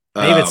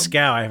 David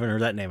Scow. I haven't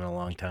heard that name in a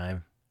long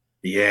time.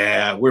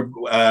 Yeah, we're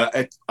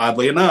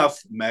oddly enough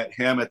met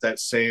him at that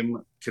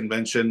same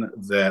convention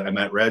that I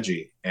met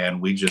Reggie,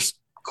 and we just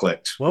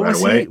clicked What right was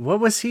he? away. What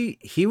was he?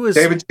 He was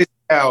David J.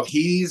 Howe,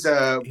 he's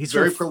a he's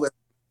very prolific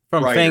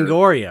from writer.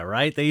 Fangoria,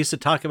 right? They used to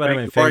talk about him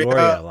in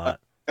Fangoria a lot.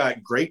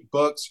 Got great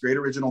books, great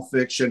original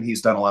fiction.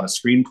 He's done a lot of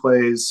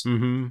screenplays.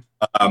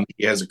 Mm-hmm.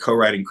 He has a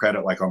co-writing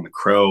credit like on The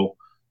Crow.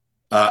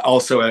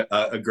 Also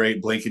a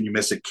great blink and you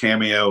miss it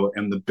cameo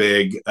in the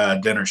big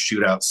dinner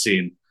shootout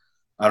scene.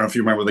 I don't know if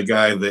you remember the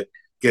guy that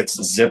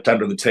gets zipped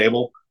under the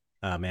table.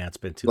 Oh man, it's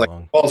been too like,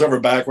 long. Falls over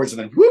backwards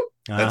and then whoop.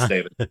 That's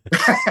David.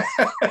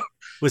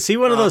 Was he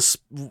one of those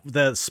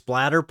the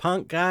splatter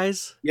punk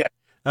guys? Yeah.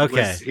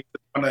 Okay. He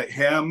was one of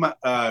him.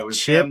 It was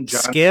Chip, him,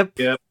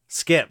 John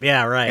Skip.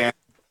 Yeah, right.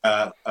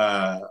 And,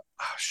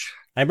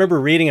 I remember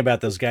reading about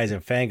those guys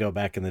in Fango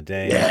back in the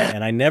day,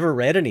 and I never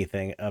read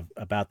anything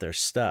about their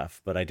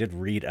stuff, but I did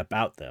read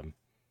about them.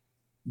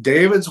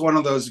 David's one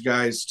of those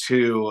guys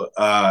too.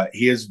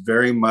 He is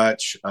very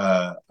much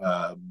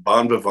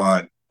bon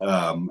vivant,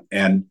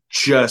 and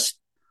just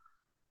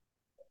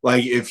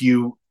like if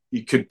you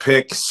could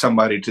pick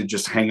somebody to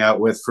just hang out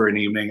with for an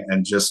evening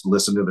and just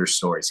listen to their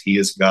stories. He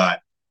has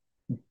got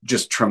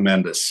just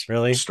tremendous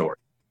stories.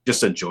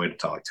 Just a joy to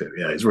talk to.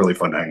 Yeah, he's really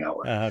fun to hang out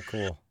with.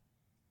 Cool.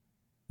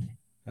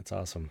 That's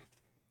awesome.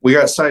 We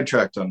got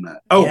sidetracked on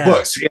that. Oh, yeah.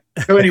 Books. Yeah.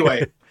 So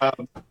anyway,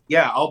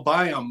 I'll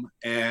buy them,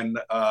 and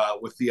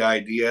with the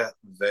idea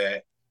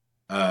that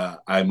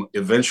I'm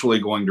eventually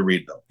going to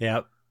read them.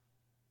 Yep.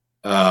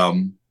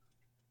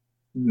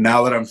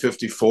 Now that I'm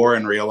 54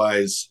 and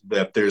realize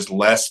that there's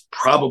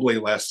probably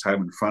less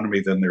time in front of me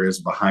than there is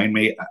behind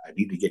me, I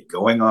need to get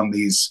going on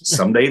these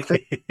someday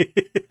things.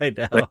 I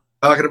know. That I'm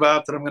talking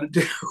about that I'm going to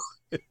do.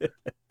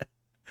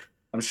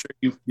 I'm sure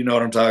you know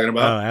what I'm talking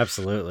about. Oh,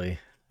 absolutely.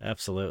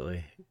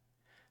 Absolutely.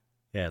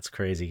 Yeah, it's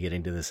crazy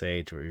getting to this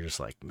age where you're just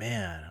like,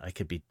 man, I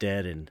could be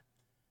dead in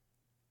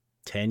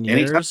 10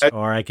 years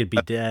or I could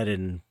be dead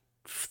in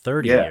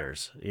 30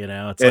 years. You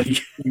know, it's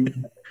like...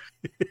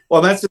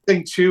 Well, that's the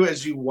thing, too,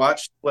 as you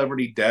watch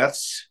celebrity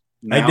deaths.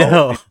 Now, I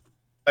know.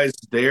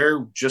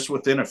 They're just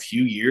within a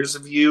few years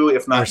of you,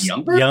 if not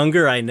younger.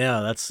 Younger, I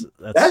know.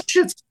 That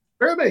shit's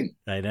disturbing.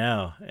 I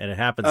know. And it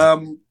happens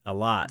a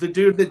lot. The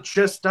dude that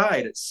just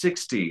died at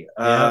 60,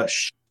 I'm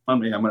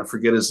going to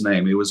forget his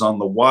name. He was on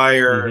The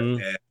Wire and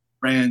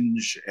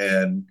Fringe.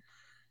 And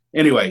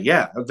anyway,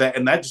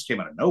 that just came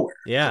out of nowhere.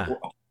 Yeah.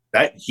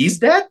 That he's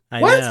dead?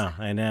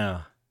 I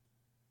know.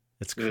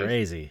 It's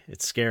crazy.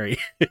 It's scary.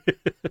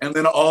 And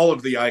then all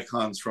of the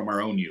icons from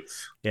our own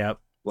youth. Yep.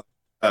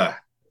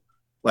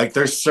 Like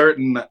there's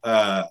certain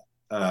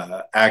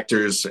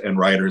actors and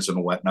writers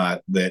and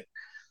whatnot that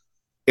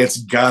it's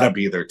gotta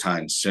be their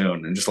time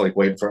soon, and just like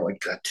waiting for it,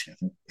 like, God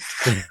damn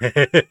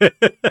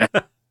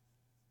it.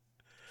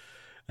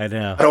 I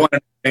know. I don't want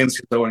to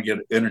because I want to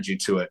get energy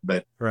to it,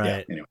 but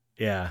right. Anyway.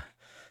 Yeah.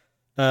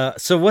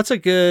 So what's a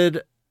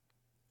good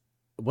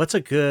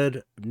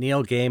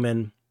Neil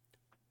Gaiman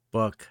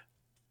book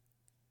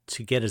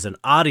to get as an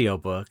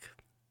audiobook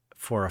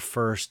for a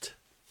first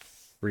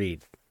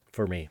read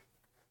for me?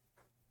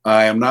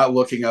 I am not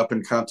looking up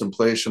in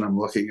contemplation. I'm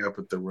looking up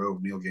at the row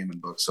of Neil Gaiman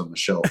books on the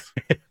shelf.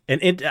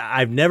 And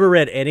I've never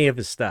read any of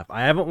his stuff.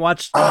 I haven't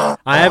watched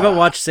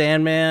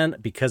Sandman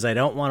because I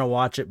don't want to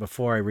watch it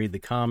before I read the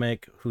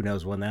comic. Who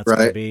knows when that's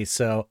going to be.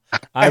 So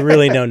I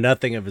really know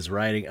nothing of his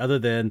writing other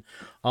than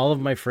all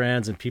of my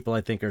friends and people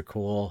I think are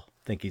cool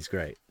think he's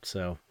great.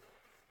 So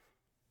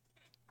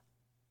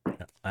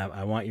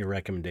I want your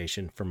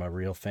recommendation from a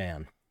real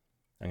fan.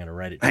 I'm going to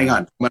write it down. Hang on.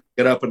 I'm going to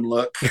get up and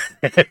look.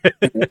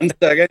 1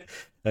 second.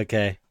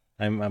 Okay.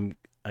 I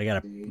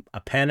got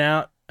a pen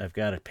out. I've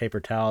got a paper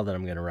towel that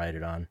I'm going to write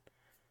it on.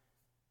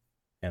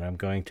 And I'm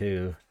going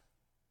to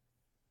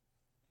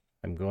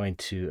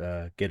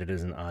get it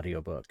as an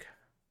audiobook.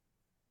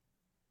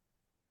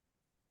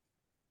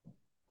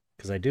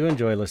 Cuz I do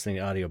enjoy listening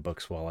to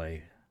audiobooks while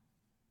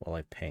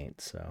I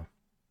paint, so.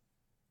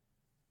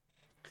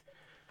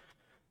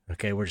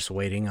 Okay, we're just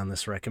waiting on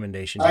this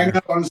recommendation here.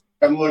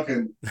 I'm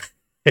looking.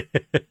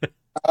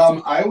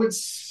 I would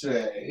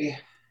say...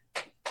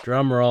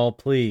 Drum roll,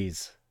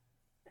 please.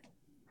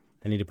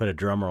 I need to put a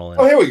drum roll in.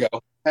 Oh, here we go.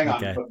 Hang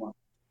on. Put one.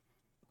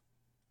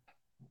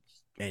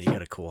 Man, you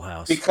got a cool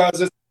house.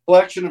 Because it's a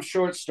collection of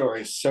short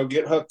stories, so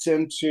get hooked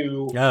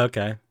into... Oh,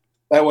 okay.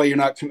 That way you're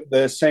not...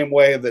 The same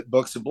way that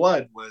Books of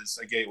Blood was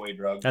a gateway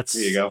drug. There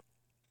you go.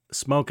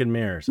 Smoke and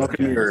Mirrors. Smoke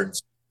and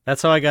Mirrors.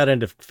 That's how I got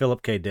into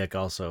Philip K. Dick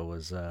also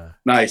was...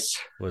 nice.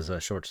 Was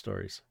short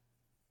stories.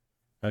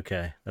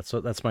 Okay,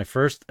 that's my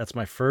first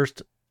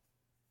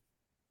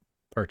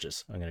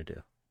purchase I'm going to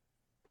do.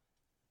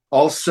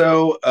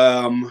 Also,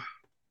 oh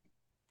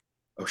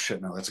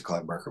shit, no, that's a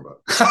Clive Barker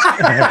book.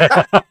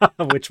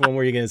 Which one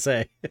were you going to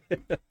say?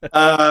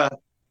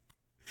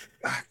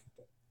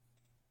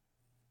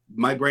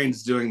 My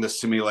brain's doing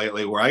this to me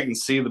lately where I can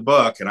see the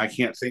book and I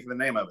can't think of the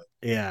name of it.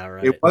 Yeah,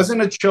 right. It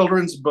wasn't a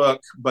children's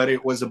book, but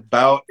it was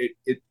about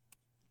it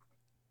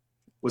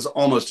was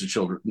almost a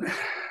children.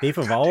 Thief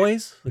of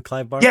Always? The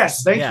Clive Barker?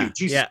 Yes, thank you.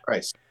 Jesus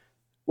Christ.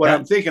 What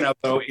I'm thinking of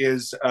though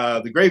is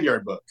the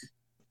Graveyard Book,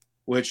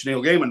 which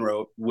Neil Gaiman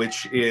wrote,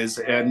 which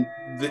is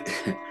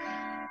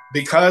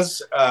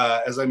because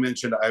as I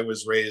mentioned, I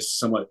was raised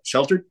somewhat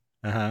sheltered.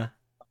 Uh-huh.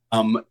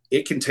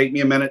 It can take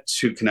me a minute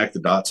to connect the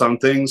dots on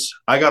things.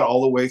 I got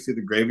all the way through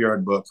the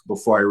Graveyard Book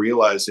before I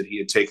realized that he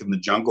had taken the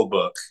Jungle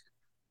Book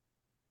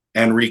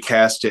and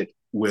recast it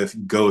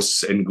with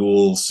ghosts and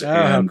ghouls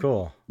and how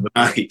cool. the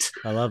night.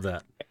 I love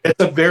that.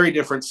 It's a very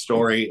different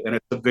story and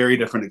it's a very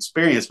different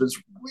experience, but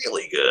it's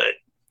really good.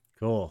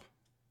 Cool.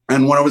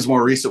 And one of his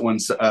more recent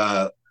ones,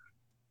 I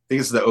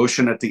think it's The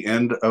Ocean at the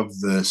End of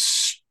the...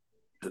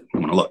 I'm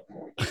going to look.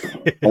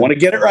 I want to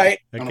get it right.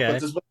 Okay.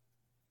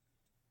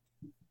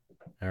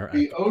 All right.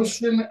 The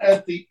Ocean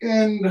at the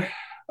End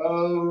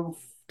of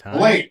the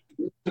Lane.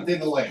 At the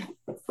end of the lane.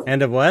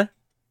 End of what?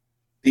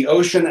 The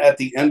Ocean at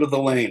the End of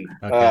the Lane.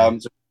 Okay.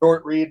 It's a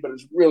short read, but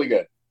it's really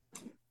good.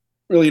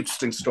 Really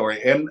interesting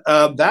story. And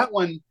that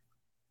one,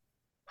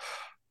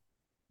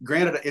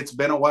 granted, it's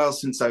been a while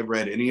since I've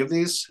read any of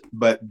these,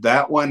 but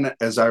that one,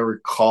 as I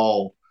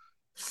recall,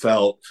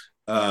 felt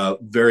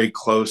very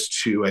close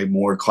to a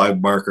more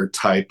Clive Barker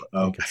type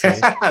of...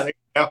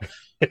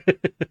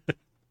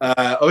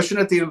 Ocean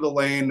at the End of the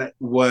Lane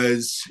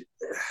was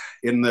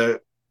in the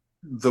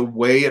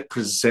way it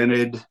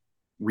presented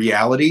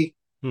reality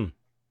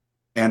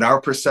and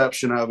our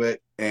perception of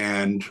it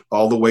and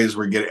all the ways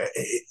we're getting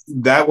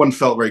that one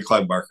felt very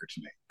Clive Barker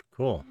to me.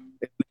 Cool.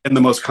 In the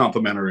most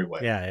complimentary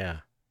way. Yeah.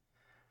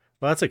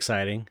 Well, that's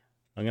exciting.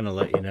 I'm going to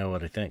let you know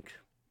what I think.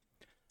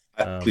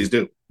 Please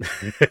do.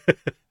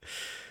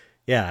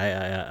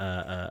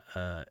 Yeah.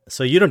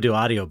 So you don't do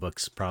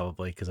audiobooks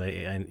probably because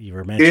you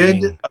were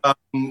mentioning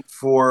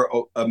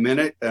for a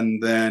minute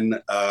and then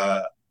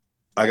I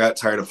got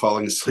tired of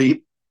falling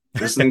asleep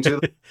listening to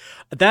them.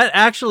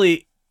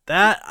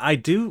 that I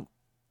do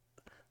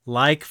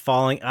like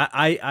falling.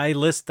 I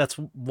listen. That's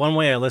one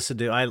way I listen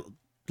to. I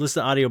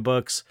listen to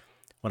audiobooks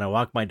when I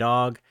walk my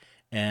dog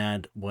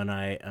and when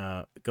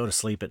I go to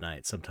sleep at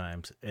night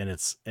sometimes. And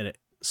it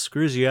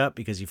screws you up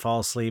because you fall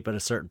asleep at a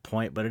certain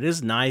point, but it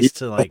is nice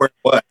to like,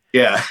 what?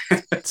 Yeah.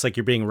 It's like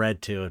you're being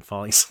read to and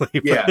falling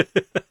asleep. Yeah.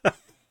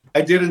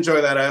 I did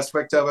enjoy that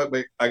aspect of it,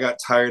 but I got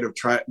tired of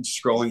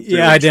scrolling through.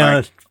 Yeah, I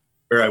know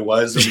where I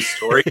was in the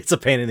story. It's a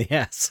pain in the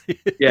ass.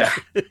 Yeah.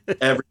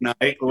 Every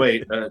night.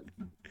 Wait,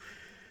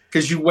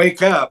 because you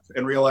wake up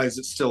and realize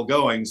it's still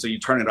going, so you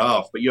turn it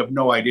off, but you have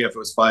no idea if it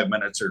was 5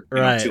 minutes or 2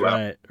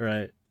 hours.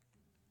 Right.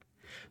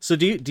 So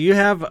do you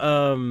have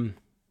I don't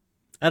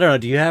know,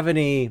 do you have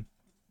any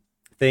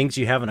things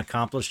you haven't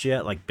accomplished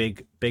yet, like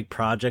big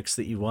projects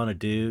that you want to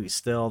do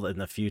still in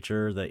the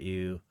future that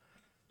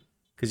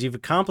because you've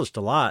accomplished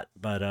a lot,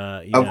 but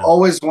I've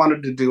always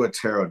wanted to do a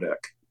tarot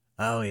deck.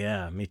 Oh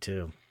yeah, me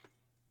too.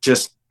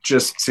 Just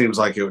seems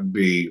like it would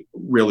be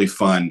really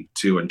fun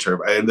to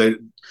interpret. And the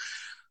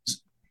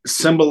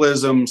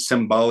symbolism,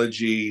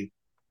 symbology,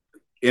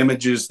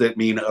 images that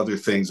mean other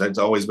things. It's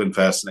always been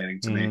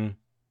fascinating to me.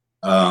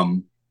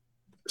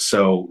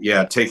 So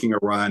yeah, taking a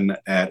run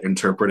at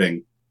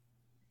interpreting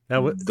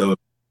that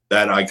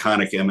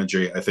iconic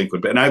imagery, I think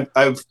would be. And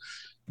I've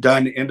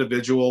done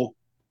individual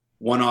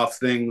one-off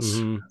things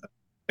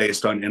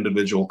based on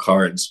individual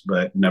cards,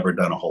 but never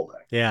done a whole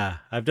deck. Yeah,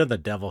 I've done the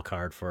devil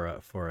card for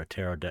a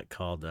tarot deck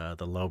called the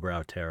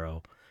Lowbrow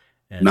Tarot.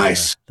 And,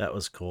 nice. That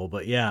was cool.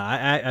 But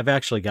yeah, I've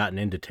actually gotten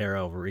into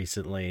tarot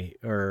recently,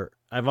 or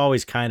I've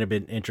always kind of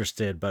been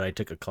interested, but I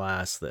took a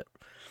class that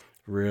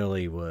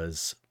really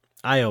was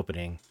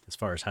eye-opening as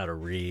far as how to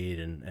read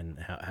and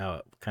how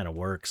it kind of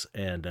works.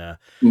 And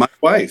my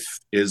wife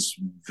is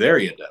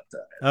very adept at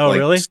it. Oh,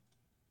 really?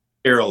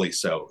 Eerily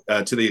so,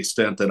 to the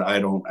extent that I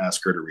don't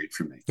ask her to read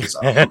for me.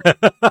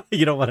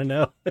 You don't want to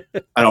know?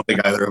 I don't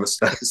think either of us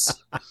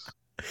does.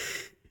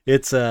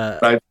 It's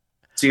I've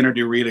seen her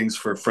do readings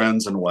for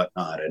friends and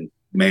whatnot, and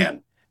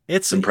man,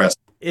 it's impressive.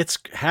 It's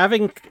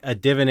having a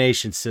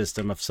divination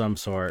system of some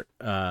sort.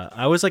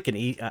 I was like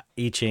an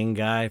I Ching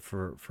guy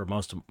for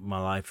most of my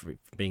life,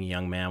 being a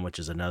young man, which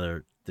is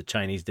the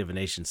Chinese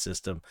divination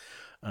system.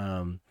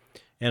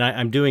 And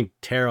I'm doing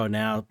tarot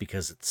now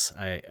because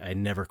I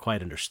never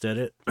quite understood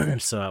it.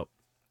 So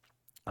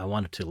I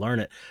wanted to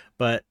learn it,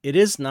 but it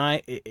is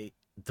nice.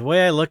 The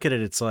way I look at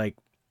it, it's like,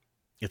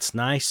 it's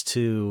nice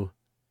to,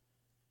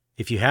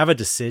 if you have a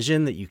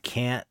decision that you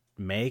can't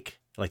make,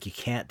 like you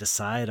can't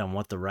decide on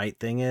what the right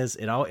thing is,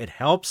 it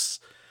helps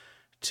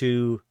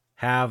to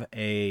have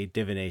a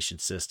divination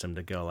system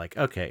to go like,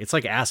 okay, it's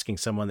like asking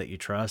someone that you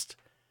trust.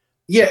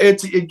 Yeah,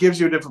 it gives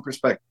you a different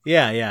perspective.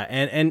 Yeah,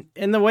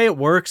 and the way it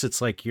works,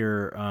 it's like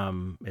you're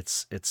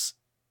it's it's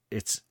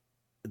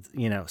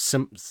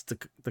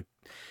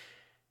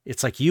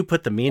like you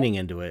put the meaning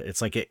into it. It's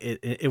like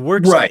it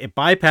works. Right. It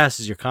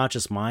bypasses your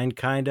conscious mind,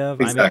 kind of.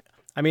 Exactly.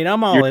 I mean,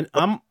 I'm all in.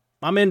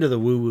 I'm into the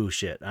woo woo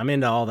shit. I'm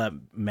into all that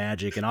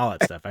magic and all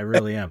that stuff. I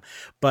really am.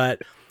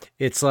 But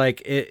it's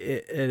like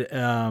it's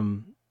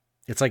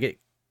like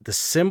the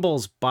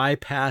symbols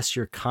bypass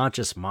your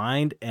conscious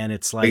mind, and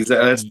it's like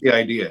exactly, that's the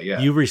idea. Yeah,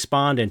 you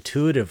respond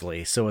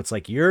intuitively. So it's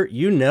like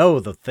you know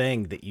the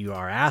thing that you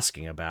are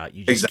asking about.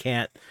 You just exactly.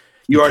 can't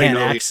You already can't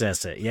know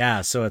access it.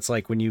 Yeah. So it's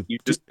like when you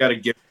just got to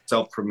give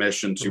yourself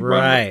permission to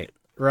run with it.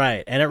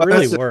 right, and it But really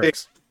that's the thing.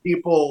 works.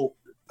 People,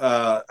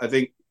 I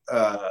think,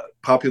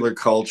 popular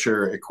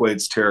culture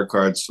equates tarot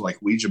cards to like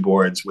Ouija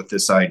boards with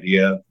this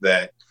idea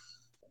that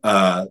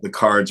the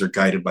cards are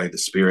guided by the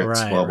spirits.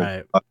 Right, Blah, blah,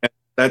 right, blah.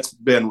 That's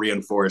been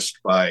reinforced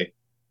by,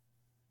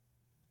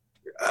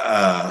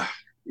 uh,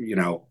 you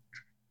know,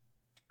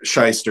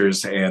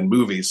 shysters and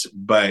movies.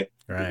 But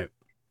right.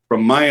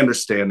 from my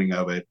understanding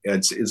of it,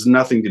 it's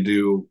nothing to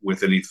do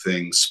with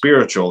anything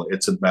spiritual.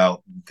 It's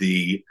about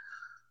the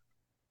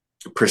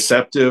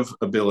perceptive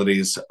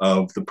abilities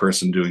of the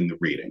person doing the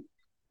reading.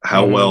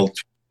 How well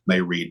can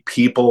they read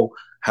people?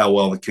 How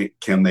well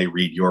can they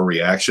read your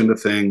reaction to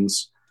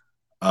things?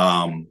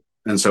 And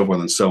so forth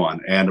and so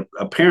on. And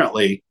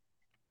apparently,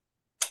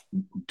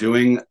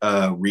 doing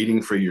a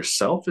reading for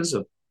yourself is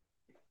a.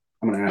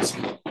 I'm going to ask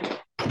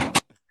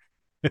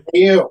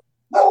you.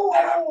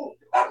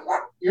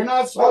 You're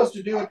not supposed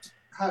to do it.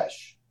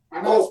 Hush.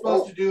 You're not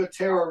supposed to do a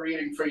tarot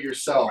reading for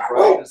yourself,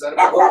 right? Is that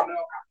important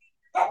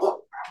to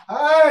know?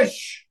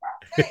 Hush.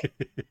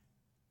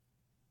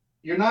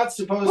 You're not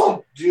supposed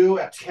to do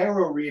a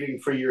tarot reading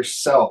for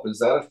yourself. Is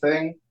that a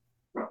thing?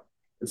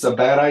 It's a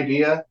bad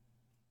idea.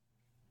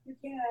 You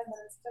can, but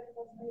it's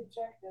difficult to be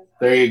objective.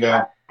 There you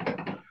go.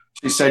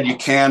 She said you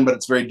can, but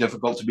it's very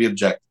difficult to be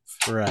objective.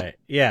 Right.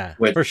 Yeah.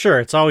 Which for sure.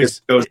 It's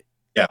always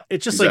yeah.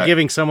 It's just exactly. like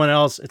giving someone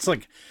else. It's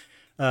like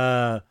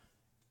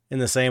in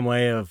the same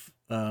way of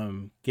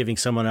giving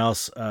someone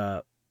else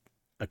a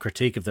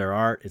critique of their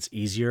art. It's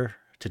easier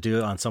to do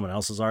it on someone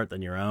else's art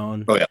than your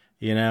own. Oh yeah.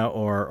 You know,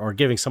 or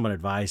giving someone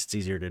advice. It's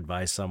easier to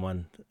advise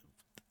someone.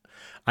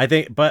 I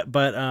think, but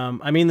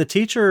I mean, the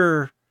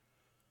teacher,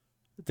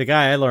 the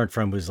guy I learned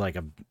from was like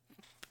a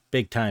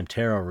big time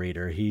tarot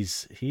reader.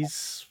 He's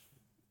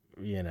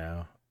you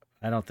know,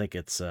 I don't think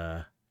it's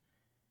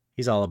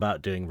he's all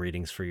about doing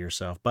readings for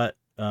yourself, but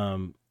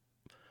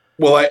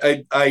well,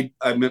 I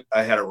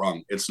had it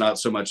wrong. It's not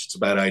so much it's a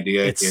bad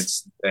idea.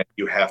 It's that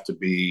you have to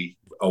be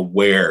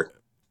aware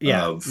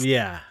of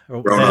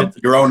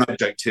your own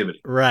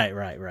objectivity.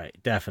 Right.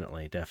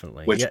 Definitely.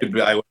 Which could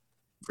be,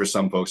 for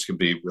some folks, could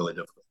be really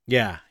difficult.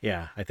 Yeah,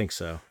 I think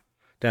so.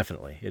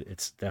 Definitely,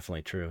 it's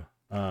definitely true.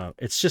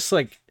 It's just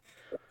like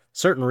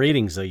certain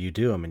readings, though, you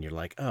do them and you're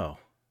like, oh,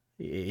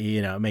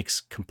 you know, it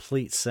makes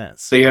complete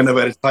sense. The end of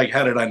it, it's like,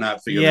 how did I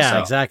not figure this out? Yeah,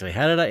 exactly.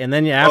 How did I? And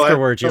then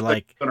afterwards, you're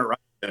like,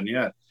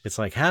 it's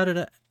like,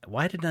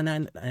 why did I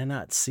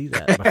not see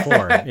that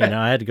before? You know,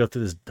 I had to go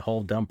through this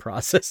whole dumb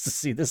process to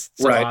see this.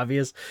 It's so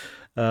obvious.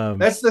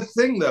 That's the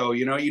thing, though.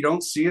 You know, you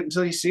don't see it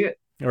until you see it.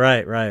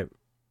 Right.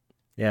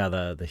 Yeah,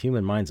 the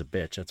human mind's a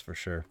bitch. That's for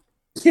sure.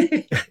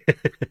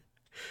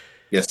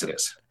 Yes, it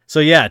is. So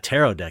yeah,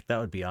 tarot deck,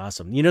 that would be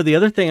awesome. You know, the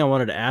other thing I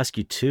wanted to ask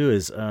you too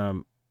is,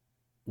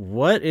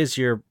 what is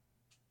your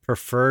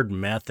preferred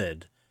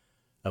method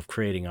of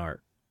creating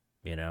art?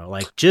 You know,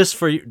 like just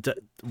for you,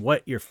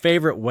 what your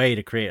favorite way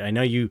to create? I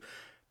know you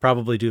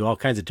probably do all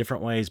kinds of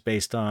different ways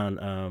based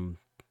on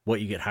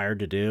what you get hired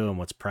to do and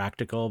what's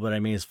practical. But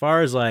I mean, as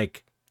far as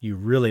like you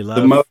really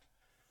love, the most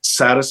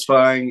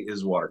satisfying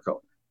is watercolor.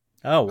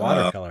 Oh,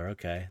 watercolor.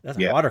 Okay, that's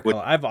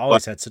watercolor. I've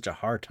always had such a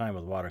hard time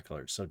with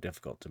watercolor. It's so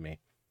difficult to me.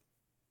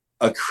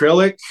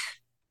 Acrylic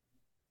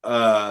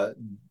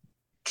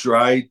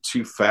dried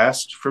too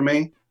fast for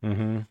me.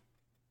 Mm-hmm.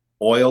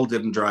 Oil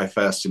didn't dry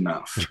fast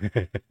enough.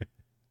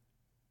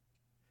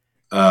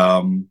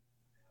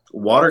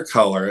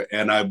 Watercolor,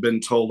 and I've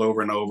been told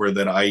over and over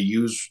that I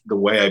use the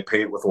way I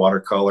paint with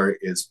watercolor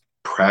is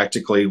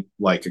practically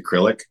like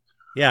acrylic.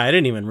 Yeah, I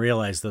didn't even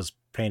realize those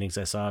paintings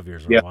I saw of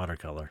yours were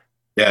watercolor.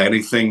 Yeah,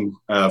 anything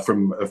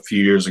from a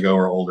few years ago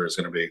or older is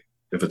going to be,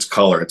 if it's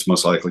color, it's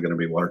most likely going to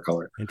be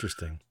watercolor.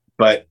 Interesting.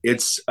 But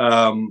it's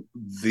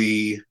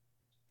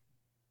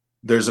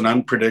there's an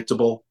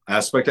unpredictable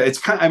aspect. It's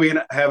kind of, I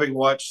mean, having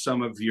watched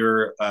some of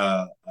your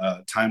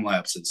time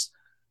lapses,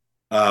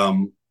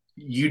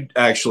 you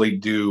actually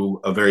do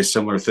a very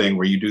similar thing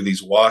where you do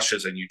these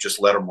washes and you just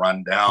let them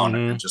run down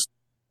and just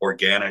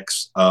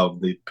organics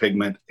of the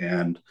pigment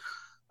and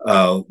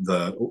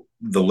the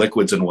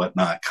liquids and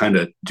whatnot kind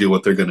of do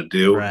what they're going to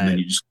do. Right. And then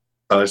you just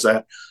colors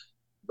that.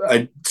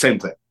 Same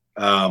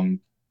thing.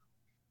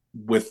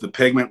 With the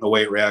pigment, the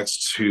way it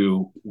reacts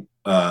to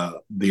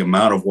the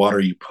amount of water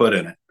you put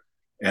in it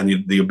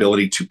and the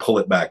ability to pull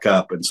it back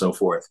up and so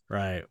forth.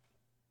 Right.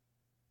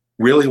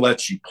 Really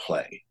lets you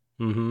play.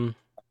 Mm-hmm.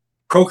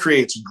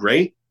 Procreate's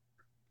great,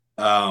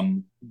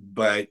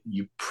 but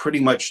you pretty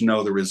much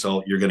know the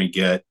result you're going to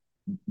get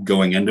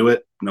going into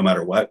it, no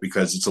matter what,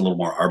 because it's a little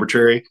more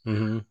arbitrary.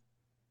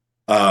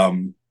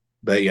 Mm-hmm.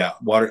 But yeah,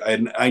 water.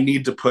 And I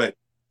need to put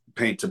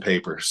paint to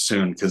paper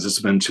soon because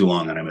it's been too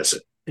long and I miss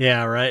it.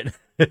 Yeah, right.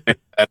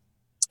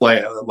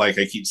 like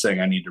I keep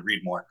saying, I need to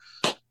read more.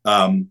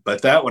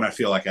 But that one I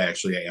feel like I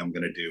am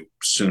going to do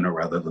sooner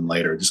rather than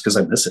later, just because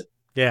I miss it.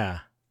 Yeah.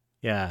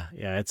 Yeah,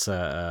 yeah, it's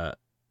I'm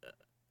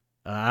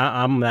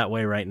that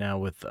way right now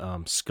with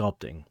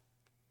sculpting.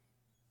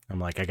 I'm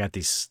like, I got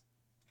these.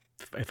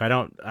 If I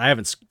don't, I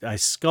haven't. I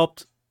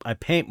sculpt. I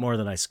paint more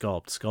than I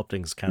sculpt.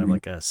 Sculpting's kind of Mhm.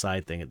 like a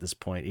side thing at this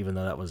point, even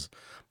though that was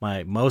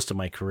my most of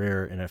my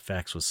career in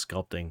effects was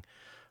sculpting.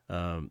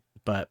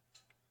 But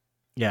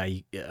yeah,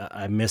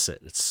 I miss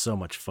it. It's so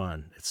much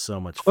fun. It's so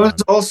much Well,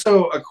 it's fun.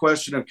 also a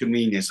question of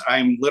convenience.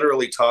 I'm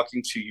literally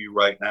talking to you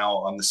right now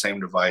on the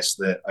same device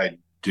that I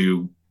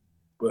do.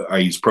 I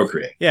use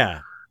Procreate,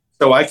 Yeah,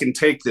 so I can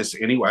take this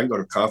anywhere. I can go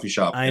to a coffee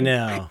shop I and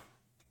know.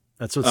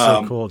 That's what's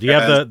so cool. Do you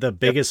have as the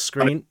biggest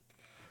screen?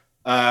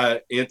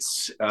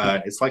 it's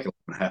like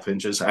 11.5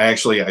 inches. I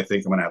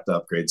think I'm gonna have to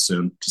upgrade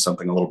soon to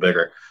something a little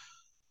bigger.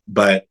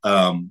 But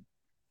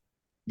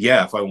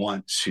yeah, if I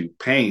want to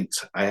paint,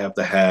 I have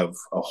to have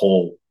a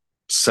whole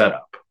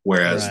setup.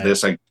 Whereas Right.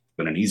 this, I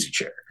in an easy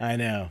chair. I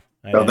know.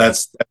 I So know.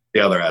 that's the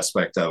other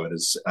aspect of it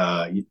is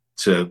and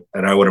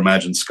I would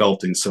imagine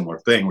sculpting similar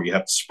thing where you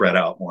have to spread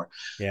out more.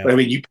 Yeah. But I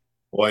mean, you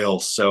oil,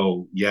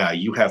 so yeah,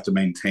 you have to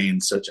maintain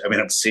such. I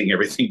mean, I'm seeing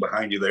everything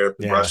behind you there,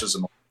 the Yeah. brushes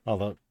and All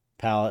the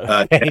palette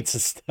yeah, paints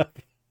and stuff.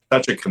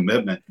 such a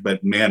commitment.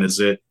 But man,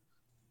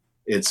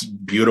 it's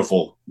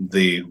beautiful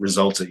the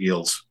results it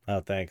yields. Oh,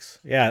 thanks.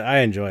 Yeah,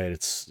 I enjoy it.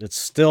 It's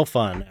still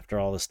fun after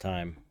all this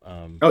time.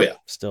 Oh yeah.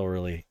 Still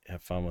really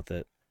have fun with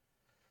it.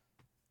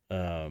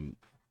 But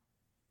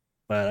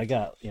I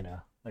got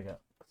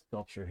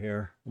sculpture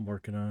here I'm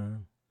working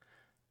on.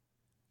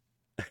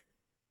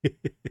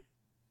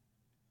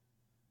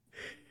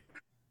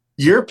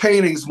 Your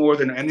paintings more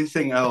than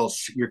anything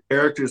else, your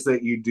characters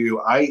that you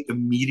do, I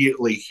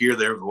immediately hear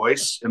their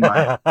voice in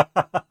my head.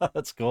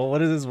 That's cool. What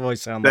does his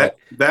voice sound That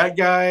like? that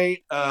guy,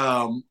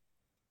 kind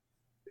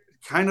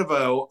of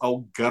a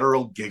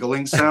guttural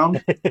giggling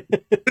sound.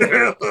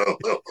 That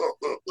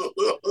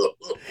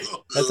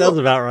sounds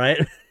about right.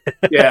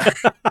 Yeah,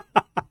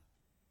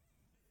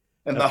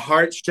 and the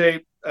heart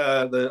shape,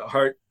 the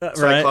heart Right.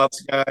 cyclops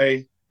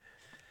guy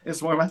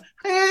is more of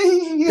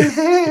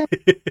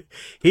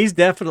He's like yeah.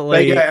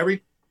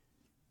 definitely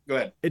Go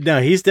ahead.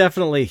 no. He's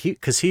definitely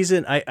because he's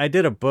in. I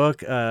did a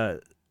book. I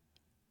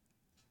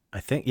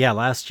think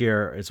last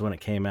year is when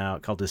it came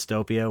out called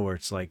Dystopia, where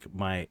it's like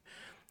I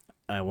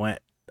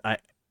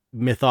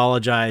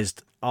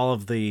mythologized all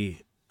of the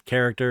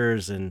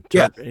characters and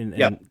Yeah,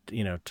 yeah.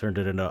 turned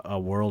it into a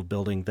world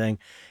building thing,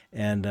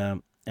 and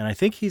I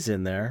think he's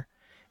in there,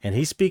 and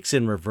he speaks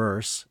in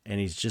reverse, and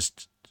he's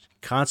just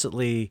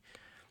constantly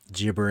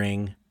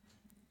gibbering.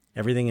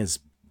 Everything is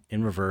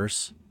in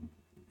reverse,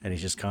 and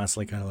he's just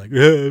constantly kind of like.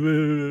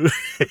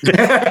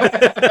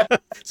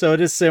 So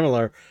it is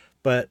similar,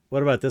 but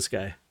what about this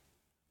guy?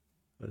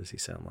 What does he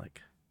sound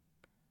like?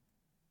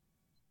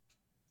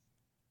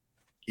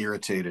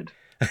 Irritated.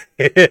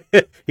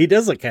 He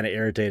does look kind of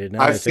irritated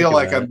now. I That I think feel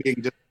like about I'm being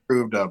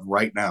disapproved of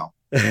right now.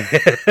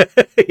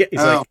 it. Yeah,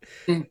 Oh,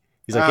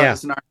 he's like, yeah.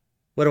 it's not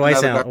What do I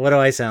another sound? dark. What do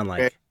I sound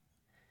Okay. like?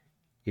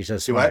 You're so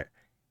Do what? smart.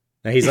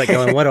 Now he's like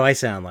going, what do I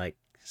sound like?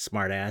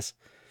 Smart ass.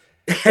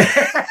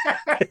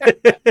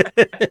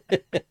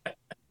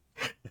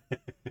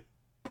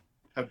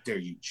 How dare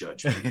you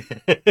judge me?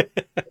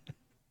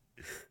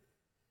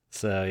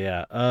 So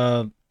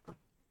yeah,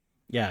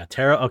 yeah,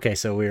 tarot. Okay,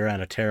 so we were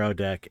on a tarot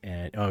deck,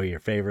 and your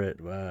favorite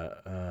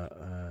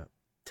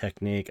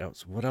technique.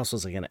 So what else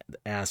was I gonna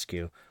ask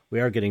you? We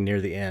are getting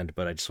near the end,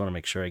 but I just want to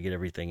make sure I get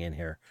everything in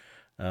here.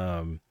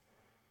 Um,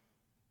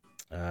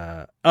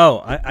 I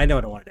know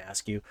what I wanted to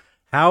ask you.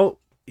 How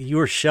you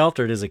were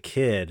sheltered as a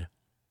kid,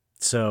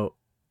 so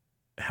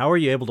how are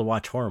you able to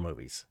watch horror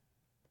movies,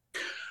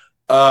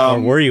 or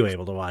were you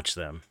able to watch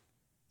them?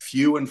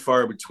 Few and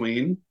far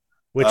between.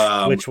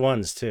 Which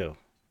ones too?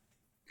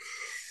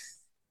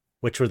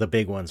 Which were the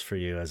big ones for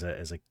you as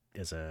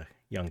a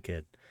young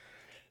kid?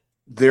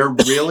 They're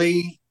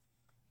really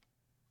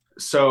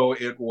so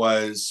it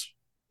was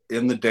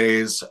in the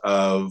days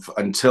of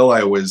until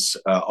I was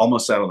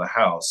almost out of the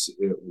house.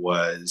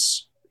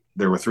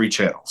 There were three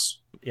channels.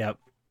 Yep,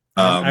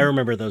 I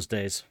remember those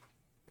days.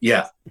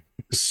 Yeah,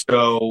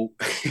 so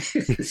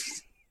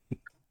it's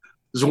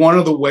one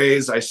of the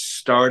ways I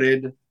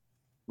started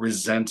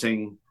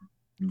resenting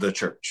the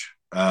church.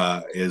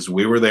 Is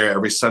we were there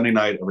every Sunday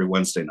night, every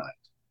Wednesday night.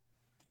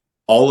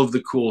 All of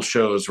the cool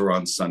shows were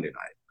on Sunday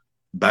night.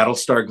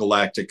 Battlestar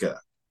Galactica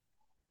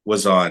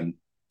was on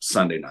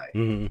Sunday night.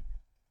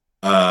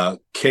 Mm-hmm.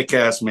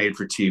 Kick-ass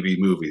made-for-TV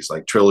movies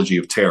like Trilogy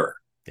of Terror.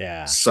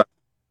 Yeah.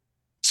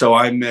 So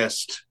I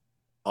missed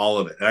all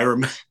of it. I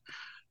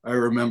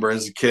remember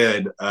as a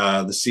kid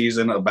the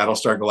season of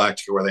Battlestar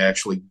Galactica where they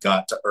actually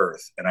got to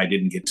Earth, and I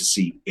didn't get to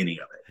see any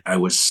of it. I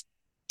was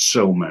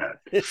so mad,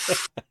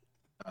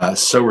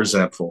 so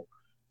resentful.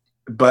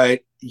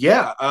 But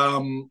yeah,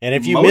 and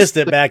if you missed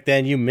it back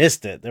then, you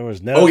missed it. There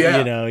was no, oh,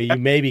 yeah. You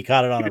maybe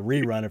caught it on a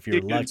rerun if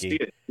you were lucky.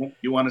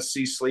 You want to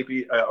see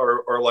Sleepy,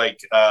 or like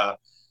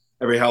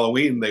every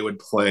Halloween they would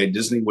play.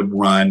 Disney would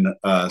run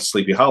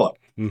Sleepy Hollow,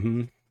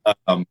 mm-hmm.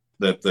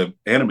 The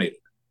animated,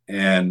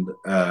 and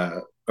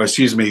or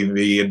excuse me,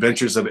 the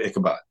Adventures of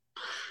Ichabod.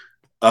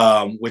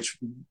 which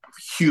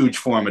huge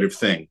formative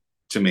thing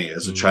to me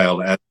as a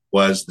child, as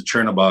was the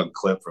Chernobog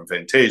clip from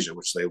Fantasia,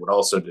 which they would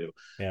also do.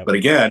 Yep. But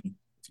again,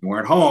 if you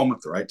weren't home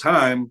at the right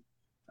time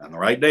on the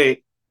right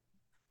date,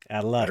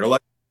 out of luck. better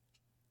luck.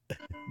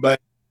 But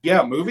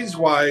yeah, movies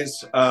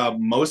wise,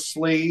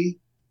 mostly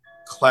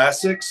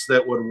classics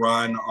that would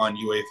run on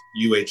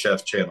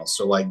UHF channels.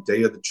 So like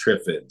Day of the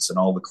Triffids and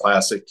all the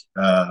classic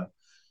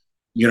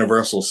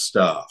Universal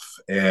stuff,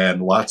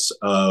 and lots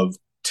of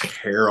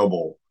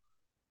terrible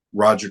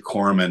Roger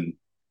Corman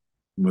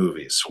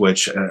movies,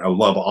 which I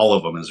love all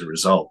of them as a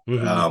result.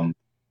 Was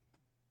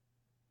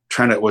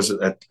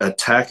it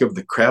Attack of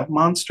the Crab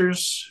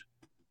Monsters?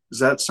 Does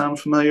that sound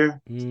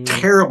familiar?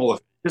 Terrible,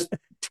 just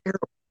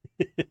terrible.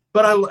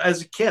 But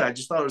as a kid, I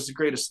just thought it was the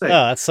greatest thing.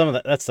 Oh, that's some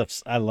of that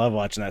stuff. I love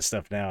watching that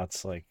stuff now.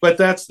 It's like, but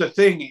that's the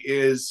thing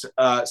is,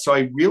 so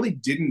I really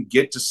didn't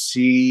get to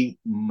see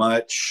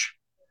much.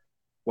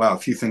 Wow, a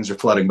few things are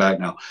flooding back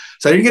now.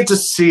 So I didn't get to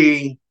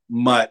see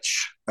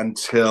much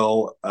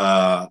until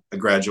I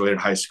graduated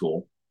high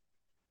school,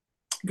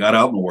 got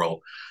out in the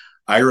world.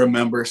 I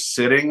remember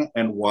sitting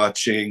and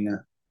watching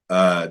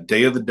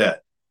Day of the Dead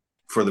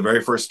for the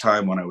very first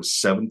time when I was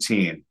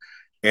 17,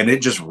 and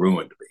it just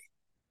ruined me.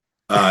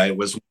 It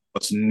was one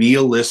of those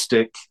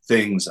nihilistic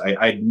things.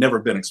 I'd never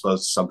been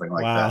exposed to something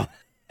like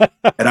that.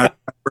 And I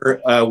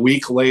remember a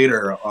week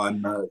later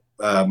on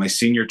my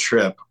senior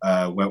trip,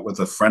 went with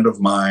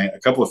a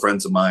couple of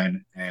friends of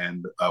mine,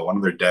 and one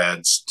of their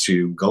dads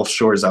to Gulf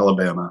Shores,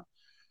 Alabama,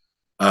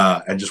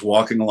 and just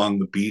walking along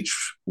the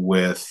beach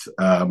with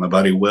my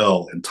buddy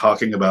Will and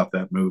talking about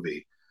that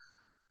movie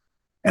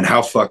and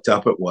how fucked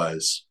up it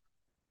was.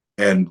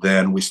 And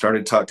then we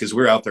started talking, because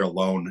we were out there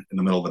alone in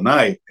the middle of the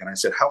night. And I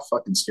said, how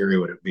fucking scary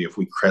would it be if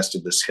we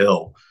crested this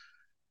hill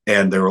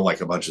and there were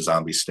like a bunch of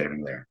zombies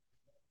standing there?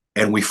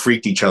 And we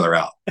freaked each other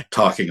out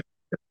talking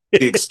about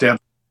the extent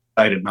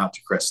I decided not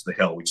to crest the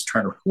hill. We just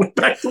turned around and went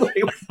back the way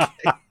we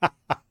came.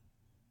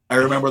 I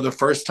remember the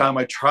first time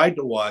I tried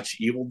to watch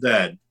Evil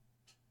Dead,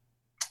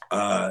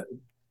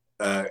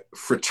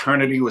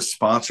 fraternity was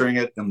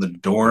sponsoring it in the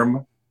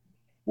dorm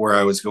where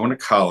I was going to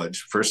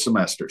college,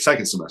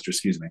 second semester,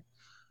 excuse me.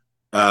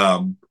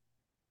 And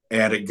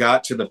it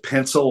got to the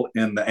pencil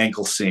in the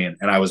ankle scene,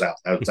 and I was out.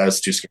 I was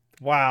too scared.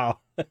 Wow.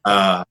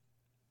 A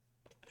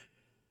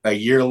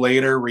year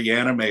later,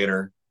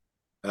 Reanimator,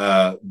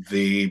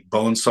 the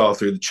bone saw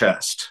through the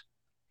chest.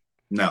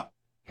 No,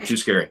 too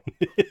scary.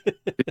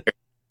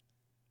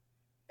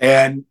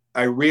 And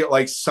I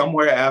like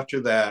somewhere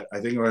after that, I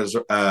think it was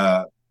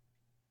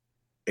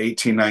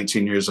 18,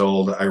 19 years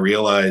old, I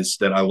realized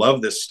that I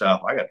love this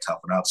stuff. I got to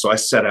toughen up. So I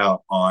set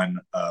out on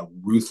a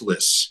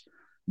ruthless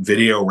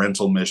video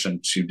rental mission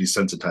to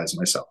desensitize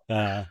myself.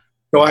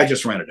 So I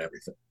just rented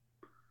everything.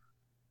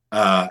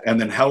 And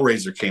then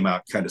Hellraiser came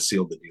out, kind of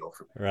sealed the deal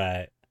for me.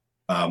 Right.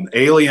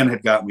 Alien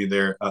had got me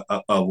there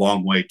a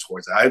long way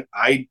towards it.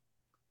 I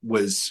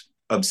was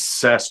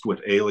obsessed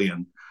with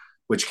Alien,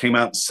 which came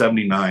out in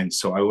 79.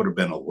 So I would have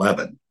been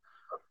 11.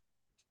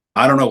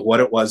 I don't know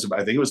what it was.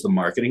 I think it was the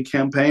marketing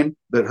campaign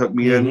that hooked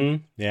me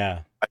in.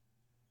 Yeah.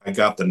 I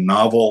got the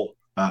novel.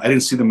 I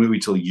didn't see the movie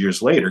till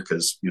years later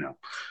because,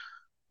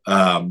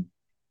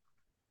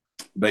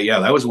 but yeah,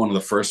 that was one of the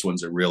first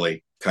ones that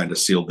really kind of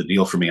sealed the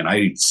deal for me. And I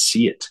didn't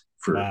see it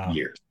for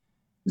years.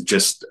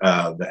 Just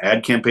the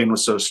ad campaign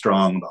was so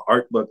strong. The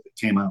art book that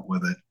came out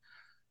with it.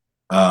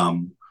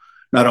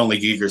 Not only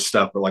Giger's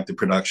stuff, but like the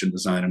production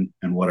design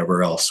and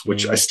whatever else,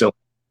 which I still.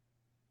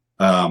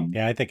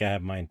 Yeah, I think I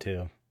have mine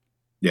too.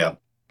 Yeah.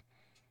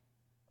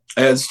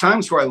 There's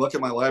times where I look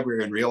at my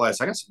library and realize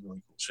I got some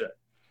really cool shit.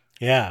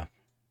 Yeah.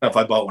 Stuff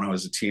I bought when I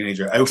was a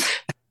teenager.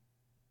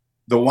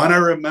 The one I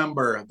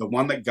remember, the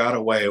one that got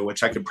away,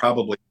 which I could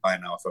probably buy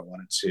now if I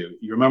wanted to.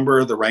 You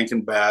remember the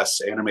Rankin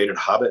Bass animated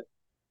Hobbit?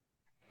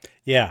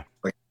 Yeah.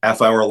 Like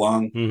half hour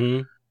long.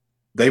 Mm-hmm.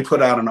 They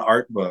put out an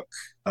art book,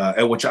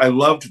 which I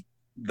loved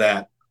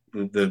that,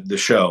 the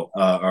show.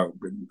 Or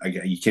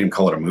you can't even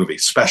call it a movie,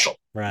 special,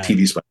 right.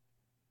 TV special.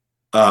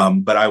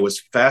 But I was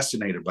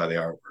fascinated by the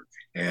artwork.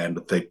 And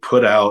they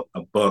put out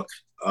a book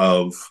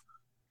of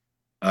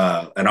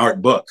an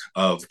art book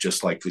of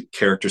just like the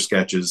character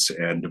sketches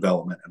and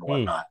development and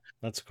whatnot.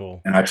 That's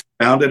cool. And I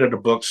found it at a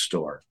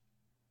bookstore,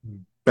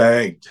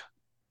 begged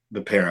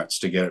the parents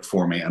to get it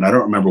for me. And I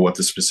don't remember what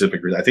the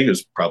specific reason. I think it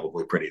was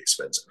probably pretty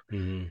expensive,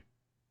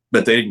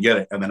 but they didn't get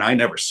it. And then I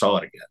never saw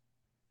it again.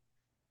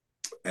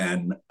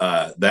 And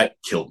that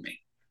killed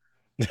me.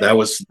 That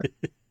was,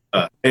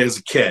 as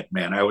a kid,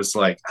 man, I was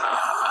like,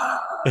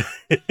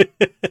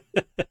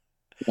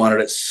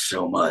 wanted it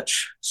so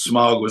much.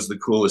 Smaug was the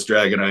coolest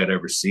dragon I had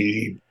ever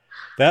seen.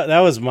 That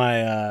was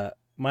my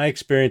my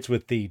experience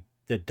with the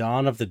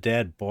Dawn of the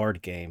Dead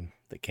board game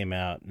that came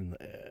out in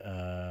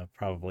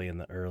probably in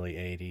the early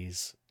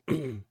 80s.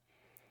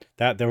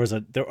 That there was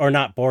or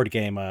not board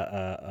game,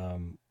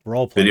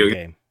 role playing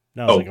game.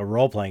 No, it was like a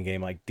role playing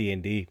game like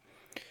D&D.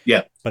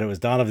 Yeah, but it was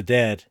Dawn of the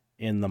Dead,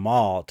 in the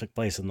mall. It took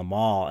place in the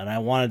mall, and I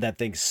wanted that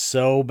thing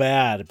so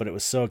bad, but it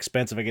was so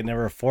expensive I could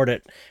never afford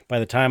it. By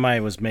the time I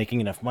was making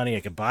enough money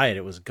I could buy it,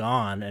 it was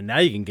gone. And now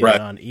you can get Right.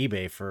 it on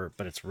eBay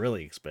but it's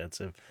really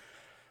expensive.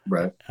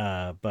 Right.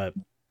 But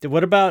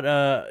what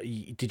about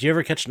did you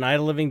ever catch Night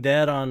of the Living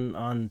Dead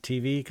on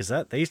TV? Because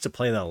they used to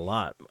play that a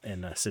lot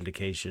in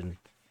syndication.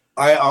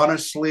 I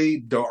honestly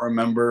don't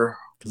remember,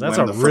 because that's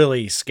when a the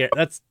really scary.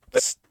 That's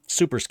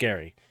super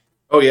scary.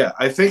 Oh yeah,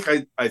 I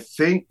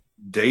think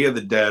Day of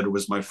the Dead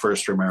was my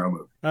first Romero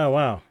movie, Oh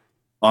wow.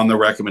 on the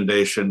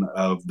recommendation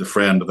of the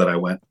friend that I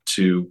went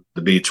to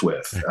the beach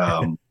with.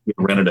 We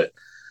rented it,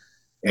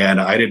 and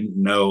I didn't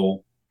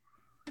know.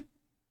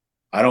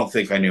 I don't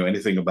think I knew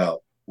anything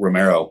about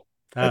Romero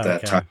at Oh,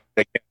 that okay. time.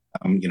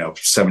 I'm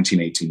 17,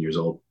 18 years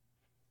old.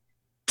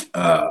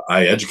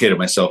 I educated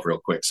myself real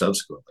quick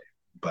subsequently,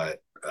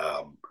 but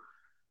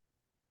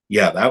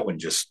yeah, that one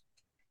just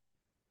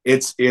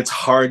it's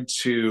hard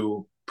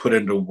to put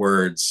into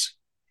words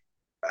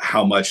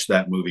how much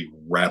that movie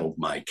rattled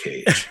my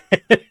cage.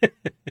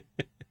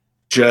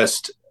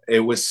 Just, it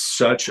was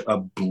such a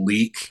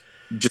bleak,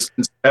 just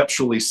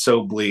conceptually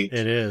so bleak.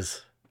 It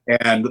is.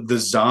 And the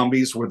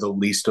zombies were the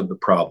least of the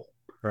problem.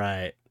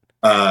 Right.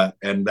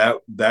 And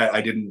that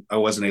I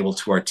wasn't able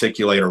to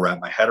articulate or wrap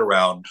my head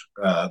around.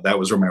 That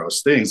was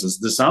Romero's things, is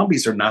the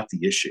zombies are not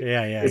the issue.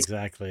 Yeah,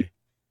 exactly.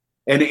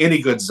 And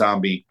any good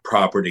zombie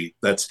property,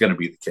 that's going to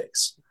be the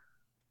case.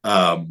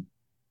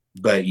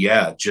 But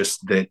yeah,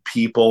 just that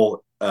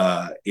people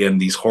in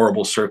these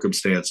horrible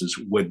circumstances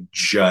would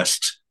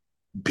just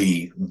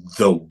be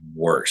the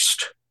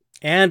worst.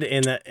 And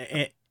it's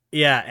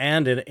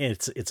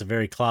a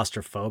very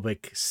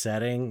claustrophobic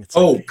setting. It's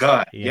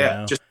God,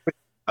 yeah, just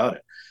about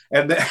it.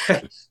 And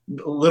then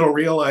little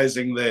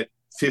realizing that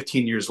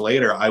 15 years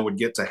later, I would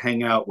get to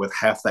hang out with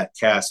half that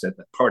cast at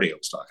that party I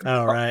was talking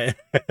about. Oh, right.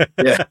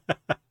 Yeah.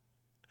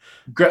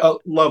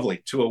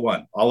 Lovely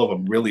 201. All of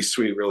them really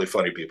sweet, really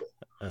funny people.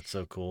 That's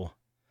so cool.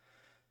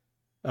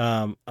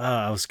 I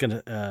was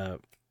gonna.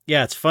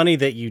 Yeah, it's funny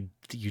that you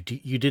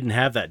didn't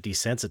have that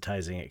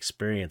desensitizing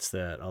experience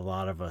that a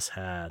lot of us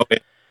had.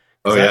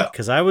 Yeah.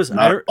 Because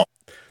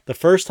the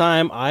first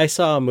time I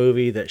saw a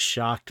movie that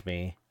shocked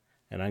me,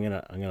 and I'm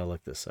gonna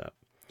look this up.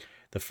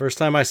 The first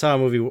time I saw a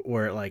movie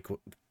where it like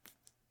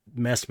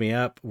messed me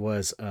up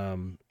was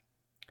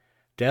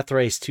Death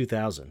Race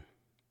 2000.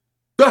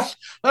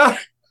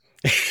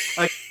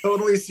 I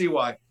totally see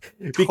why.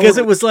 Because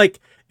it was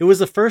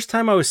the first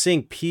time I was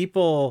seeing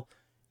people,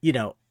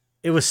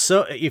 it was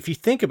so, if you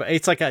think about it,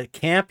 it's like a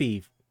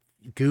campy,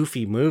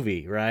 goofy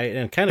movie, right?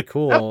 And kind of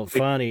cool,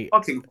 funny.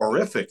 Fucking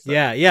horrific. Though.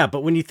 Yeah.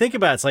 But when you think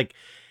about it, it's like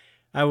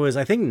I was,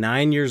 I think,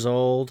 9 years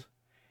old,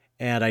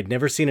 and I'd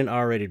never seen an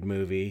R-rated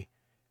movie.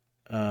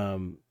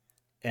 And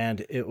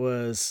it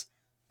was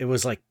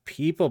like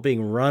people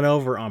being run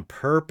over on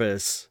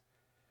purpose.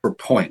 For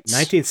points.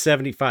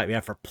 1975. Yeah,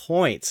 for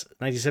points.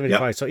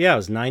 1975. Yep. So yeah, I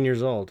was 9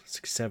 years old.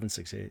 67,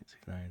 68,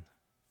 69.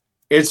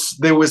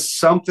 There was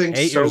something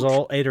 8 years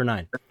old, 8 or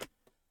 9.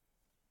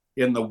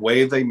 In the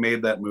way they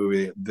made that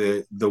movie,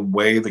 the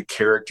way the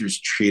characters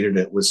treated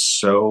it was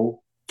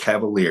so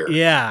cavalier.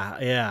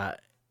 Yeah.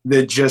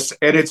 That just,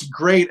 and it's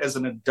great as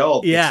an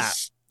adult. Yeah.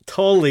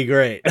 Totally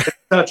great.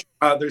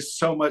 There's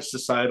so much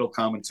societal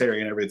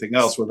commentary and everything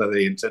else, whether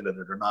they intended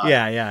it or not.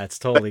 Yeah, it's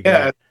totally great.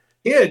 Yeah,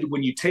 kid,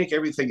 when you take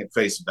everything at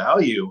face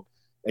value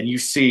and you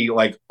see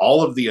like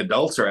all of the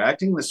adults are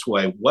acting this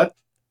way, what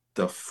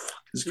the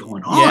fuck is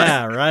going on?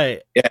 Yeah,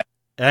 right. Yeah.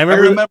 And I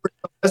remember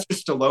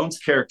Sylvester Stallone's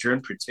character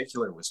in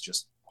particular was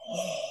just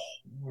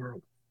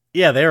horrible.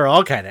 Yeah, they were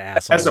all kind of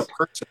assholes. As a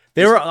person,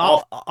 they were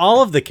all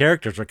of the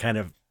characters were kind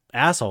of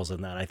assholes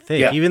in that, I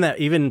think. Yeah.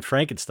 Even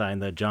Frankenstein,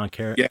 the John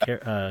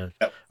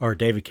or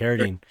David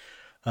Carradine.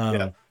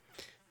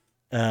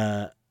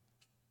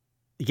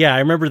 Yeah, I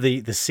remember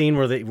the scene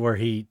where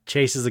he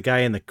chases the guy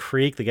in the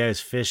creek, the guy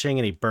who's fishing,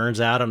 and he burns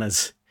out on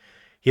his.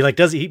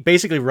 He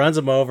basically runs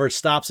him over,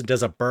 stops, and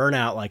does a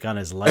burnout like on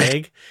his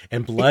leg,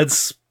 and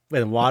blood's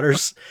and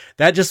waters.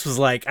 That just was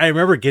like, I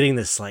remember getting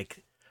this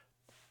like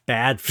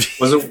bad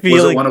feeling. Was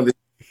it one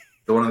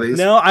of these?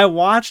 No, I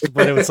watched,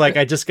 but it was like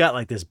I just got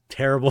like this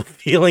terrible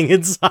feeling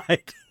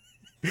inside.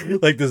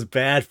 Like this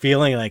bad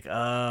feeling, like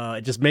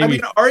it just made me.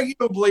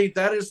 Arguably,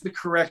 that is the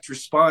correct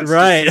response,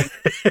 right?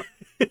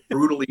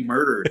 Brutally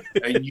murdered,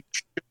 and you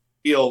should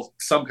feel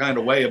some kind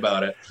of way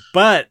about it.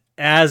 But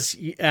as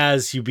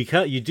you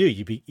become,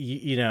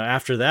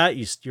 after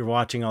that, you're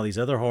watching all these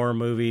other horror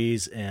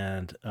movies,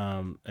 and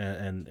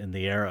in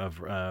the era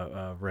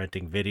of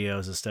renting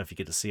videos and stuff, you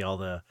get to see all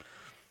the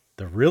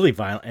really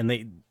violent. And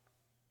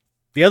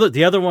the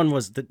other one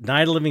was the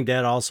Night of the Living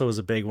Dead. Also was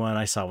a big one.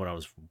 I saw when I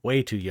was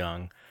way too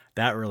young.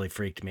 That really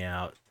freaked me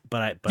out.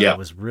 But I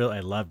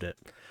loved it.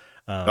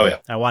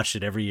 I watched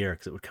it every year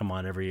because it would come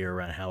on every year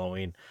around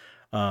Halloween.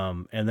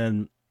 And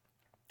then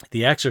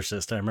The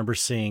Exorcist, I remember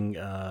seeing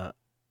that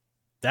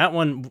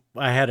one.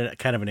 I had a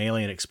kind of an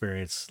alien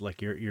experience,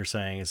 like you're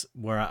saying, is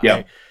where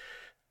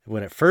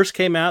when it first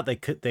came out,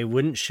 they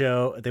wouldn't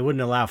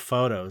allow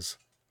photos.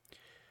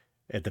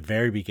 at the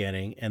very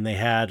beginning, and they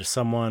had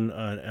someone,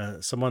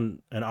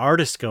 an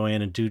artist, go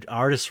in and do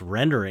artist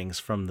renderings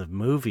from the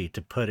movie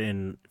to put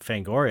in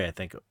Fangoria, I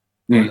think,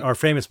 or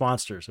Famous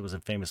Monsters. It was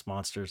in Famous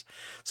Monsters,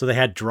 so they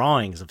had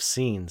drawings of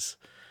scenes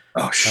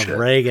Oh shit! of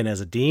Reagan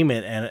as a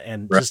demon,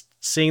 and Right. just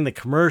seeing the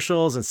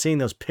commercials and seeing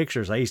those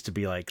pictures. I used to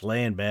be like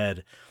lay in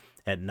bed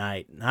at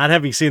night, not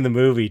having seen the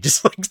movie,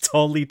 just like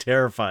totally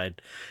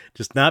terrified,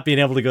 just not being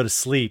able to go to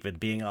sleep and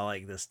being all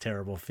like this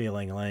terrible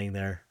feeling laying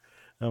there.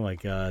 Oh my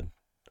God.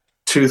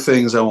 Two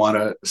things I want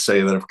to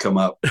say that have come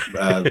up.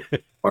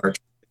 Mark,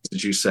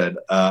 that you said.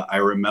 I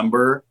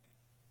remember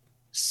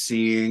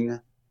seeing,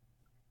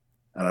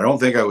 and I don't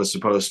think I was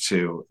supposed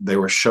to. They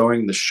were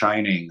showing The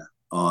Shining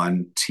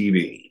on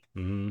TV,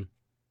 Mm-hmm.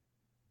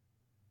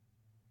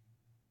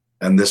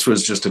 and this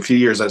was just a few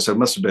years. So it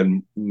must have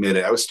been mid.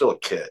 I was still a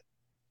kid.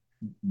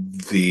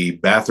 The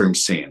bathroom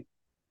scene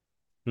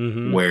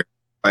Mm-hmm. where,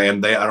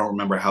 and I don't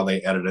remember how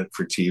they edited it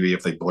for TV,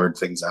 if they blurred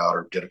things out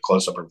or did a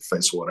close up of her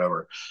face or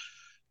whatever.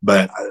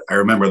 But I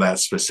remember that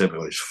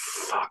specifically. It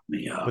fucked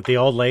me up. With the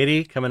old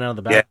lady coming out of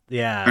the bath.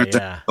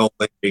 Yeah. Old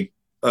lady.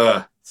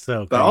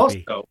 So But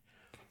creepy. also,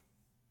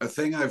 a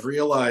thing I've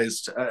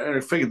realized,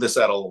 I figured this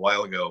out a little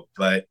while ago,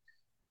 but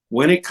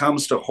when it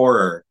comes to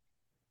horror,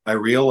 I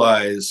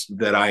realize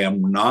that I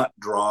am not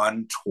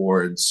drawn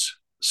towards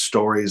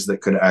stories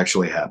that could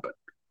actually happen.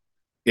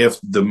 If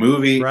the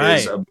movie Right.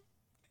 is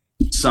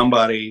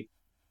somebody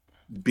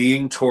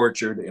being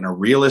tortured in a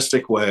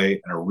realistic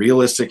way, in a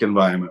realistic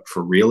environment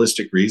for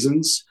realistic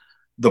reasons,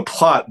 the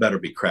plot better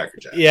be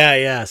crackerjack.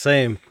 Yeah.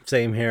 Same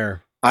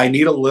here. I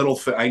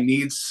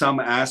need some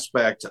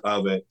aspect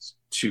of it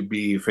to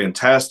be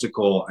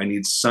fantastical. I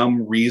need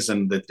some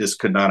reason that this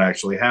could not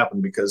actually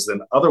happen, because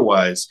then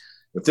otherwise,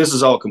 if this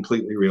is all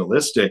completely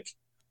realistic,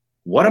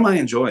 what am I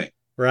enjoying?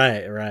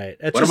 Right.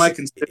 What am I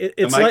considering?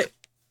 It's am I like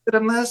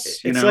in this?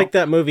 it's like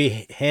that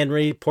movie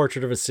Henry,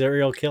 Portrait of a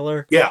Serial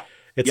Killer. Yeah.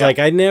 It's Yeah. like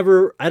I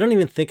don't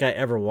even think I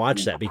ever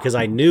watched that because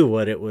I knew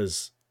what it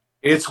was.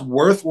 It's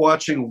worth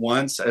watching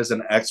once as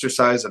an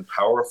exercise in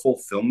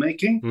powerful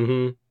filmmaking.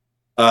 Mm-hmm.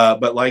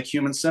 But like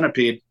Human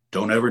Centipede,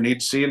 don't ever need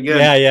to see it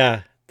again.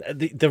 Yeah.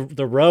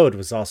 The Road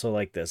was also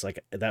like this.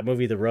 Like that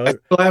movie, The I Road.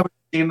 still haven't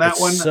seen that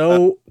It's one.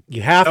 So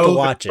you have to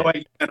watch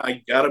it.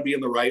 I gotta be in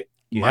the right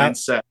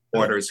mindset,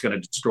 or it's going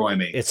to destroy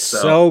me. It's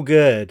so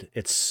good.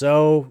 It's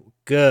so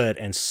good,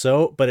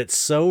 but it's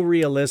so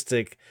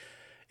realistic.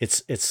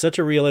 It's such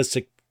a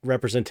realistic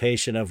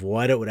representation of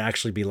what it would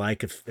actually be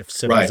like if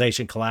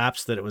civilization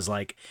collapsed, that it was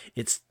like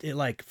it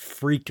like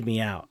freaked me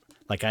out.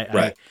 Like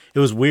it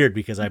was weird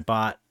because I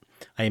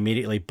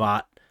immediately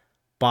bought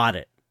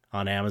it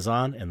on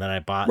Amazon, and then I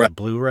bought the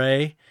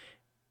Blu-ray,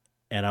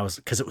 and I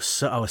was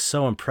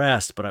so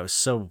impressed, but I was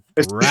so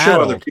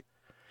rattled.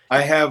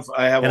 I have,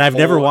 and I've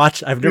never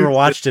watched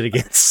it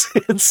again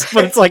since.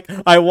 But it's like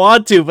I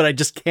want to, but I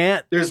just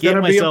can't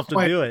get myself to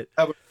do it.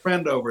 I have a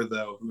friend over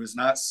though who has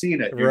not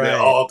seen it. Right.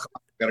 Oh, come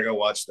on, I gotta go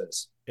watch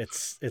this.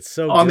 It's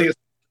so on the.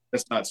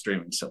 It's not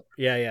streaming, so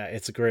yeah.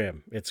 It's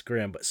grim,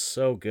 but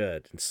so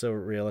good and so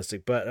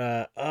realistic.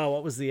 But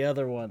what was the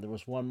other one? There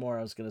was one more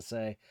I was gonna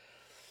say.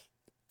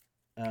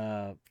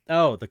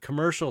 The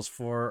commercials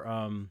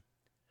for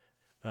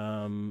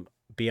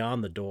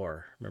Beyond the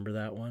Door. Remember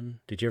that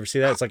one? Did you ever see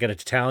that? It's like an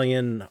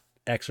Italian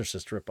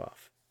Exorcist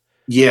ripoff.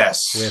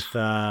 Yes. With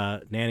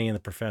Nanny and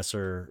the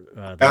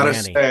Professor. Gotta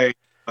say,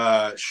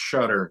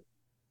 Shudder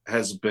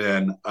has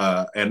been,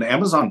 and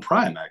Amazon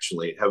Prime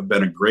actually have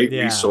been a great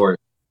resource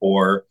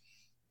for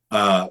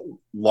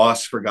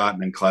lost,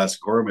 forgotten, and classic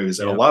horror movies.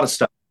 And a lot of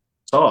stuff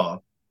I saw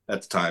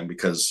at the time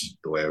because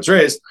the way I was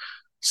raised.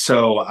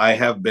 So I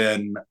have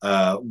been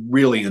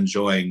really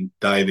enjoying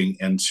diving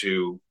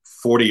into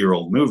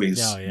 40-year-old movies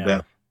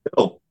that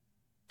still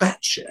fat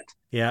shit.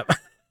 Yeah.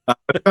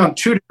 But I found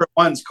two different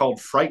ones called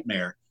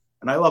Frightmare,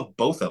 and I love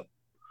both of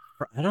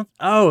them.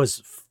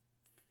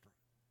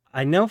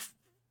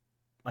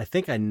 I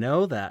think I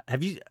know that.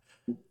 Have you?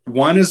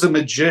 One is a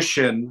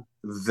magician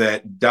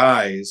that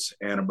dies,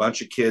 and a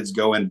bunch of kids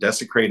go and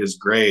desecrate his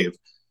grave,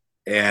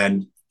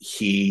 and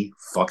he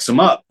fucks them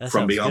up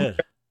from beyond.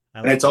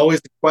 And it's always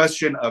the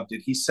question of,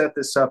 did he set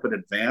this up in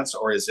advance,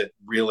 or is it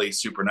really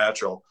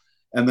supernatural?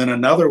 And then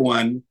another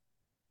one,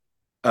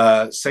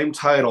 same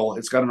title.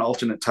 It's got an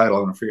alternate title.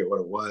 I'm going to forget what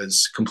it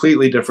was.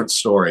 Completely different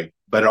story,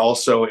 but it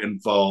also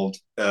involved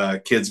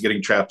kids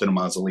getting trapped in a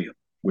mausoleum,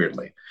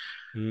 weirdly.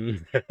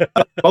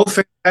 Both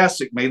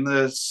fantastic, made in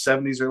the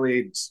 70s,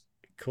 early 80s.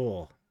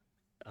 Cool.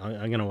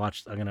 I'm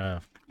going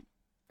to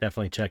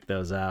definitely check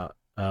those out.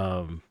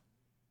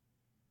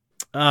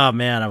 Oh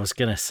man, I was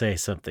gonna say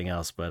something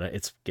else, but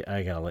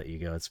I gotta let you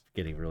go. It's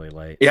getting really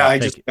late. Yeah, I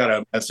just got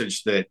a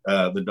message that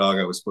the dog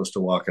I was supposed to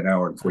walk an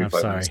hour and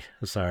 45 minutes.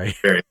 I'm sorry.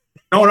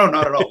 No,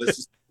 not at all.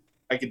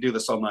 I could do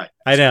this all night.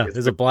 I know.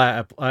 There's a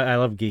black. I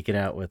love geeking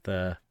out with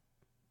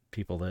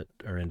people that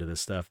are into this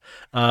stuff.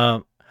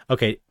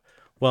 Okay,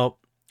 well,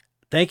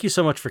 thank you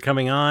so much for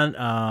coming on.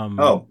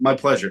 My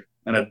pleasure.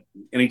 And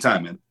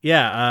anytime, man.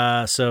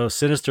 Yeah. So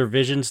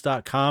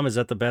sinistervisions.com, is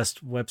that the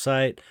best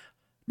website?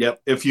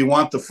 Yep. If you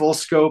want the full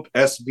scope,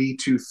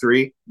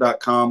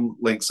 sv23.com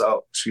links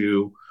out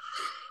to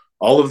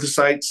all of the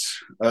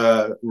sites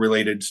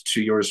related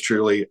to yours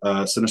truly.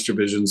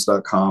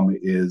 Sinistervisions.com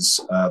is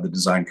the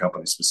design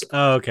company specific.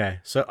 Oh, okay.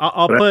 So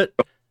I'll put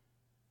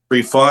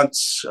free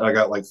fonts. I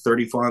got like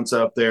 30 fonts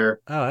out there.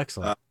 Oh,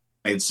 excellent.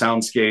 Made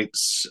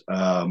soundscapes,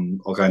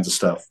 all kinds of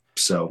stuff.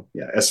 So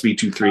yeah,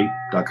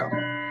 sv23.com.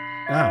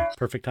 Wow,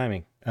 perfect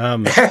timing.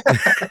 And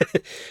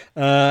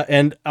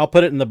I'll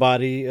put it in the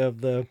body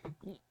of the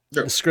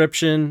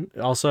description,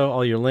 also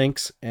all your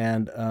links,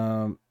 and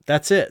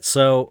that's it.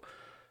 So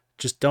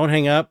just don't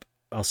hang up.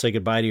 I'll say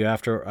goodbye to you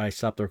after I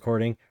stop the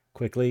recording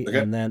quickly, Okay.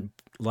 and then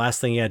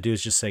last thing you gotta do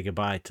is just say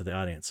goodbye to the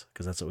audience,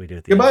 because that's what we do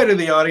at the Goodbye end. to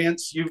the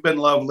audience. You've been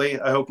lovely.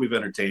 I hope we've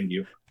entertained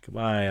you.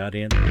 Goodbye,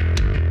 audience.